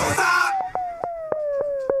like...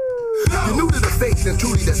 You're new to the faith, and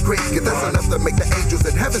truly that's great. Cause that's enough to make the angels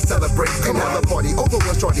in heaven celebrate. Come have a party over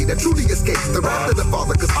one shorty that truly escapes the wrath of the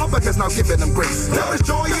Father. Cause Abba has now given them grace. There is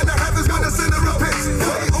joy in the heavens when the sinner repents.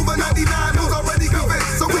 Way over 99 who's already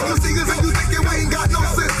convinced. So when you see us and you thinking we ain't got no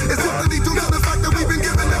sense, it's simply due to the fact that we've been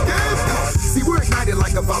given a gift. See, we're ignited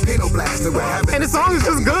like a volcano blast. And we're having the song is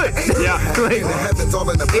just good. Yeah. Like,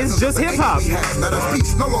 it's just hip hop. Not us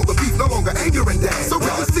peace, no longer beef, no longer anger and death. So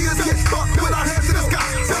when you see us get fucked with our hands to the sky,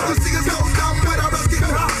 when you see us go dumb without us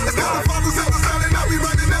getting hot, it's cause the Father sent us out and now we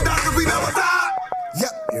running and die cause we never stop.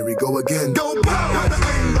 Yep, here we go again. Go.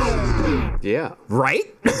 Yeah.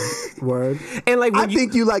 Right? Word. And like, I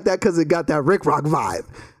think you like that because it got that Rick Rock vibe.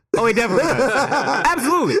 Oh, it definitely does.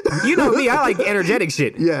 Absolutely. You know me, I like energetic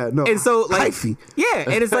shit. Yeah, no. And so, like, Hyphy. yeah,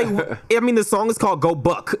 and it's like, I mean, the song is called Go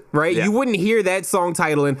Buck, right? Yeah. You wouldn't hear that song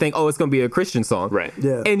title and think, oh, it's going to be a Christian song. Right.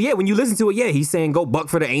 Yeah. And yeah, when you listen to it, yeah, he's saying go buck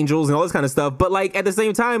for the angels and all this kind of stuff. But like, at the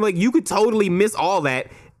same time, like, you could totally miss all that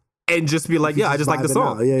and just be like, yeah, I just like the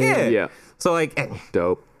song. out. Yeah. So, like,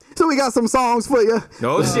 Dope. So we got some songs for you.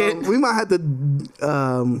 No shit. We might have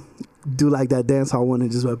to do like that dance hall one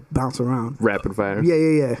and just bounce around. Rapid fire.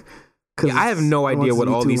 Yeah. Yeah, I have no idea what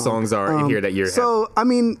all these songs are in here that you're So, I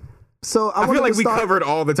mean, I feel like we covered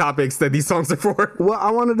all the topics that these songs are for. Well,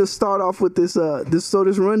 I wanted to start off with this Run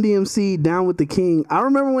DMC Down with the King. I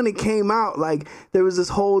remember when it came out, like, there was this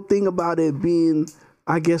whole thing about it being,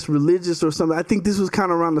 I guess, religious or something. I think this was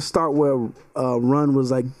kind of around the start where Run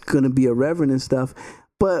was, like, going to be a reverend and stuff.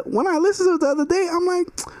 But when I listened to it the other day, I'm like,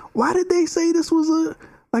 why did they say this was a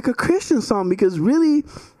Christian song? Because really,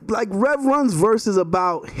 like, Rev Run's verse is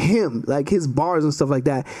about him, like his bars and stuff like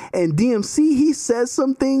that. And DMC, he says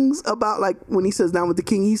some things about, like, when he says Down with the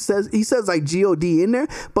King, he says like G-O-D in there,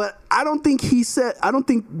 but I don't think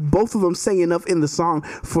both of them say enough in the song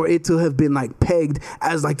for it to have been like pegged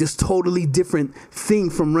as like this totally different thing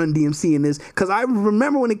from Run DMC in this. Cause I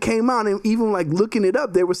remember when it came out and even like looking it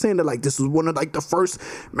up, they were saying that like this was one of like the first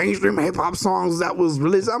mainstream hip hop songs that was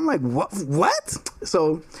released. I'm like, what?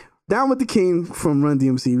 So Down with the King from Run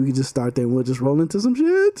DMC. We can just start there and we'll just roll into some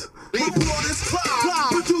shit.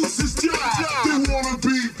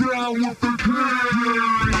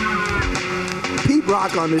 Pete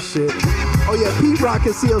Rock on this shit. Oh yeah, Pete Rock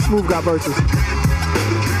and CL Smooth got verses.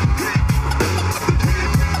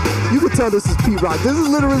 You can tell this is Pete Rock. This is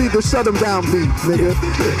literally the Shut 'Em Down beat, nigga.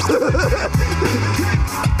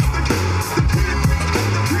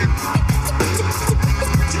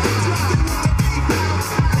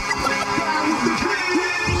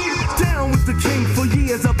 For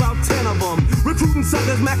years, about 10 of them. Recruiting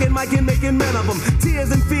suckers, macking, micing, making men of them.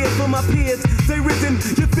 Tears and fears for my peers, they risen.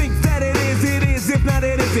 You think that it is, if not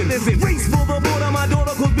it isn't. Race for the border, my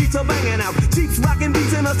daughter cause beats are banging out. Chiefs rocking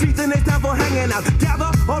beats in the streets and it's time for hanging out.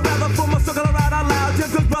 Gather, or rather form a circle right out loud.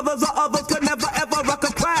 Just cause brothers or others could never ever rock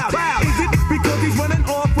a crowd. Is it because he's running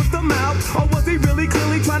off with the mouth? Or was he really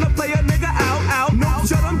clearly trying to play a nigga out? No,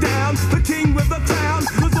 shut him down, the king with the crown.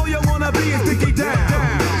 Cause all you wanna be is Dickie down.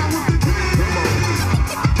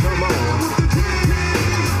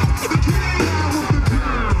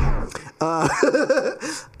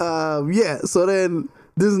 Yeah, so then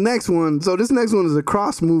This next one is a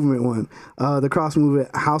cross movement one. The cross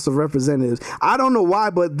movement House of Representatives. I don't know why,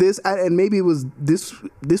 but and maybe it was this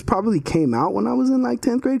probably came out when I was in like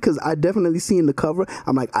 10th grade because I definitely seen the cover.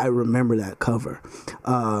 I'm like, I remember that cover.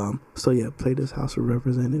 So yeah, play this House of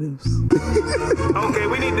Representatives. Okay,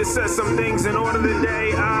 we need to set some things in order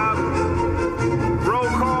today. Roll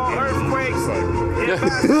call, earthquakes,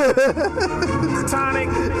 Tonic,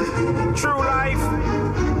 True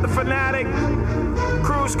Life, The Fanatic,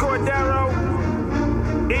 Cruz Cordero,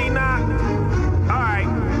 Enoch. All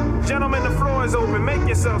right, gentlemen, the floor is open. Make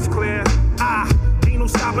yourselves clear. Ain't no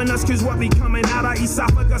stopping us, cause what be coming out our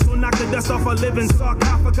esophagus will knock the dust off a living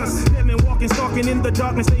sarcophagus. Living, walking, stalking in the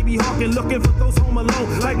darkness, they be hawking, looking for those home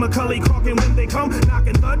alone, like Macaulay Culkin when they come,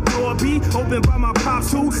 knocking the door be opened by my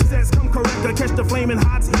pops who says come correct or catch the flaming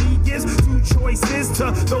hots. He gives two choices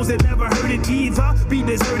to those that never heard it either, be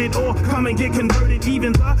deserted or come and get converted.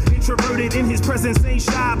 Even the introverted in his presence ain't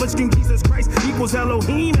shy, but scream Jesus Christ equals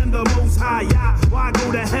Elohim and the Most High. Yeah, why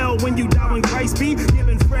go to hell when you die when Christ be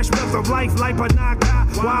given fresh breath of life like Panaka?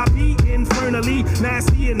 Why be infernally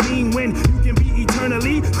nasty and mean when you can be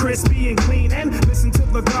eternally crispy and clean? And listen to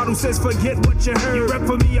the God who says forget what you heard. You rep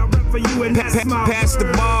for me, I rep for you, and that's my pass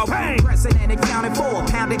word. The ball. Bang. President accounted for,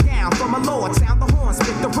 pound it down from a Lord. Sound the horn,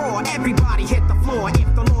 spit the roar. Everybody hit the floor.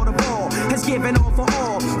 If the Lord of all has given all for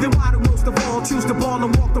all, then why do most of all choose the ball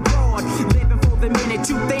and walk abroad? Living for the minute,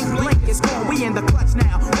 you think blink is gone. We in the clutch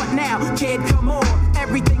now. What now, kid? Come on.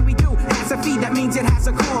 Everything we do has a fee. That means it has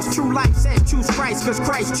a cost. True life says choose Christ, cause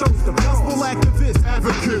Christ chose the gospel. Activists,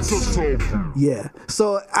 advocates of soul. Yeah.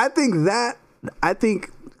 So I think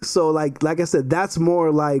so. Like I said, that's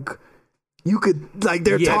more like you could like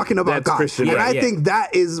they're talking about God, Christian, and right? I think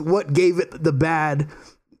that is what gave it the bad.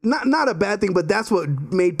 Not a bad thing, but that's what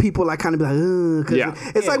made people like kind of be like, ugh. Yeah.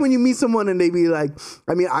 It's like when you meet someone and they be like,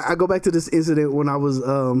 I mean, I go back to this incident when I was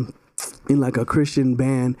in like a Christian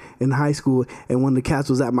band in high school, and one of the cats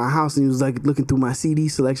was at my house and he was like looking through my CD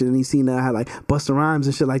selection and he seen that I had like Busta Rhymes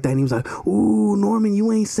and shit like that, and he was like, ooh, Norman,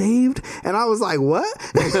 you ain't saved? And I was like, what?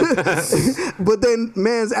 But then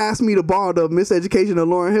mans asked me to borrow the Miseducation of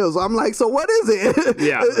Lauryn Hill, so I'm like, so what is it?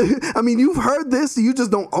 Yeah. I mean, you've heard this, you just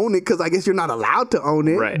don't own it because I guess you're not allowed to own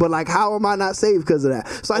it, right. but like, how am I not saved because of that?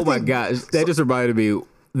 So I think, my gosh, that just reminded me,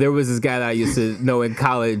 there was this guy that I used to know in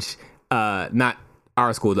college, not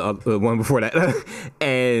our school, the one before that,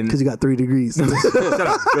 and because you got 3 degrees. Shut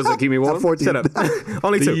up. Does it keep me warm? 14. Shut up.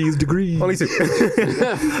 Only 2 These degrees. Only 2.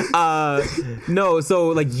 No, so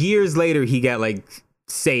like years later, he got like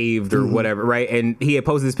saved or whatever, right? And he had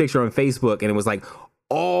posted this picture on Facebook, and it was like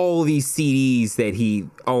all these CDs that he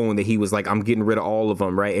owned that he was like, I'm getting rid of all of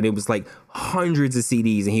them, right? And it was like hundreds of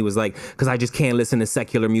CDs, and he was like, because I just can't listen to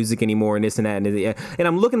secular music anymore and this and that. And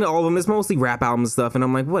I'm looking at all of them, it's mostly rap album stuff, and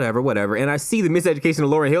I'm like, whatever. And I see the Miseducation of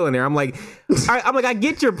Lauryn Hill in there. I'm like, I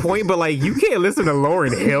get your point, but like, you can't listen to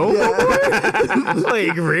Lauryn Hill?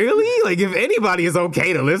 Like, really? Like, if anybody is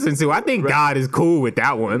okay to listen to, I think God is cool with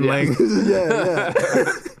that one. Yeah. Like, Yeah.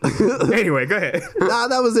 anyway, go ahead. Nah,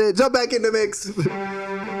 that was it. Jump back in the mix.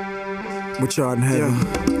 What y'all in heaven?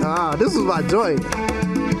 This is my joint.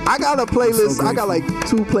 I got a playlist. I got like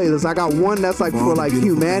 2 playlists. I got one that's like for like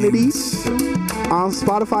humanity on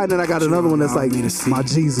Spotify, and then I got another one that's like my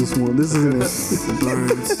Jesus one. This is The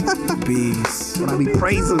birds, the bees. when I be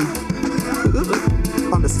praising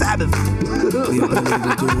on the Sabbath. The ability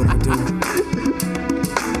to do what I do.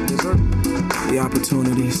 The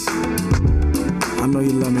opportunities. I know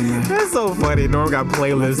you love me, man. That's so funny. Norm got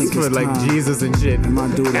playlists for like time. Jesus and shit. And my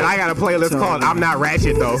dude, And I got a playlist tell called me. I'm Not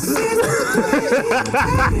Ratchet though.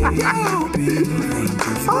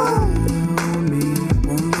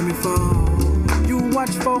 You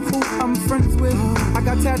watch for who I'm friends with. I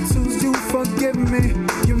got tattoos, you forgive me.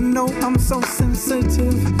 You know I'm so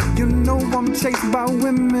sensitive. You know I'm chased by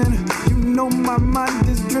women. You know my mind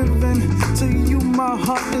is driven. To you my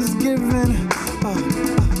heart is given.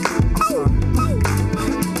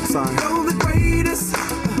 Sorry. You're the greatest.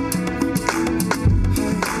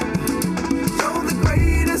 You're the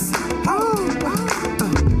greatest.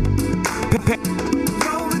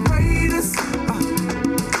 You're the greatest.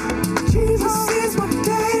 Jesus is my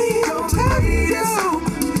daddy. You're the greatest.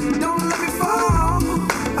 Don't let me fall.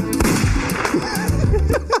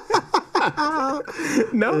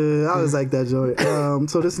 No. I was like that joint.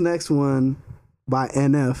 So this next one by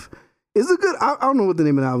NF is a good. I don't know what the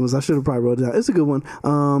name of the album is. I should have probably wrote it down. It's a good one.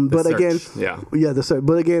 But Search. again, Yeah. The Search.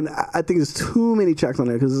 But again, I think there's too many tracks on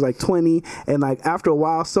there because it's like 20, and like after a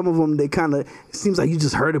while, some of them they kind of seems like you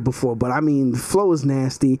just heard it before. But I mean, the flow is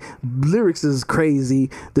nasty, lyrics is crazy,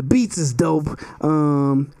 the beats is dope.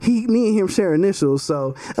 Me and him share initials,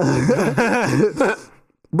 so.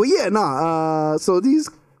 But yeah, nah. So these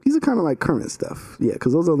are kind of like current stuff. Yeah,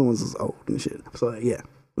 because those other ones is old and shit. So yeah,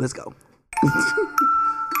 let's go.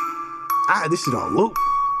 I had this shit on loop.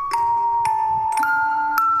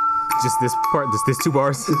 Just this part, this 2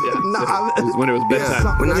 bars. Yeah, this was when it was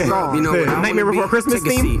bedtime. When I grow up, you know what I Nightmare Before Christmas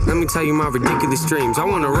take a theme. seat. Let me tell you my ridiculous dreams. I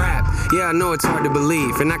want to rap. Yeah, I know it's hard to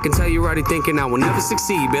believe, and I can tell you're already thinking I will never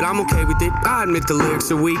succeed, but I'm okay with it. I admit the lyrics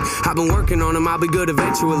are weak. I've been working on them. I'll be good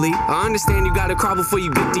eventually. I understand you gotta crawl before you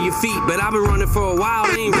get to your feet, but I've been running for a while.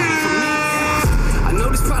 They ain't ready for me. I know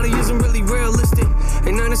this probably isn't really realistic,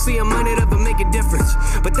 and honestly, I might not ever make a difference,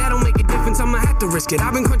 but that don't make a difference, I'ma have to risk it.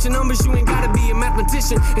 I've been crunching numbers, you ain't gotta be a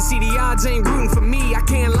mathematician, and see the odds ain't rooting for me. I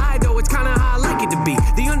can't lie though, it's kinda how I like it to be.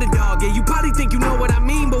 The underdog, yeah, you probably think you know what I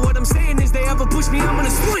mean, but what I'm saying is they ever push me, I'm gonna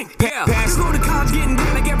swing. Yeah, just go to college getting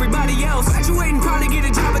down like everybody else, graduating, probably get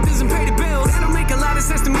a job that doesn't pay the bills. That don't make a lot of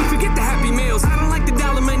sense to me, forget the Happy Meals. I don't like the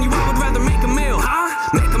dollar menu, I would rather make a meal. Huh?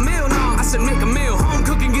 Make a meal? No, I said make a meal. Home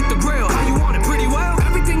cooking, get the grill. How you want it? Pretty well.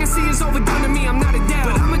 Everything I see is overdone to me, I'm not a dad,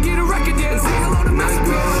 but I'ma get a record deal and say hello to Master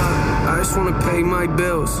Bill. I just wanna pay my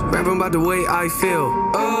bills, rapping about the way I feel.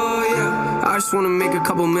 Oh yeah, I just wanna make a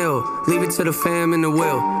couple mil, leave it to the fam in the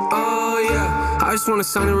will. Oh yeah, I just wanna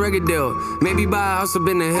sign a record deal, maybe buy a house up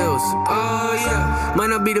in the hills. Oh yeah, might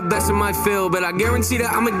not be the best in my field, but I guarantee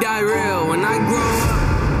that I'ma die real when I grow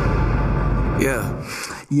up. Yeah.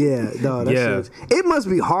 Yeah, no, that shit. It must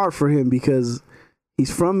be hard for him because he's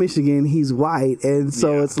from Michigan, he's white, and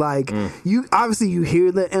so it's like you obviously you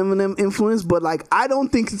hear the Eminem influence, but like I don't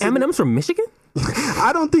think it's Eminem's from Michigan.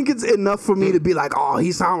 I don't think it's enough for me to be like, oh,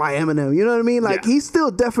 he sound like Eminem. You know what I mean? Like he's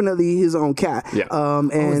still definitely his own cat. Yeah.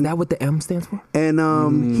 And is that what the M stands for?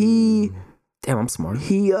 And he, damn, I'm smart.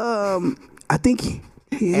 He I think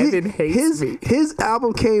Evan hates me. His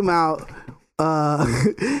album came out.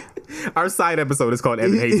 Our side episode is called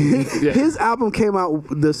Evan Hates Me. His album came out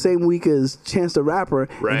the same week as Chance the Rapper,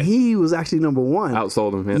 and he was actually number 1.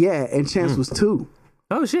 Outsold him, yeah, and Chance was 2.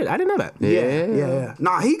 Oh shit, I didn't know that. Yeah.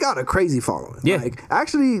 Nah, he got a crazy following. Yeah. Like,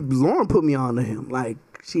 actually, Lauren put me on to him. Like,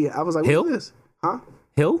 I was like, Hill? what's this? Huh?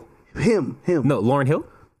 Hill? Him. No, Lauryn Hill?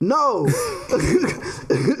 No.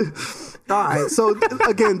 All right. So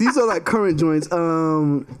again, these are like current joints.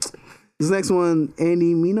 This next one,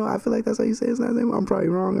 Andy Mino. I feel like that's how you say his last name. I'm probably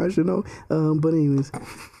wrong. I should know. But anyways,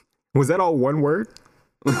 was that all one word?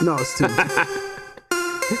 No, it's 2.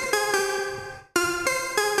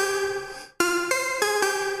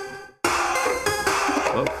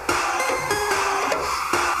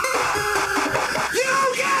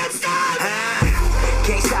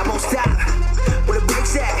 Can't stop, won't stop. Where the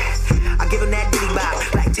brakes at? I give him that ditty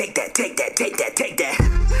bop. Like, take that, take that, take that, take that.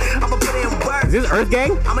 I'ma put in work. Is this Earth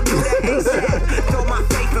Gang? I'ma do that ASAP. Throw my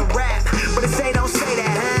faith in rap. But they say don't say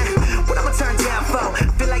that, huh? What I'ma turn down for? I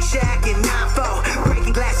feel like Shaq in 9-4.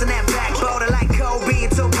 Breaking glass on that black boulder like Kobe in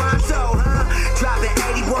Toronto, huh? Dropping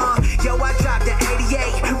 81. Yo, I dropped the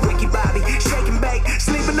 88. Ricky Bobby, shake and bake.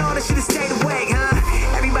 Sleeping on it, should've stayed awake, huh?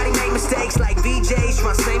 Everybody make mistakes like VJs.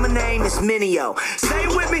 Trying to say my name, it's Minio. Say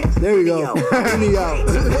it with me. There we go. Minio.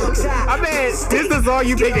 I mean, this is all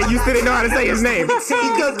you think that you still didn't know how to say his name.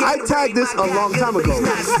 Because I tagged this a long time ago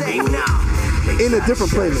in a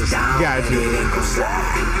different playlist. Got you.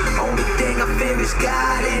 Only thing I fear is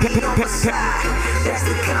God and he on my side. That's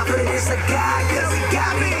the confidence I got, cause he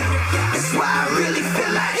got me. That's why I really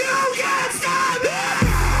feel like you can't stop me.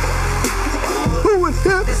 Who is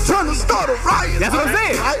here trying to start a riot? That's what I'm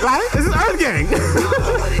saying. Right? This is Earth Gang.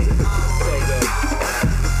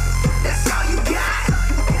 That's all you got.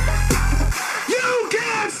 You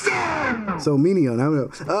can't stop. So Minio,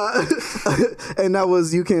 and that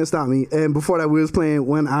was You Can't Stop Me. And before that, we was playing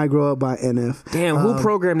When I Grow Up by NF. Damn, who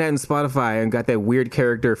programmed that in Spotify and got that weird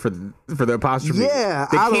character for the apostrophe? Yeah,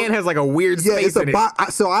 the can has like a weird space in it.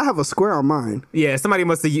 So I have a square on mine. Yeah, somebody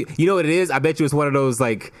must have. You know what it is? I bet you it's one of those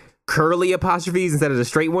like curly apostrophes instead of the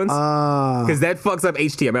straight ones. Because that fucks up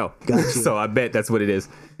HTML. Gotcha. So I bet that's what it is.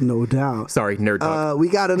 No doubt. Sorry, nerd talk. We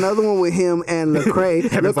got another one with him and Lecrae.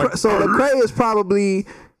 So Lecrae is probably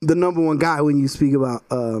the number 1 guy when you speak about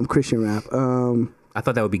Christian rap. I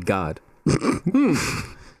thought that would be God.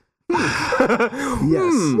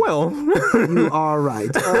 Yes. Well, you are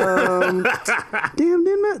right. Damn,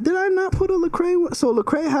 did I not put a Lecrae one? So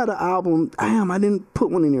Lecrae had an album. Damn, I didn't put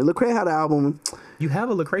one in here. Lecrae had an album. You have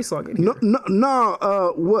a Lecrae song in here.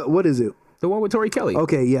 No. What is it? The one with Tori Kelly.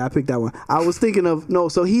 Okay, yeah, I picked that one. I was thinking of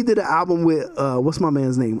so he did an album with what's my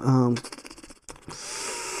man's name?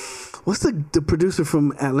 What's the producer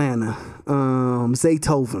from Atlanta?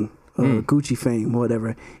 Zaytoven, Gucci fame,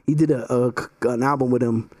 whatever. He did an album with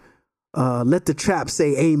him. Let the Trap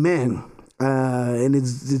Say Amen. and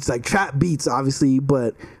it's like trap beats, obviously,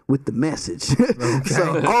 but with the message.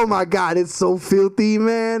 So, oh my God, it's so filthy,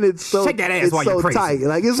 man. It's so shake that ass while you're tight.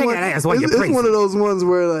 Like it's shake one, that ass while you're it's one of those ones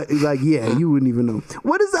where like yeah, you wouldn't even know.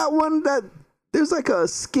 What is that one that there's like a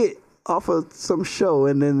skit off of some show,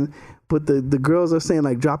 and then but the girls are saying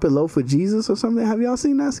like drop it low for Jesus or something. Have y'all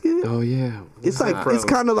seen that skit? Oh yeah, it's like it's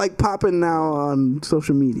kind of like popping now on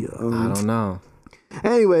social media. I don't know.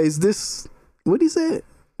 Anyways, this what did he say?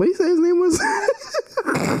 What did he say his name was?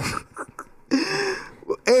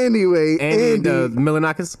 Anyway, Andy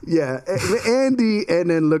Milanakis. Yeah, Andy and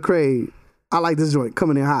then Lecrae. I like this joint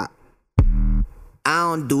coming in hot. I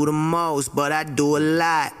don't do the most, but I do a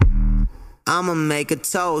lot. I'ma make a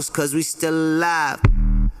toast, cause we still alive.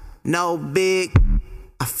 No big,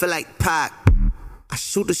 I feel like Pac. I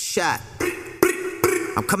shoot a shot.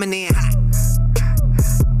 I'm coming in hot.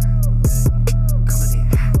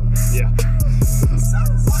 Yeah.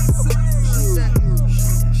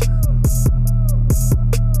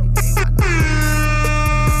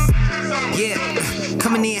 Yeah,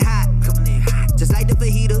 coming in hot. Just like the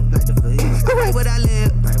fajita. Right where I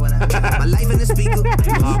live. My life in the speaker.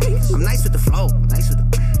 I'm nice with the flow.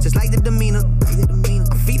 Just like the demeanor.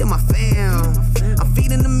 I'm feeding my fam. I'm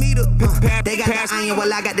feeding the meter. They got the iron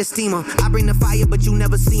while I got the steamer. I bring the fire, but you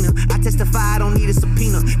never seen her. I testify, I don't need a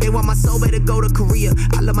subpoena. They want my soul, better go to Korea.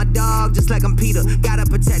 I love my dog just like I'm Peter. Gotta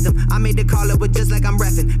protect him. I made the call up, but just like I'm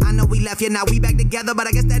reffing. I know we left, yeah, now we back together, but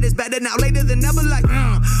I guess that is better now. Later than never, like,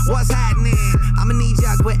 what's happening? I'ma need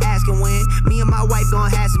y'all quit asking when. Me and my wife gonna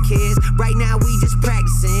have some kids. Right now we just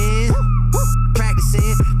practicing.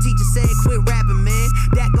 Teacher said quit rapping, man.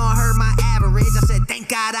 That gon' hurt my average. I said thank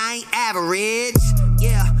God I ain't average.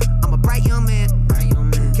 Yeah, I'm a bright young man.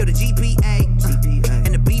 Kill the GPA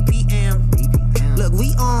and the BPM. Look,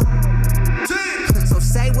 we on. So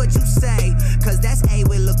say what you say, cause that's A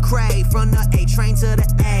with Lecrae. From the A train to the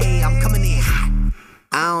A. I'm coming in hot.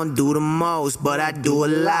 I don't do the most, but I do a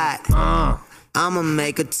lot. I'ma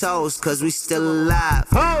make a toast, cause we still alive.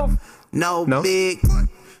 No big,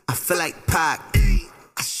 I feel like Pac.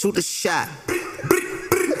 I shoot a shot.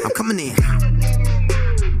 I'm coming in.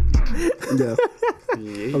 Yeah.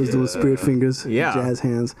 I was doing spirit fingers, jazz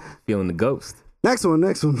hands. Feeling the ghost. Next one.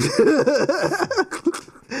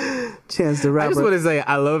 Chance the Rapper. I just want to say,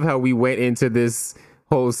 I love how we went into this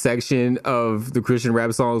whole section of the Christian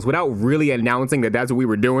rap songs without really announcing that that's what we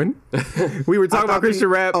were doing. We were talking about Christian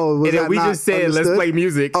rap, and then we just said, understood? Let's play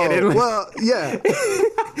music. Oh, and then, well, yeah.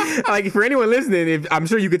 Like, for anyone listening, I'm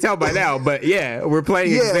sure you could tell by now, but yeah, we're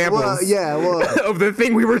playing examples of the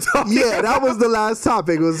thing we were talking about. Yeah, that was the last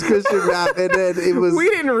topic, was Christian rap, and then it was... We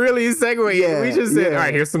didn't really segue it. We just said, all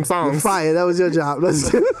right, here's some songs. Fire, that was your job.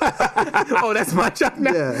 Oh, that's my job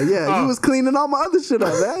now? Yeah. You was cleaning all my other shit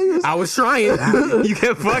up, man. I was trying. You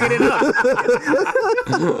kept fucking it up.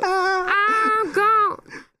 I'm gonna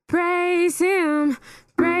praise him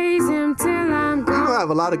till I'm gone. You're gonna have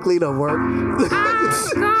a lot of cleanup work.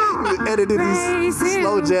 Editing these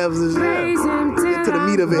slow jams and shit. Get to the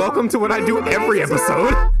meat of it. Welcome to what I do every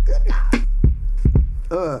episode.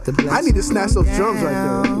 I need to snatch those drums right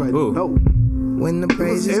there. Right. No. When the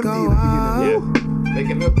praises go up. Yeah. Make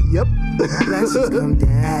it up. Yep.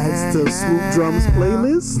 Adds to Swoop Drums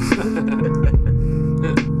playlist.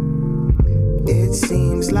 It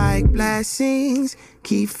seems like blessings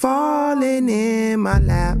keep falling in my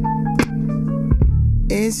lap.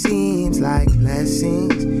 It seems like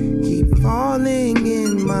blessings keep falling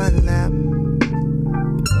in my lap.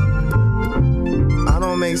 I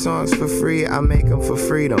don't make songs for free, I make them for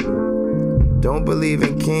freedom. Don't believe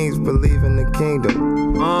in kings, believe in the kingdom.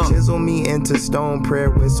 Chisel me into stone,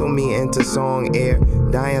 prayer whistle me into song air.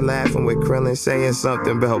 Dying laughing with Krillin saying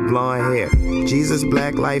something about blonde hair. Jesus,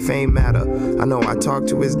 black life ain't matter. I know I talked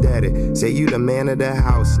to his daddy. Say you the man of the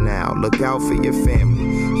house now. Look out for your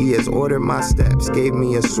family. He has ordered my steps. Gave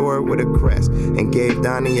me a sword with a crest. And gave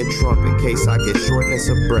Donnie a trump in case I get shortness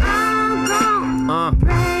of breath. I'm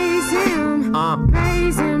gonna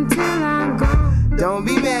praise him till I'm gone. Don't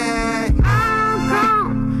be mad. I'm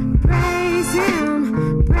gonna praise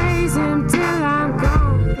him till I'm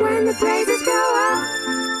gone. When the praises go up,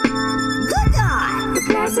 good God, the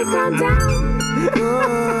blessing come down.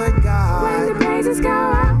 Good God, when the praises go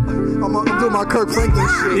up, I'm doing my Kirk Franklin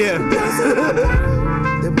shit. Yeah.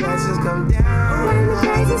 The blessings come down. When the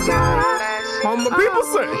praises go up, how the people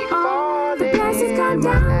say. Oh, the blessings come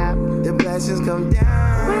down. The blessings come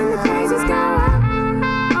down. When the praises go up,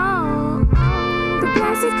 oh, the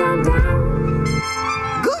blessings come down.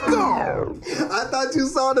 Good God. I thought you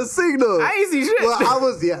saw the signal. I ain't see shit. Well, I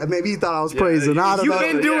was, maybe he thought I was praising. I don't know. You've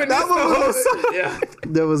been doing that the whole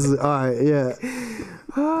song. There was, all right, yeah.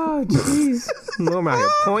 Oh, jeez. I'm out here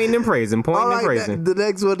pointing and praising, pointing and praising. The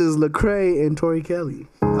next one is Lecrae and Tori Kelly.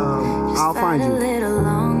 I'll find you. A little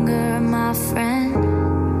longer, my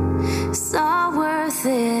friend. It's all worth it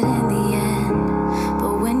in the end.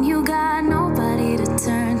 But when you got nobody to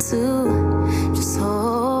turn to, just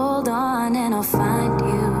hold on and I'll find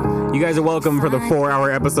you. You guys are welcome for the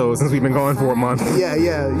 4-hour episode since we've been going for a month.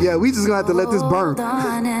 Yeah. We just gonna have to let this burn.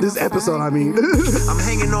 This episode, I mean. I'm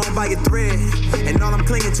hanging on by a thread, and all I'm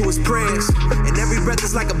clinging to is prayers. And every breath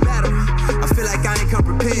is like a battle. I feel like I ain't come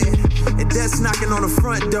prepared. And death's knocking on the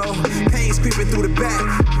front door. Pain's creeping through the back.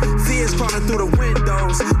 Fears crawling through the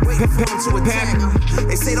windows. Waiting for them to attack.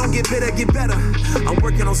 They say don't get bitter, get better. I'm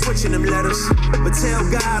working on switching them letters. But tell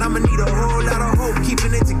God I'ma need a whole lot of hope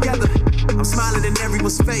keeping it together. I'm smiling in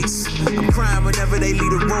everyone's face. I'm crying whenever they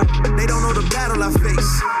leave the room. They don't know the battle I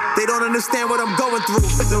face. They don't understand what I'm going through.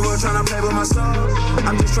 The world trying to play with my soul.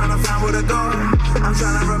 I'm just trying to find where to go. I'm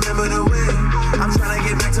trying to remember the way. I'm trying to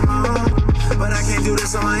get back to my home. But I can't do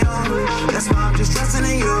this on my own. That's why I'm just trusting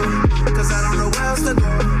in you. Cause I don't know where else to go.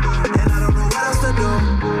 And I don't know what else to do.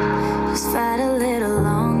 Just fight a little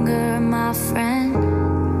longer, my friend.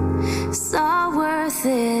 It's all worth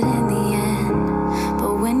it in the end.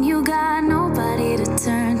 But when you got nobody to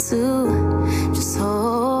turn to, just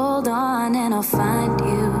hold on and I'll find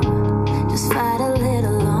you. Just fight a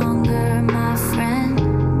little longer, my friend.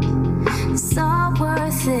 It's all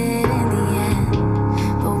worth it in the end.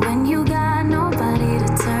 But when you got nobody to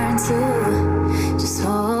turn to, just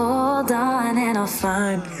hold on and I'll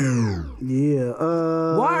find you. Yeah.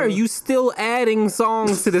 Why are you still adding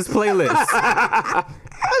songs to this playlist?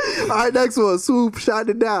 All right, next one. Swoop, Shot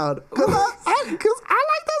It Down. Cause I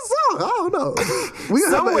like that song. I don't know. We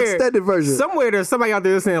gonna have an extended version. Somewhere there's somebody out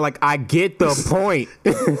there listening like, I get the point.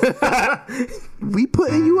 We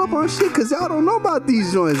putting you up on shit because y'all don't know about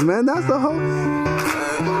these joints, man. That's the whole...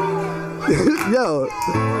 Yo,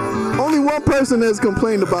 only one person has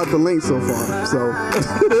complained about the link so far. So,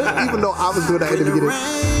 even though I was doing that at the beginning,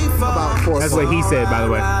 about 4 That's what he said, by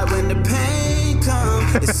the way. When the pain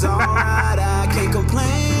comes, it's alright, I can't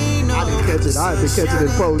complain. No, I didn't catch it. I had to catch it in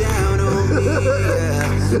post.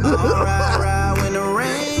 When the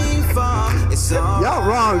rain falls, it's alright. Y'all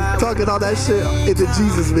wrong talking all that shit into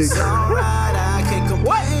Jesus mix.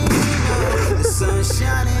 What? The sun's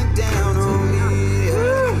shining down on me.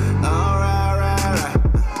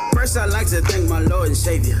 First, I'd like to thank my Lord and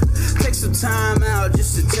Savior. Take some time out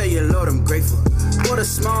just to tell you, Lord, I'm grateful for the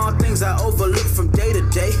small things I overlook from day to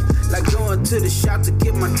day, like going to the shop to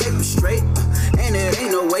get my paper straight, and it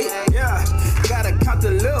ain't no wait. Yeah, gotta count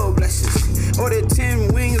the little blessings. Ordered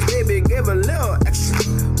 10 wings, baby, gave a little extra.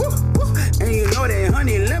 Woo, woo. And you know that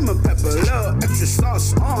honey lemon pepper, little extra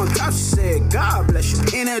sauce on top. She said, God bless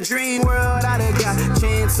you. In a dream world, I'd have got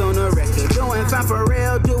chance on the record. Doing fine for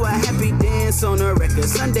real, do a happy dance on the record.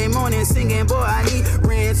 Sunday morning singing, boy, I need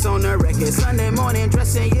ranch on the record. Sunday morning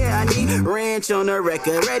dressing, yeah, I need ranch on the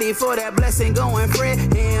record. Ready for that blessing, going Fred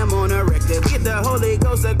Ham on the record. Get the Holy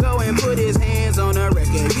Ghost to go and put his hands on the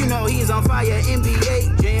record. You know he's on fire,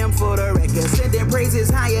 NBA jam for the record. Sending praises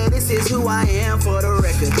higher, this is who I am for the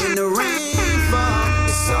record. When the rain falls,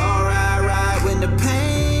 it's alright, right. When the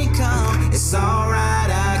pain comes, it's alright,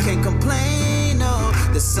 I can't complain, no.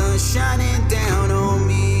 The sun's shining down on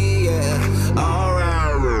me, yeah, alright.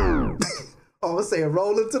 Oh, let's say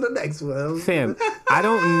roll into the next one. Fam, I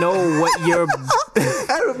don't know what you're...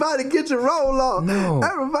 Everybody get your roll on. No.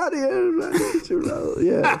 Everybody get your roll.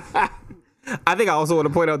 Yeah. I think I also want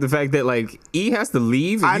to point out the fact that like E has to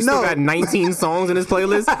leave. And you still got 19 songs in his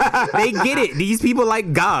playlist. They get it. These people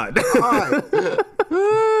like God. All right.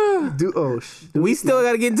 We still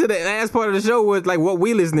got to get into the last part of the show with like what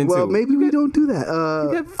we listening to. Well, maybe we don't do that.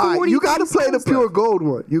 All right, you got to play the Pure Gold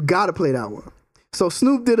one. You got to play that one. So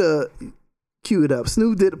Snoop did a... Cue it up.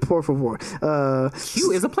 Snoop did Por Favor.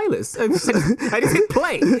 Cue is a playlist. I just hit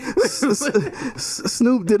play.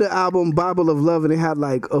 Snoop did an album, Bible of Love, and it had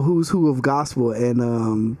like a who's who of gospel,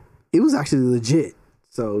 and it was actually legit.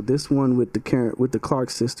 So this one with the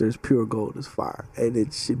Clark sisters, Pure Gold, is fire, and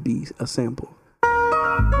it should be a sample.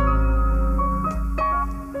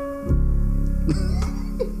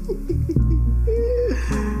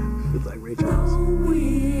 Feels like Ray Charles.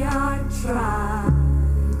 We are tried.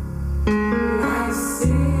 Like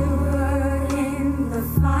silver in the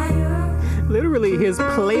fire. Literally, his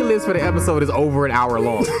playlist for the episode is over an hour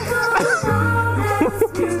long.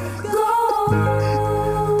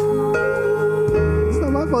 It's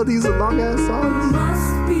not my fault these are long ass songs.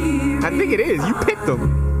 I think it is. You picked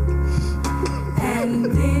them. And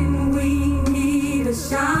then we need a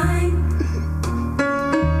shine.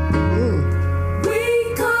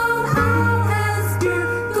 We come out as pure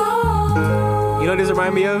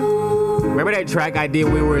remind me of? Remember that track I did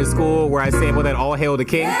when we were in school where I sampled that All Hail the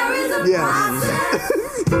King? Yeah.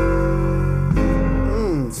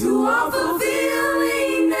 To all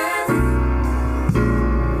fulfillingness,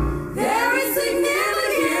 there is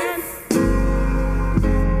significance.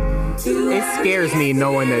 It scares me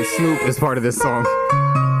knowing that Snoop is part of this song.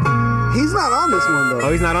 He's not on this one, though.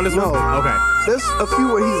 Oh, he's not on this one? Okay. There's a few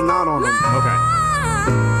where he's not on them. Okay.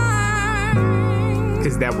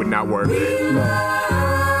 Because that would not work. No.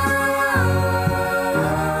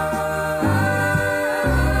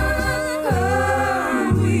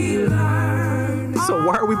 So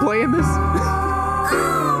why are we playing this?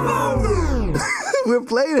 We're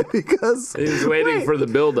playing it because he's waiting for the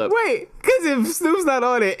build-up. Wait, because if Snoop's not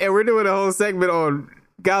on it and we're doing a whole segment on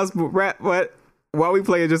gospel rap, what? Why are we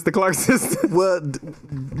playing just the Clark sisters? Well,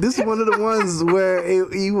 this is one of the ones where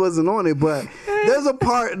he wasn't on it, but there's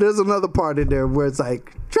another part in there where it's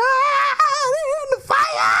like, try in the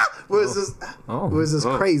fire, where it's just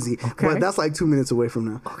crazy. Okay. But that's like 2 minutes away from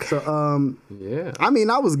now. Okay. So, yeah. I mean,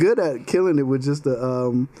 I was good at killing it with just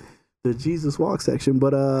the Jesus Walk section,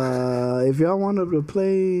 but if y'all wanted to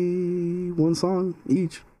play one song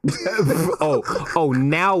each.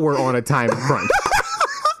 Now we're on a time crunch.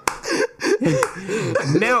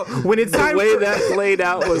 Now, when it's time, the way that played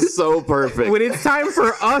out was so perfect. When it's time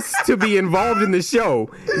for us to be involved in the show,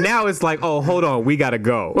 now it's like, oh, hold on, we gotta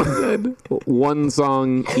go. One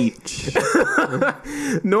song each.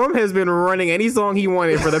 Norm has been running any song he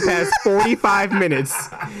wanted for the past 45 minutes,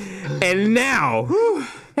 and now,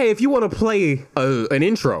 hey, if you want to play an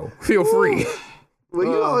intro, feel free. Well,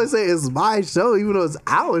 you always say it's my show, even though it's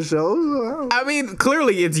our show. I mean,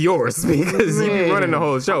 clearly it's yours because you've been running the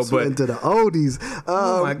whole show. But into the oldies.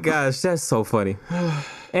 Oh my gosh, that's so funny.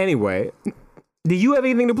 Anyway, do you have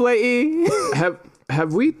anything to play, E?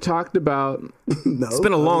 Have we talked about? No, it's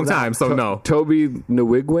been a long time, so no. Toby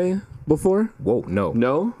Nwigwe before? Whoa, no.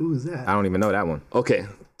 No? Who is that? I don't even know that one. Okay,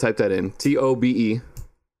 type that in. Tobe.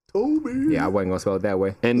 Toby. Yeah, I wasn't gonna spell it that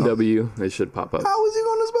way. NW. It should pop up. How was he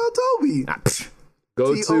gonna spell Toby?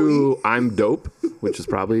 Go T-O-E? to I'm Dope, which is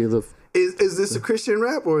probably the. Is this a Christian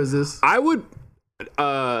rap or is this? I would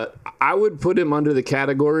put him under the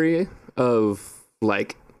category of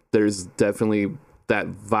like. There's definitely that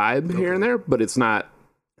vibe here and there, but it's not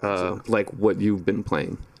like what you've been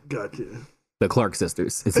playing. Gotcha. The Clark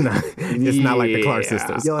sisters. It's not. It's not like the Clark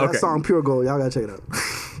sisters. Yo, that song Pure Gold. Y'all gotta check it out.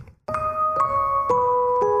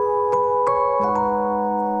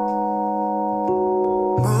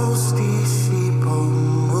 Most these people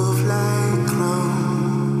move like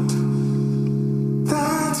clones.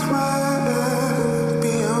 That's why I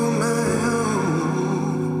be on my own.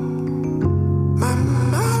 My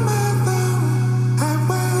mama thought I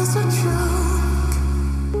was a joke,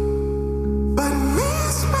 but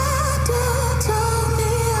Miss Mother told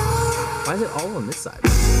me Why is it all on this side?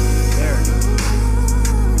 there.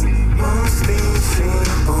 Most these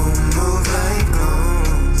people move like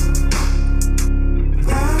clones.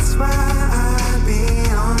 That's why I be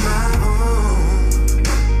on my own.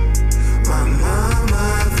 My mama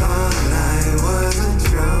thought I was a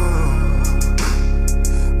joke,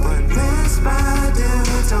 but Miss Badu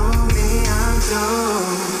told me I'm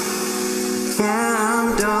dope. Yeah, I'm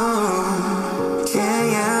dope.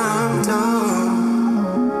 Yeah, I'm dope.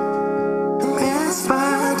 Miss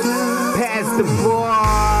Badu. Pass the ball.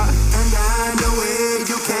 And I know it,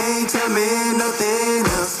 you can't tell me nothing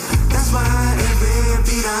else. That's why every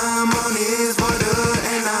beat I'm on is water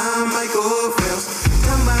and I'm Michael Phelps.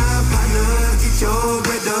 Tell my partner, get your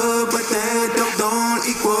bread up, but that don't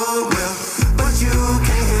equal well. But you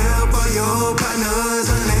can't help all your partners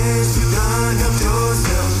unless you done help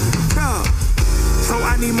yourself. Yeah. So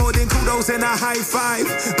I need more than kudos and a high five,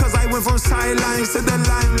 cause I went from sidelines to the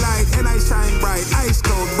limelight, and I shine bright. Ice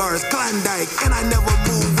cold bars, Klondike, and I never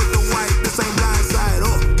move with the white, the same blind side.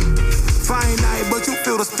 Oh. Finite, but you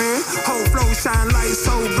feel the spirit. Whole flow shine light,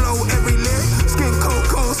 so glow every lyric. Skin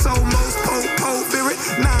cold, so most po spirit.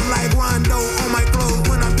 Not like Rondo on my clothes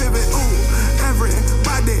when I pivot. Ooh,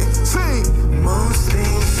 everybody sing. Most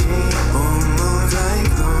things people move like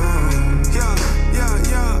home. Yeah.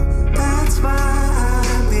 That's why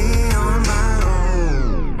I be on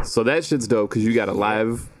my own. So that shit's dope because you got a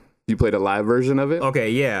live. You played a live version of it.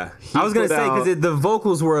 Okay, yeah. I was gonna say because the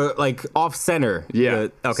vocals were like off center. Yeah.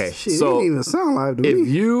 Okay. Shit, So, it didn't even sound live to me.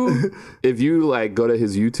 if you like go to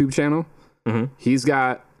his YouTube channel, he's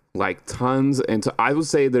got like tons, and I would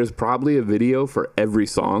say there's probably a video for every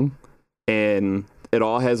song, and it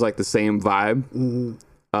all has like the same vibe.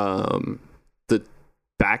 The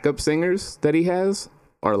backup singers that he has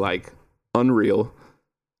are like unreal.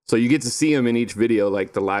 So you get to see him in each video,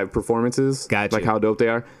 like the live performances. Gotcha. Like how dope they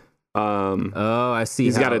are. I see.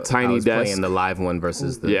 He's got a tiny desk. Playing the live one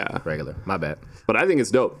versus the regular. My bad. But I think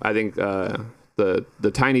it's dope. I think the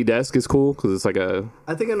tiny desk is cool because it's like a.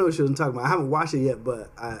 I think I know what you're talking about. I haven't watched it yet,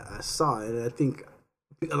 but I saw it, and I think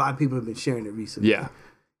a lot of people have been sharing it recently. Yeah.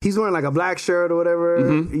 He's wearing like a black shirt or whatever.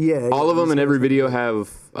 Mm-hmm. Yeah. All of them in every video have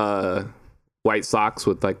white socks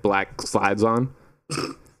with like black slides on.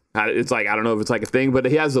 It's like, I don't know if it's like a thing, but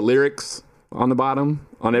he has the lyrics on the bottom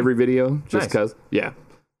on every video just because. Nice. Yeah.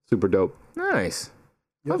 Super dope. Nice.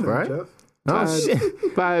 All right. Oh, shit.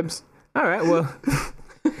 Vibes. All right. Well,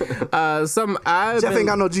 Jeff ain't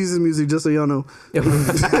got no Jesus music, just so y'all know.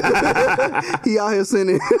 He out here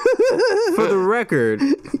singing. For the record,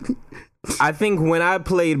 I think when I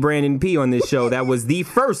played Brandon P on this show, that was the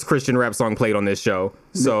first Christian rap song played on this show.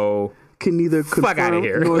 So can neither confirm fuck out of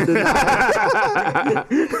here. nor deny.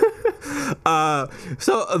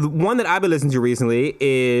 So the one that I've been listening to recently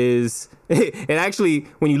is, and actually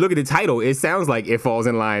when you look at the title, it sounds like it falls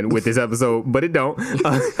in line with this episode, but it don't,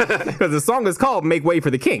 because the song is called "Make Way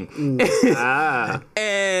for the King."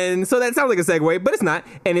 And so that sounds like a segue, but it's not.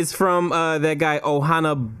 And it's from that guy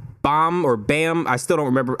Ohana Bam or Bam. I still don't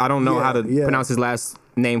remember. I don't know how to pronounce his last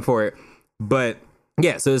name for it, but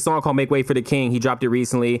yeah. So the song called "Make Way for the King." He dropped it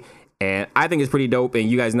recently. And I think it's pretty dope. And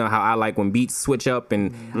you guys know how I like when beats switch up.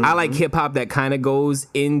 And I like hip hop that kind of goes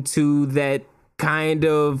into that kind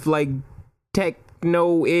of like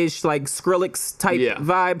techno-ish, like Skrillex type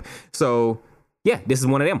vibe. So yeah, this is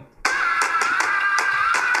one of them.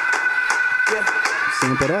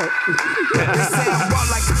 Sample that. They say I walk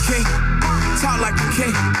like a king, talk like a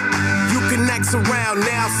king. You can act around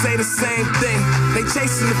now, say the same thing. They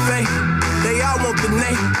chasing the fame, they all want the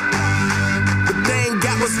name. But they ain't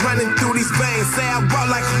got what's running through these veins. Say I walk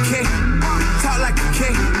like a king, talk like a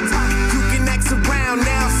king. You can act around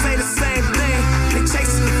now, say the same thing. They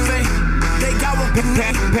chasing the fame, they got what the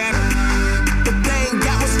name. But they ain't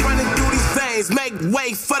got what's running through these veins. Make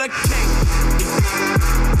way for the king.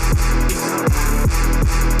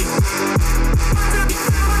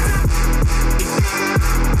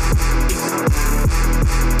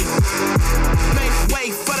 Make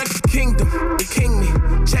way for the kingdom, the king me,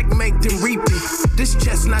 checkmate then repeat. This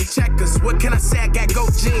chestnut checkers, what can I say? I got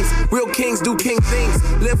goat jeans. Real kings do king things.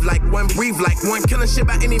 Live like one, breathe like one, killing shit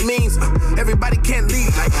by any means. Everybody can't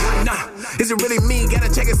lead like one. Nah, is it really me?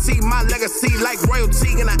 Gotta check and see my legacy like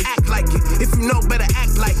royalty, and I act like it. If you know, better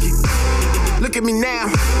act like it. Look at me now,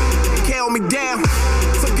 you can't hold me down.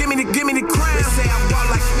 So give me the crown. They say I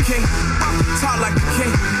walk like a king, talk like a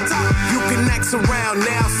king. You can act around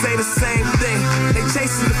now, say the same thing. They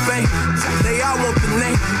chasing the fame, they all want the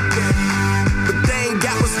name. But they ain't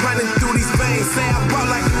got what's running through these veins. Say I walk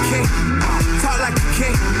like a king, talk like a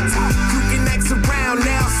king. You can act around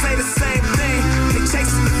now, say the same thing. They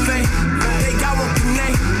chasing the fame, they got what the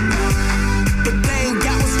name. But they ain't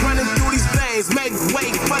got what's running through these veins. Make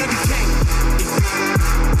way for the king.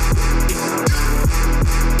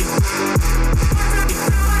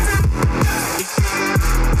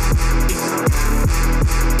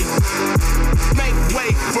 Make way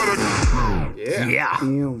for the yeah.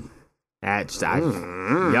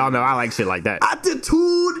 Y'all know I like shit like that.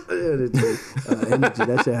 Attitude. Energy.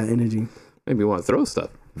 That shit had energy. Maybe you want to throw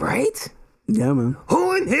stuff. Right? Yeah, man.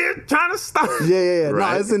 Who in here trying to stop? Yeah.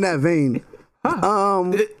 Right. No, it's in that vein.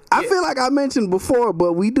 I feel like I mentioned before,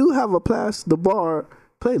 but we do have a Blast the Bar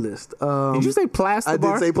playlist. Did you say Blast the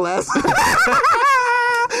Bar? I did say Blast.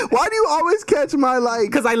 Why do you always catch my like?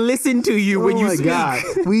 Because I listen to you when you speak. Oh my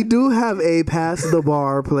God. We do have a Pass the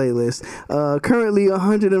Bar playlist. Currently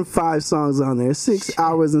 105 songs on there. 6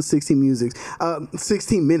 hours and 16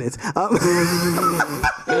 minutes.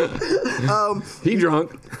 He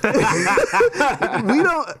drunk.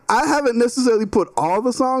 I haven't necessarily put all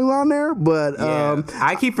the songs on there, but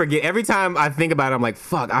I keep forgetting. Every time I think about it, I'm like,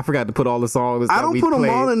 fuck, I forgot to put all the songs. I don't put them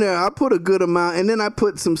all in there. I put a good amount, and then I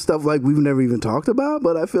put some stuff like we've never even talked about,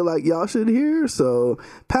 but I feel like y'all should hear. So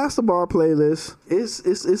Pass the Bar playlist. It's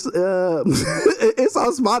it's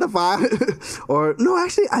on Spotify. Or no,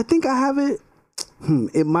 actually, I think I have it.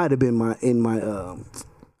 It might have been in my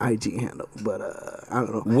IG handle, but I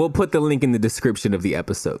don't know. We'll put the link in the description of the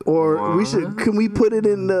episode. Or can we put it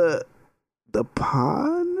in the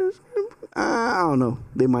pod? I don't know.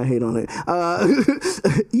 They might hate on it.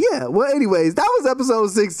 Yeah. Well, anyways, that was episode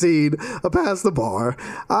 16 of Past the Bar.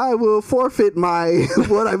 I will forfeit my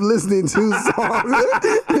what I'm listening to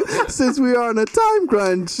song since we are on a time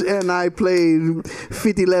crunch and I played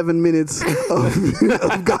 11 minutes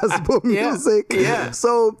of gospel music. Yeah.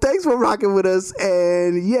 So thanks for rocking with us.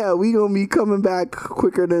 And yeah, we gonna be coming back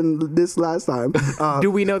quicker than this last time. Do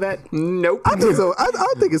we know that? Nope. I think so.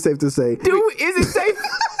 I think it's safe to say. Is it safe?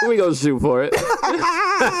 We gonna shoot for it.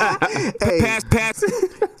 Pass.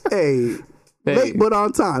 Hey. Late but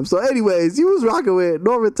on time. So anyways, you was rocking with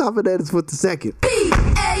Norman Topadetis for the second.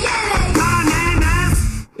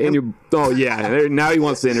 And you, now he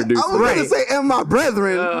wants to introduce. I was gonna say, and my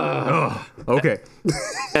brethren. Okay.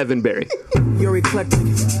 Evan Berry. You're eclectic.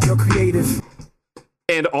 You're creative.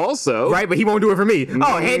 And also, right, but he won't do it for me.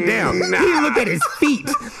 Oh, head down. He looked at his feet.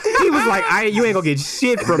 He was like, "You ain't gonna get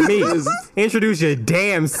shit from me." Introduce your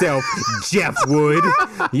damn self, Jeff Wood.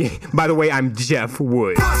 Yeah. By the way, I'm Jeff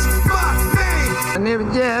Wood. My name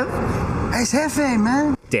is Jeff. It's Hefe,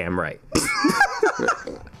 man. Damn right.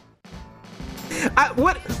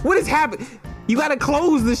 What is happening? You gotta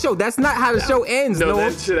close the show. That's not how the show ends. No,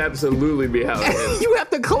 that should absolutely be how it ends. You have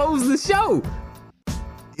to close the show.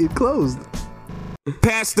 It closed.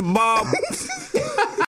 Pass the ball.